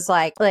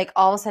like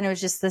all of a sudden it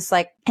was just this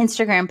like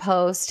Instagram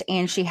post,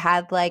 and she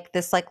had like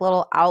this like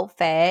little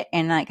outfit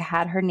and like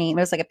had her name.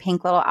 It was like a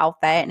pink little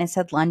outfit and it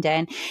said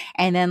London,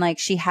 and then like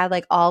she had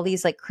like all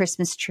these like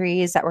Christmas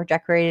trees that were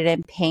decorated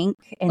in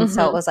pink, and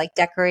so it was like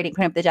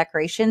putting up the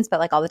decorations, but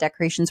like all the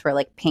decorations were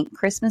like pink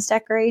Christmas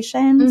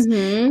decorations.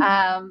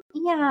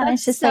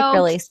 It's just so like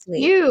really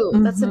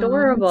sweet. That's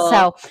adorable.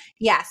 So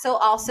yeah, so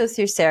also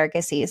through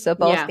surrogacy, so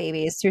both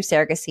babies through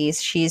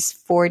surrogacies. She's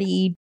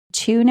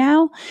 42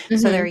 now,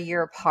 so they're a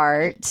year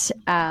apart.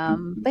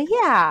 But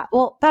yeah,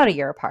 well, about a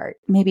year apart.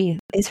 Maybe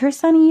is her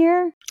son a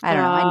year? I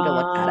don't know. I need to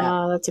look that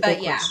up. That's a good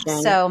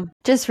question. So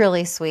just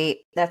really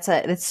sweet.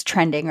 It's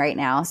trending right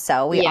now.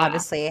 So we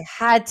obviously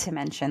had to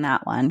mention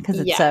that one because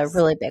it's a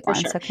really big one.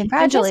 Sure. So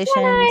congratulations.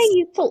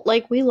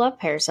 We love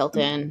Paris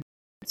Hilton.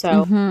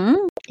 So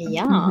you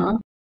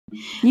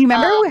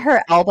remember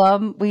her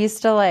album? We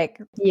used to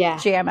like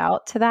jam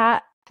out to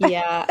that.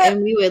 Yeah,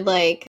 and we would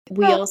like.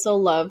 We also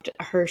loved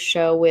her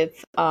show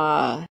with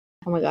oh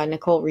my god,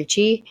 Nicole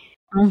Richie.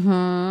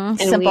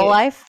 Simple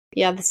Life.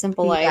 Yeah, the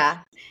Simple Life. Yeah.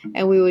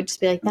 And we would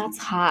just be like, "That's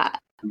hot,"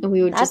 and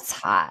we would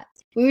hot.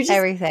 We would just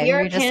everything. We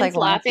were just like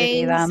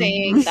laughing,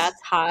 saying, "That's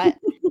hot."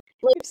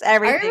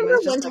 Everything. I remember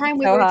one time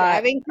we were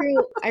driving through.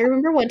 I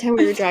remember one time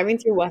we were driving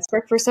through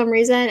Westbrook for some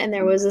reason, and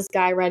there was this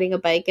guy riding a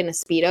bike in a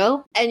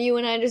Speedo, and you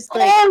and I just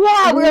like, we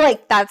were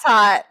like, "That's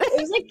hot." It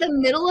was like the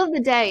middle of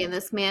the day, and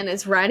this man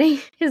is riding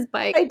his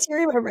bike. I do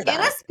remember that in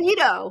a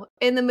Speedo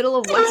in the middle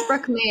of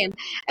Westbrook, Maine,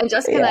 and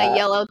Jessica and I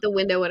yell out the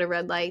window at a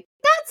red light,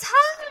 "That's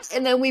hot!"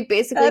 And then we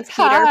basically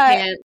peed our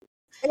pants,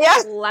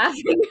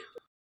 laughing.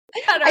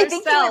 I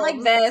think he went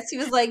like this. He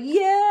was like,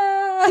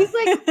 "Yeah." He's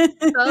like,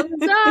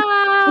 "Thumbs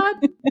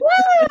up!"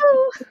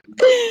 Woo!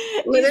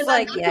 He's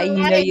like, "Yeah,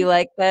 you know you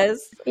like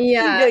this.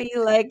 Yeah, you know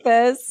you like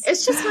this."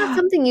 It's just not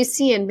something you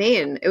see in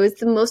Maine. It was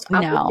the most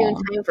opportune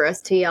time for us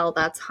to yell,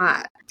 "That's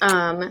hot."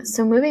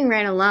 So moving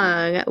right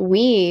along,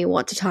 we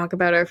want to talk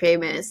about our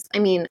famous.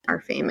 Well,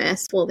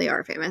 they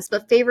are famous,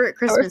 but favorite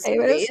Christmas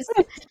movies.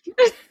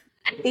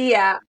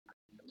 Yeah,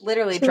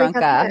 literally,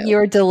 Drunka. You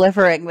were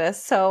delivering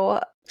this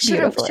so.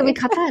 Should we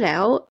cut that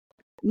out?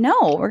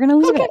 No, we're gonna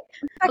leave it.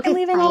 I'm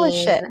leaving all this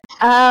shit.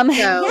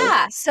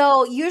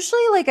 So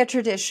usually like a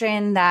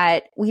tradition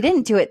that we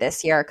didn't do it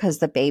this year because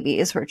the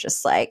babies were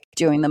just like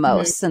doing the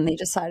most and they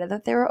decided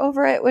that they were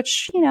over it,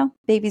 which, you know,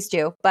 babies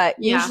do. But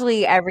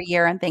usually every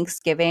year on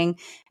Thanksgiving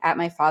at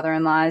my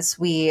father-in-law's,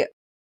 we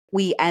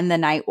end the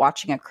night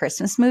watching a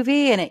Christmas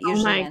movie, and it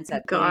usually ends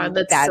up being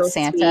Bad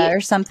Santa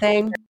or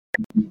something.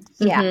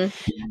 Yeah.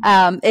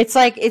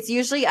 It's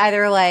usually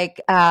either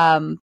like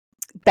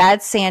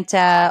Bad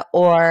Santa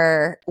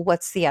or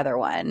what's the other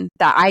one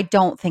that I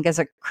don't think is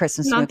a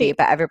Christmas movie,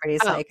 but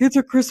everybody's like, it's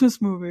a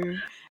Christmas movie.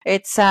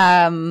 It's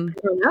I don't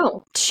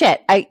know.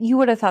 Shit. You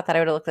would have thought that I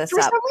would have looked this up.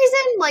 For some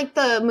reason, like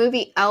the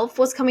movie Elf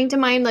was coming to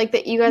mind, like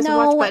that you guys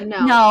watched, but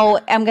no. No,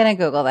 I'm gonna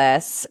Google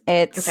this.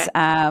 It's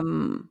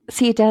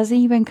see, it doesn't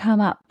even come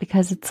up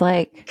because it's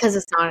not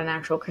an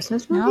actual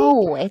Christmas movie.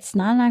 No, it's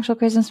not an actual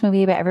Christmas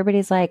movie, but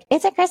everybody's like,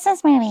 it's a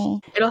Christmas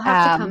movie. It'll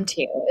have to come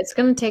to you. It's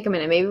gonna take a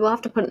minute. Maybe we'll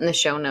have to put it in the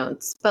show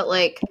notes. But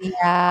like,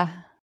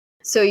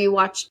 So you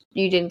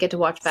didn't get to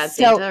watch Bad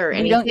So Santa or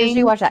we don't usually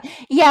anything? watch that.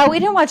 Yeah, we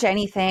didn't watch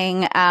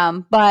anything.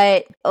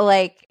 But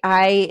like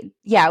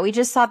we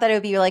just thought that it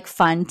would be like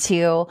fun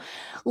to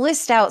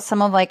list out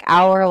some of like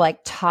our like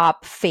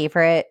top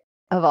favorite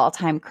of all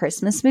time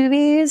Christmas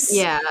movies.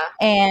 Yeah.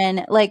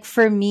 And like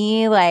for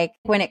me, like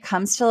when it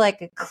comes to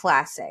like a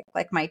classic,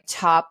 like my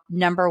top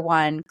number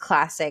one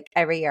classic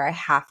every year, I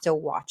have to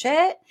watch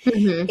it,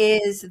 Mm-hmm.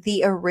 is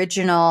the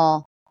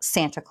original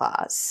Santa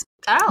Claus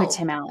with Oh,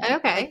 Tim Allen.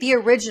 okay. Like the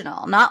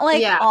original, not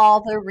like Yeah.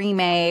 all the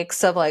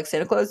remakes of like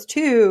Santa Claus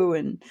 2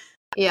 and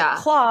Yeah.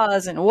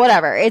 Claus and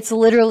whatever. It's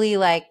literally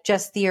like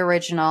just the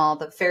original,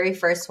 the very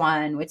first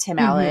one with Tim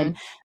Allen.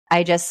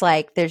 I just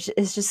like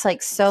it's just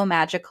like so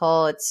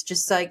magical. It's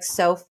just like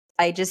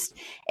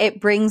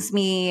it brings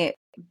me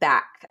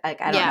back.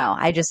 Like I don't know.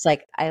 I just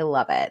like I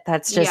love it.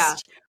 That's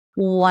just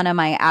one of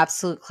my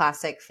absolute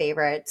classic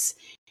favorites.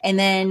 And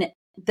then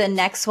the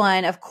next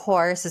one, of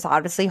course, is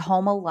obviously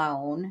Home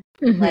Alone.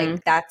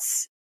 Like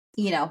that's,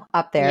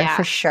 up there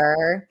for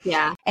sure.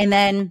 Yeah. And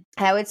then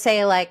I would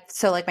say like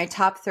my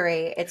top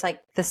three, it's like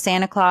the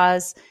Santa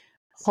Claus,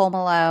 Home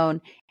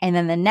Alone, and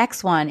then the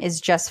next one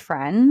is Just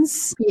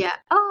Friends. Yeah.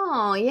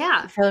 Oh,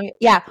 yeah.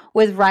 Yeah,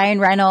 with Ryan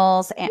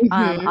Reynolds and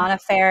Anna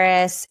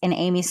Faris and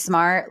Amy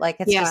Smart. Like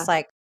it's just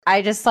like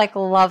I just like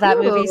love that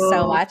movie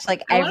so much.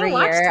 Like every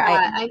year,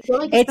 I feel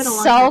like it's been a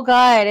long so time.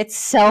 good. It's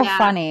so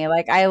funny.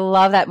 Like I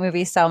love that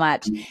movie so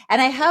much.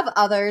 And I have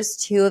others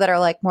too that are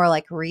like more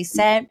like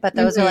recent, but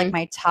those are like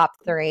my top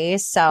three.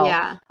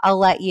 So I'll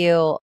let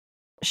you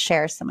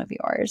share some of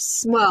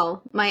yours.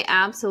 Well, my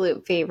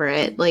absolute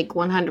favorite, like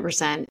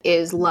 100%,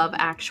 is Love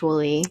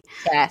Actually.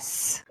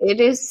 Yes. It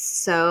is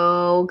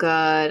so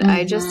good.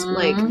 I just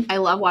I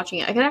love watching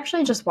it. I could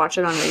actually just watch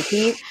it on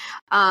repeat.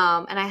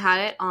 And I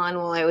had it on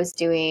while I was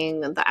doing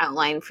the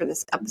outline for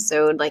this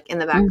episode, like in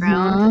the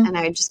background, and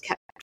I just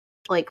kept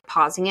like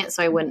pausing it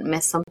so I wouldn't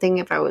miss something.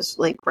 If I was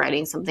like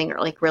writing something or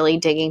like really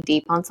digging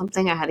deep on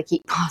something, I had to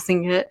keep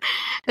pausing it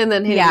and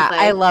then hitting play.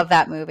 I love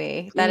that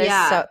movie.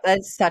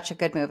 That's such a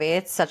good movie.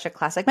 It's such a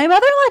classic. My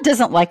mother-in-law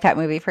doesn't like that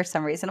movie for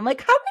some reason. I'm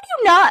like, how could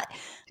you not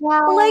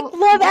like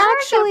Love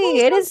Actually?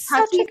 It is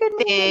such a good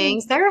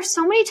movie. There are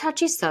so many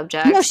touchy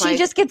subjects. No, she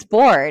just gets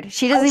bored.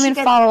 She doesn't even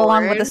follow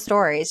along with the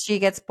stories. She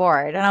gets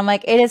bored. And I'm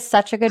like, it is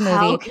such a good movie.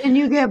 How can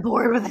you get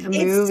bored with a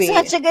movie?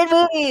 It's such a good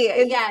movie.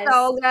 It's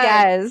so good.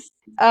 Yes.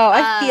 Oh,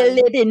 I feel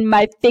it in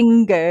my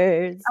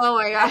fingers. Oh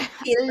my god. I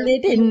feel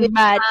it in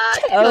my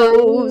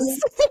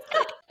toes.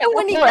 And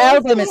when he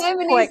goes to him and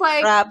he's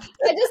like, crap.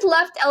 I just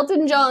left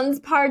Elton John's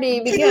party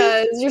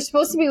because you're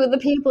supposed to be with the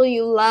people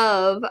you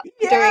love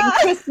during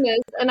Christmas.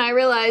 And I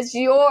realized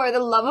you're the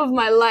love of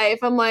my life.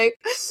 I'm like,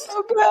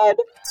 so good.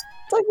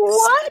 It's like,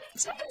 what?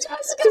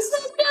 Jessica's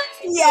so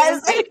nice.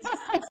 Yes.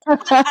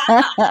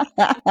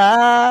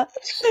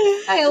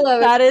 I love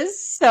it. That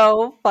is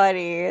so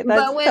funny.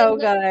 That's so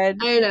good.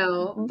 I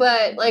know.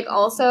 But like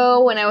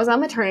also when I was on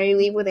maternity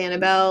leave with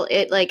Annabelle,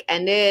 it like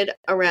ended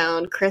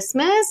around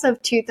Christmas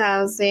of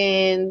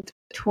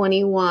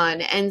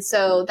 2021. And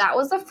so that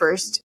was the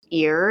first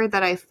year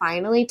that I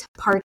finally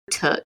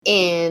partook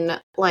in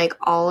like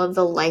all of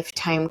the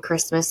Lifetime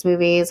Christmas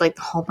movies, like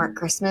the Hallmark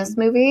Christmas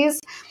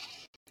movies.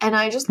 And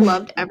I just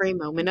loved every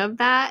moment of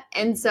that.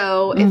 And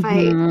so if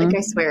I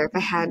swear, if I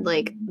had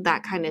like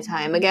that kind of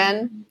time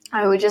again,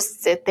 I would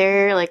just sit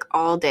there like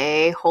all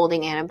day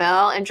holding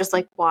Annabelle and just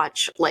like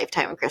watch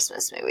Lifetime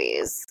Christmas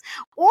movies.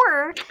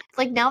 Or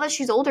like now that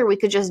she's older, we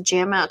could just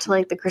jam out to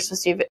like the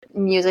Christmas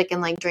music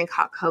and like drink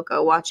hot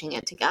cocoa watching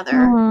it together.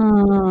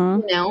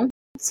 You know?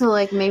 So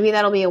like maybe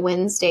that'll be a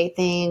Wednesday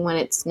thing when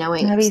it's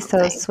snowing. That'd be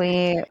so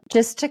sweet.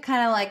 Just to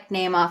kind of like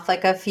name off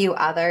like a few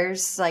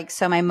others. Like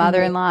so my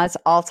mother-in-law's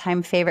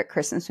all-time favorite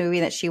Christmas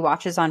movie that she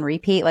watches on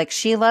repeat. Like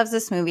she loves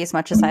this movie as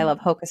much as I love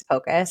Hocus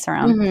Pocus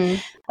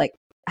around like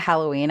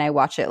Halloween. I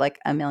watch it like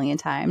a million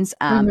times.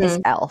 Is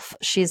Elf.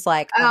 She's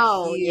like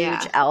a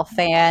huge Elf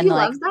fan. She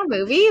loves that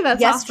movie?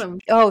 That's awesome.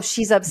 Oh,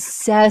 she's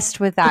obsessed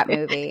with that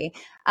movie.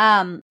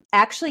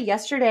 Actually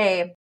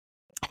yesterday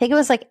I think it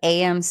was like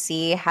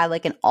AMC had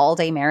like an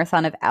all-day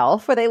marathon of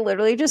Elf where they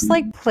literally just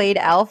like played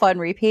Elf on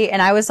repeat, and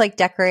I was like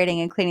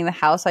decorating and cleaning the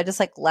house, so I just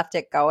like left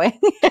it going.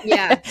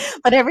 Yeah.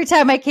 But every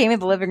time I came in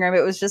the living room,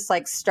 it was just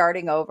like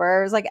starting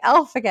over. It was like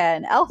Elf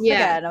again. I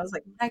was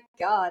like, my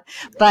God.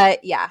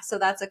 But yeah, so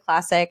that's a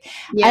classic.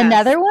 Yes.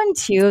 Another one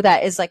too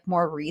that is like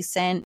more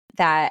recent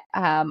that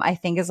I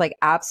think is like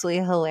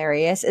absolutely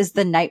hilarious is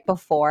The Night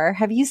Before.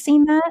 Have you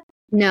seen that?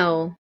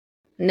 No.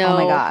 Oh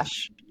my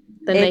gosh.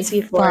 It's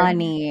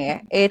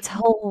funny. It's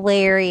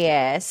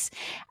hilarious.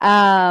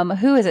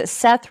 Who is it?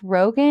 Seth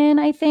Rogen,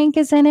 I think,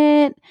 is in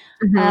it.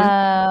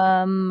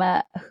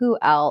 Who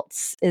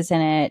else is in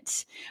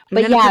it?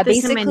 But yeah,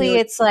 basically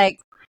it's like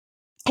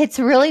it's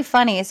really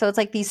funny. So it's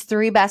like these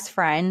three best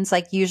friends,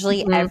 like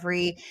usually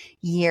every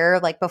year,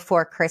 like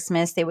before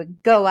Christmas, they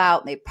would go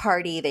out, they'd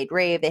party, they'd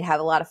rave, they'd have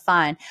a lot of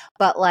fun.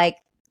 But like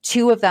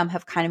two of them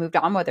have kind of moved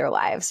on with their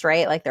lives,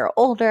 right? Like they're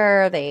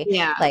older, they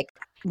like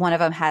one of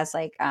them has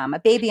like a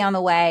baby on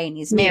the way and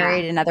he's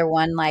married. Another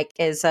one like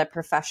is a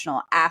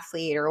professional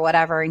athlete or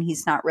whatever, and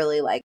he's not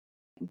really like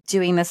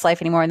doing this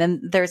life anymore. And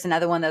then there's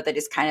another one though that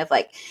is kind of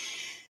like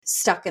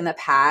stuck in the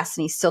past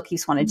and he still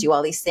keeps wanting to do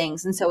all these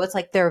things. And so it's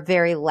like their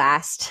very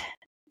last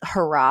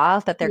hurrah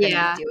that they're going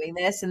to be doing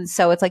this. And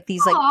so it's like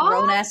these like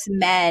grown-ass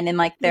men and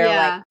like they're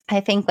like, I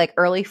think like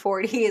early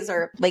 40s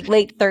or like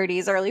late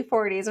 30s, early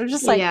 40s, or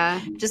just like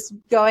just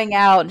going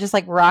out and just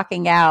like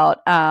rocking out.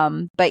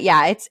 But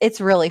yeah,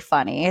 it's really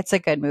funny. It's a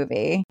good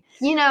movie.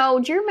 You know,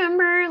 do you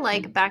remember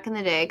like back in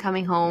the day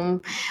coming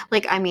home?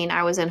 Like, I mean,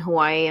 I was in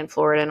Hawaii and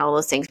Florida and all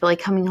those things, but like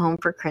coming home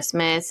for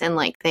Christmas and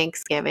like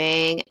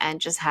Thanksgiving and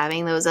just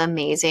having those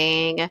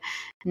amazing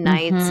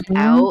nights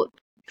out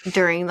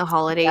during the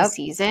holiday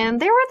season.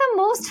 They were the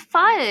most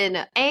fun.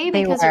 A,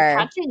 because you're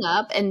catching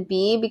up, and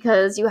B,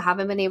 because you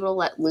haven't been able to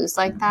let loose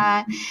like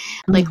that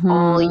like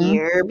all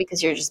year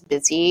because you're just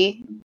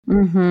busy.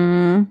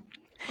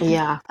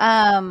 Yeah.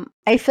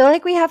 I feel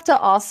like we have to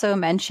also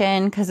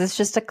mention, because it's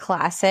just a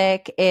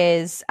classic,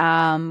 is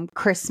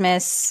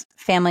Christmas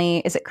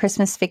family. Is it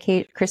Christmas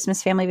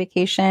Family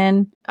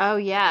Vacation? Oh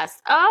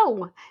yes.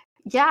 Oh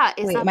yeah.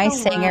 Wait, am I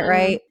saying it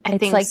right?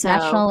 It's like so.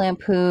 National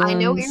Lampoon. I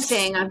know what you're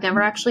saying. I've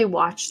never actually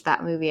watched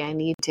that movie. I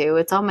need to.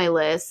 It's on my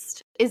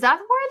list. Is that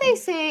where they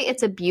say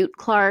it's a Butte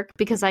Clark?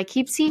 Because I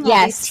keep seeing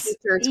all these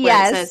t-shirts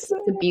where it says it's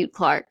a Butte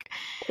Clark.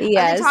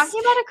 Yes. Are they talking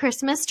about a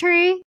Christmas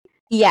tree?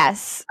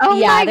 Yes. Oh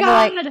my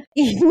God. Like,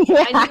 I need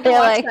to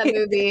watch that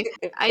movie.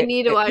 I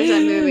need to watch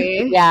that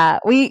movie. Yeah.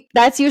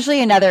 That's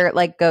usually another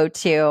like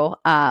go-to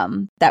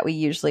that we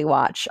usually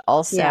watch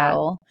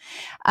also.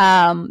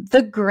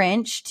 The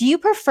Grinch. Do you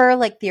prefer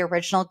like the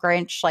original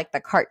Grinch, like the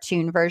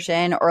cartoon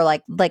version, or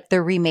like the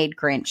remade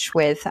Grinch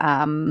with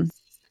Dr.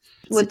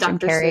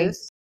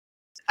 Seuss?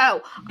 Oh,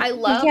 I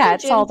love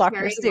it's all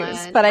Dr.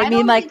 Seuss, but I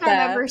mean like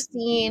I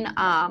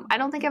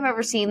don't think I've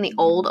ever seen the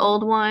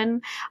old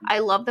one. I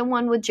love the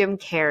one with Jim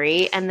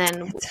Carrey, and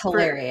then it's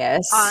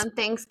hilarious. On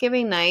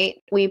Thanksgiving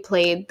night, we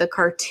played the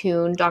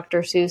cartoon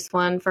Dr. Seuss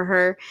one for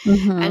her,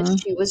 and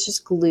she was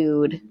just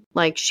glued.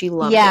 Like she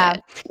loved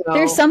it. So.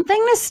 There's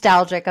something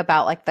nostalgic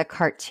about like the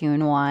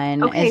cartoon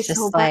one. Okay, it's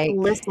just like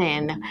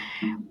listen,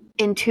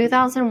 in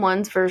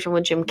 2001's version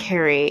with Jim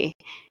Carrey,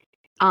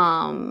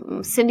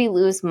 Cindy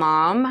Lou's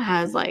mom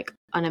has like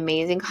an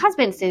amazing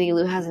husband. Cindy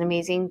Lou has an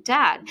amazing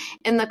dad.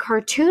 In the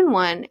cartoon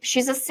one,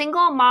 she's a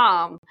single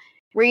mom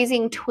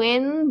raising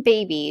twin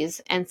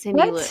babies, and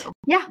Cindy Lou.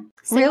 Yeah.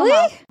 Really?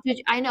 Mom.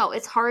 I know.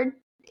 It's hard.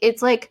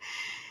 It's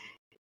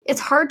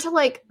hard to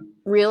like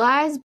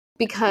realize,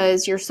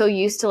 because you're so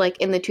used to like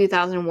in the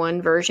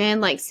 2001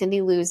 version, like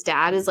Cindy Lou's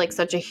dad is like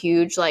such a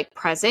huge like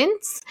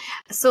presence.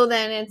 So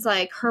then it's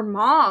like her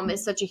mom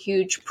is such a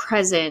huge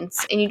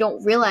presence, and you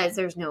don't realize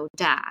there's no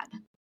dad.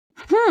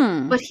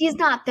 But he's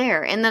not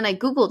there. And then I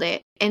Googled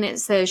it, and it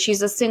says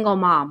she's a single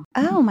mom.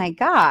 Oh my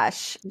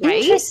gosh.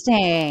 Right?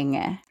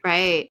 Interesting.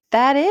 Right.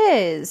 That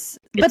is.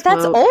 But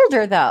that's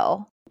older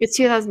though. It's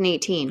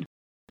 2018.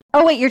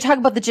 Oh wait, you're talking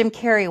about the Jim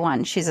Carrey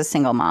one. She's a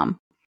single mom.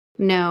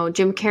 No,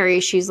 Jim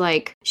Carrey, she's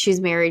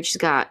married, she's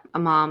got a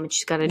mom, and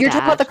she's got a dad. You're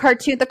talking about the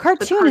cartoon. The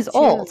cartoon is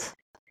old.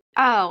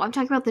 Oh, I'm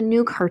talking about the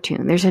new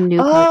cartoon. There's a new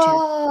cartoon.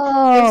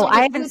 Oh,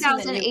 I haven't seen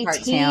the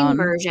 2018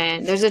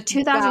 version. There's a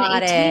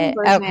 2018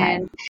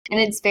 version, and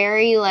it's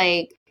very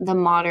like the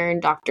modern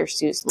Dr.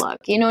 Seuss look.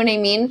 You know what I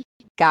mean?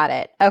 Got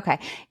it. Okay.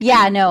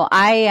 Yeah, no,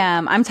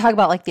 I'm talking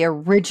about like the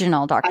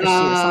original Dr.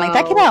 Seuss. I'm like,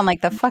 that came out in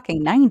like the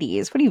fucking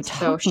 90s. What are you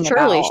talking about?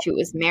 Surely she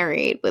was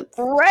married with.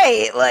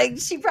 Right. Like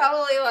she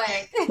probably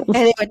like and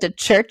they went to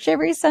church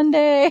every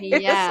Sunday. Yeah.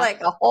 It's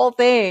like a whole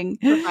thing.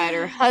 Provide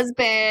her husband.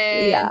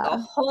 Yeah. The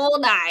whole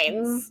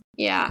nines.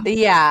 Yeah.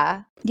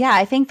 Yeah. Yeah.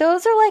 I think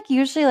those are like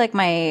usually like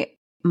my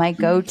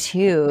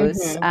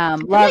go-tos.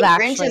 Love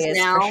Actually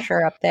is for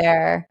sure up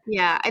there.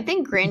 Yeah, I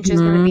think Grinch is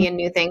going to be a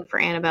new thing for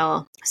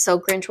Annabelle. So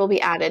Grinch will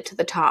be added to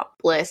the top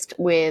list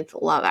with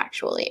Love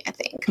Actually, I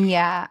think.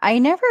 Yeah, I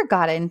never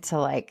got into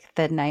like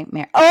the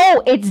Nightmare.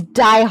 Oh, it's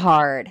Die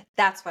Hard.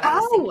 That's what I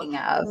was thinking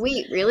of.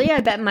 Wait, really?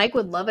 I bet Mike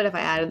would love it if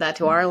I added that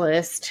to our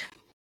list.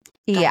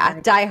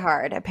 Die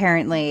Hard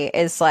apparently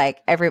is like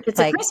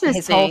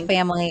his whole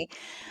family.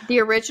 The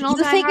original.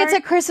 You think it's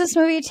a Christmas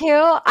movie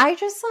too? I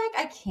just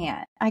like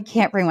I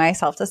can't bring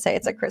myself to say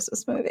it's a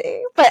Christmas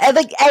movie. But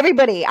like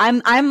everybody, I'm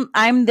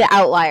the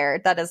outlier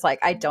that is like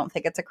I don't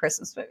think it's a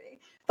Christmas movie.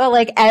 But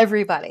like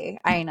everybody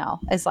I know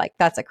is like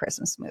that's a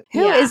Christmas movie.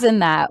 Who is in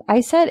that?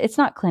 I said it's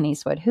not Clint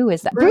Eastwood. Who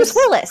is that? Bruce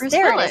Willis.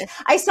 There it is.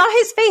 I saw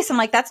his face. I'm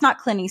like that's not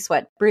Clint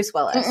Eastwood. Bruce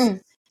Willis.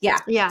 Yeah.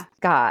 Yeah.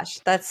 Gosh,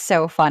 that's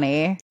so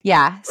funny.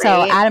 Yeah. Right.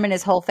 So Adam and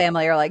his whole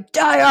family are like,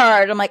 Die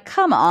Hard. I'm like,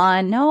 come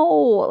on. No,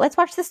 let's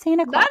watch the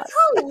Santa Claus. That's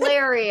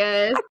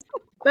hilarious.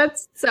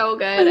 That's so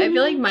good. I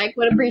feel like Mike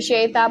would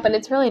appreciate that, but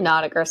it's really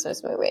not a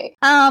Christmas movie.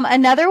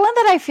 Another one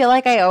that I feel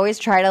like I always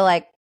try to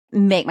like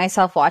make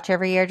myself watch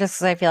every year just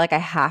because I feel like I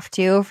have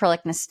to for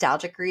like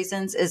nostalgic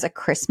reasons is A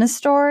Christmas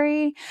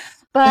Story.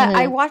 But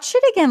I watched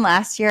it again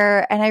last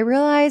year and I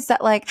realized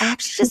that like I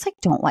actually just like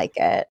don't like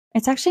it.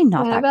 It's actually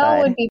not that good.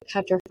 Annabelle would be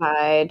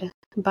petrified.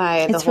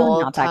 by the It's really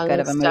whole not that good tongue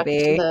of a stuck to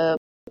movie. the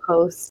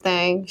post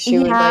thing. She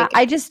would Yeah, like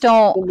I just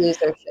don't lose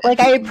her shit. like.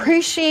 I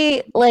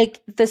appreciate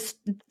like this.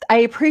 I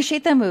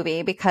appreciate the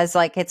movie because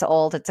like it's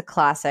old, it's a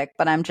classic.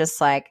 But I'm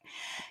just like,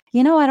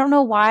 I don't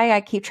know why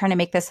I keep trying to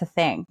make this a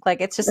thing.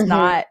 Like it's just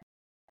not.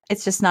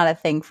 It's just not a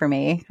thing for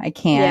me. I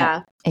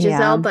can't. Yeah,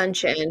 Giselle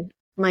Bundchen,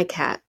 my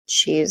cat,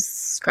 she's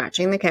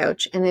scratching the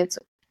couch, and it's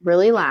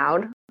really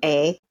loud.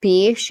 A.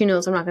 B. She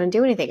knows I'm not going to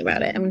do anything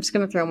about it. I'm just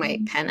going to throw my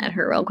pen at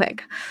her real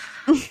quick.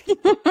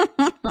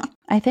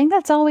 I think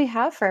that's all we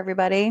have for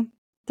everybody.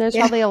 There's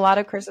probably a lot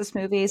of Christmas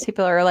movies.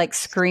 People are like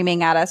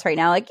screaming at us right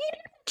now, like, you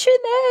didn't mention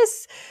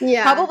this.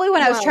 Yeah. Probably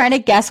when I was trying to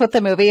guess what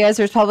the movie is,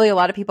 there's probably a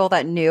lot of people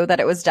that knew that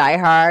it was Die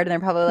Hard, and they're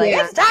probably like,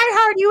 it's Die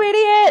Hard, you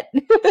idiot.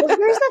 Well,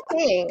 here's the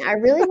thing. I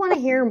really want to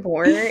hear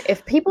more.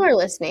 If people are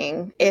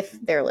listening, if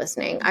they're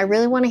listening, I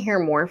really want to hear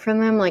more from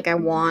them. Like, I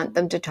want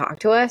them to talk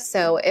to us.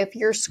 So if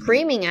you're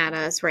screaming at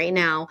us right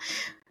now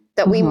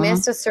that we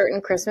missed a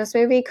certain Christmas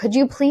movie, could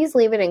you please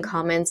leave it in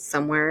comments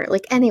somewhere,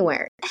 like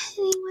anywhere.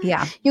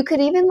 Yeah. You could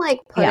even like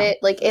put it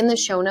like in the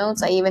show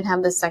notes. I even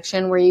have this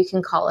section where you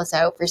can call us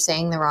out for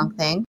saying the wrong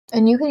thing,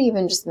 and you could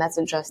even just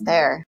message us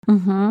there.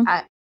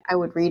 I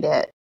would read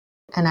it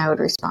and I would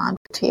respond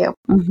to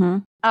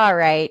you. All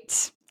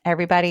right,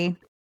 everybody.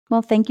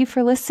 Well, thank you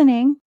for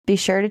listening. Be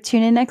sure to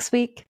tune in next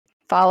week.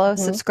 Follow,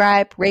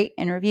 subscribe, rate,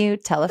 and review.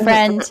 Tell a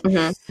friend.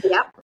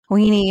 Yep.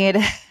 We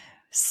need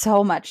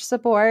so much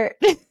support.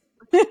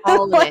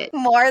 All of it.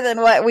 More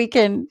than what we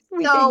can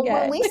get.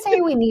 When we say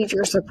we need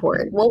your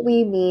support, what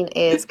we mean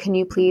is, can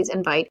you please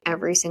invite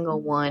every single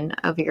one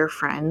of your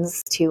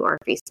friends to our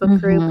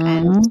Facebook group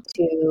and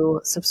to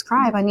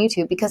subscribe on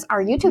YouTube, because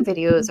our YouTube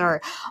videos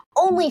are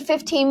only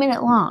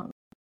 15-minute long.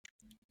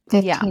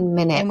 15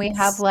 minutes. And we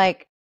have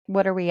like,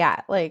 what are we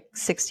at? Like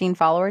 16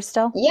 followers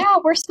still? Yeah,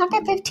 we're stuck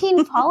at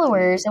 15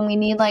 followers and we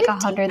need like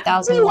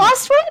 100,000. We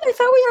lost one? I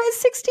thought we were at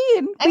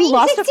 16. We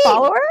lost 16. A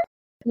follower?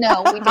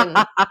 No, we didn't.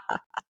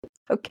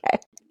 Okay.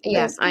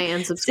 Yes, I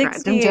unsubscribed.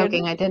 16. I'm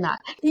joking. I did not.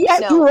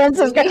 Yes, you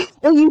unsubscribed.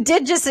 Well, you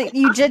did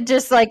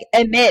just like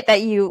admit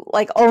that you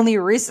like only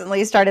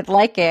recently started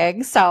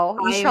liking, so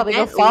you should probably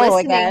go follow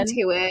again.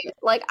 To it.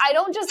 Like, I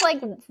don't just like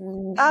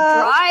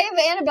drive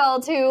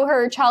Annabelle to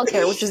her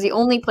childcare, which is the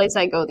only place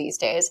I go these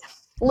days,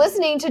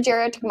 listening to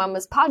Geriatric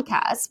Mama's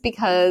podcast,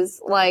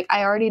 because like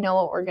I already know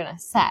what we're gonna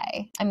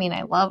say. I mean,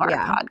 I love our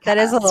podcast. That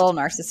is a little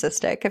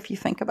narcissistic if you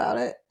think about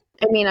it.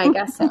 I mean, I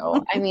guess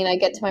so. I mean, I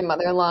get to my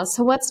mother-in-law,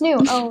 so what's new?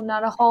 Oh,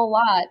 not a whole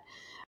lot.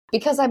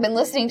 Because I've been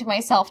listening to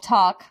myself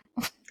talk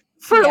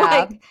for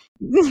like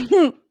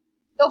the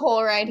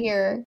whole ride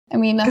here. I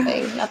mean,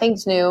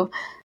 nothing's new.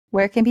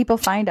 Where can people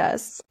find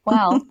us?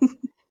 Well,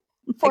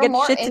 for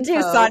more shit info, to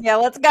do, Sonia.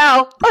 Let's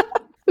go.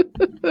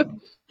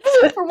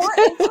 For more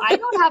info, I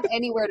don't have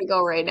anywhere to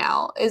go right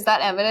now. Is that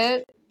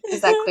evident?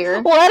 Is that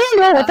clear? Well, I don't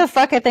know what the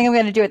fuck I think I'm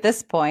going to do at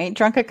this point.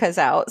 Drunkika's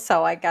out,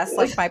 so I guess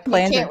like my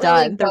plans are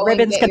done. The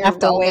ribbon's going to have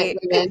to wait.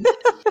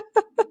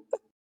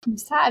 I'm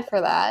sad for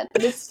that,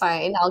 but it's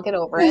fine. I'll get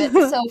over it.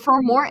 So for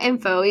more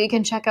info, you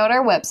can check out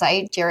our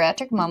website,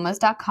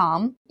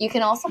 geriatricmamas.com. You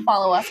can also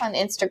follow us on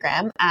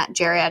Instagram at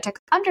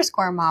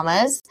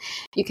geriatric_mamas.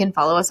 You can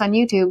follow us on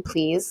YouTube,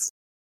 please,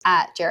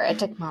 at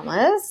Geriatric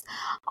Mamas,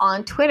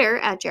 on Twitter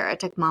at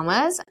Geriatric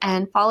Mamas,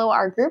 and follow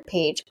our group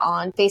page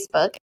on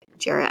Facebook,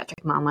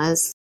 Geriatric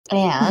Mamas.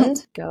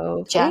 And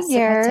go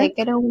Jessica, take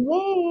it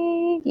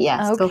away.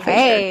 Yes,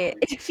 okay.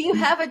 If you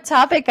have a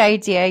topic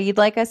idea you'd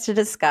like us to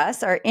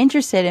discuss, are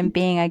interested in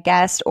being a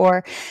guest,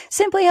 or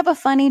simply have a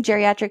funny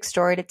geriatric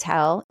story to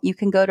tell, you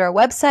can go to our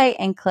website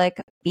and click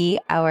Be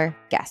Our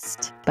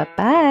Guest.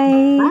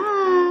 Bye-bye.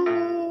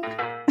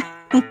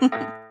 Bye.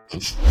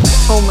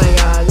 Oh my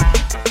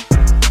God.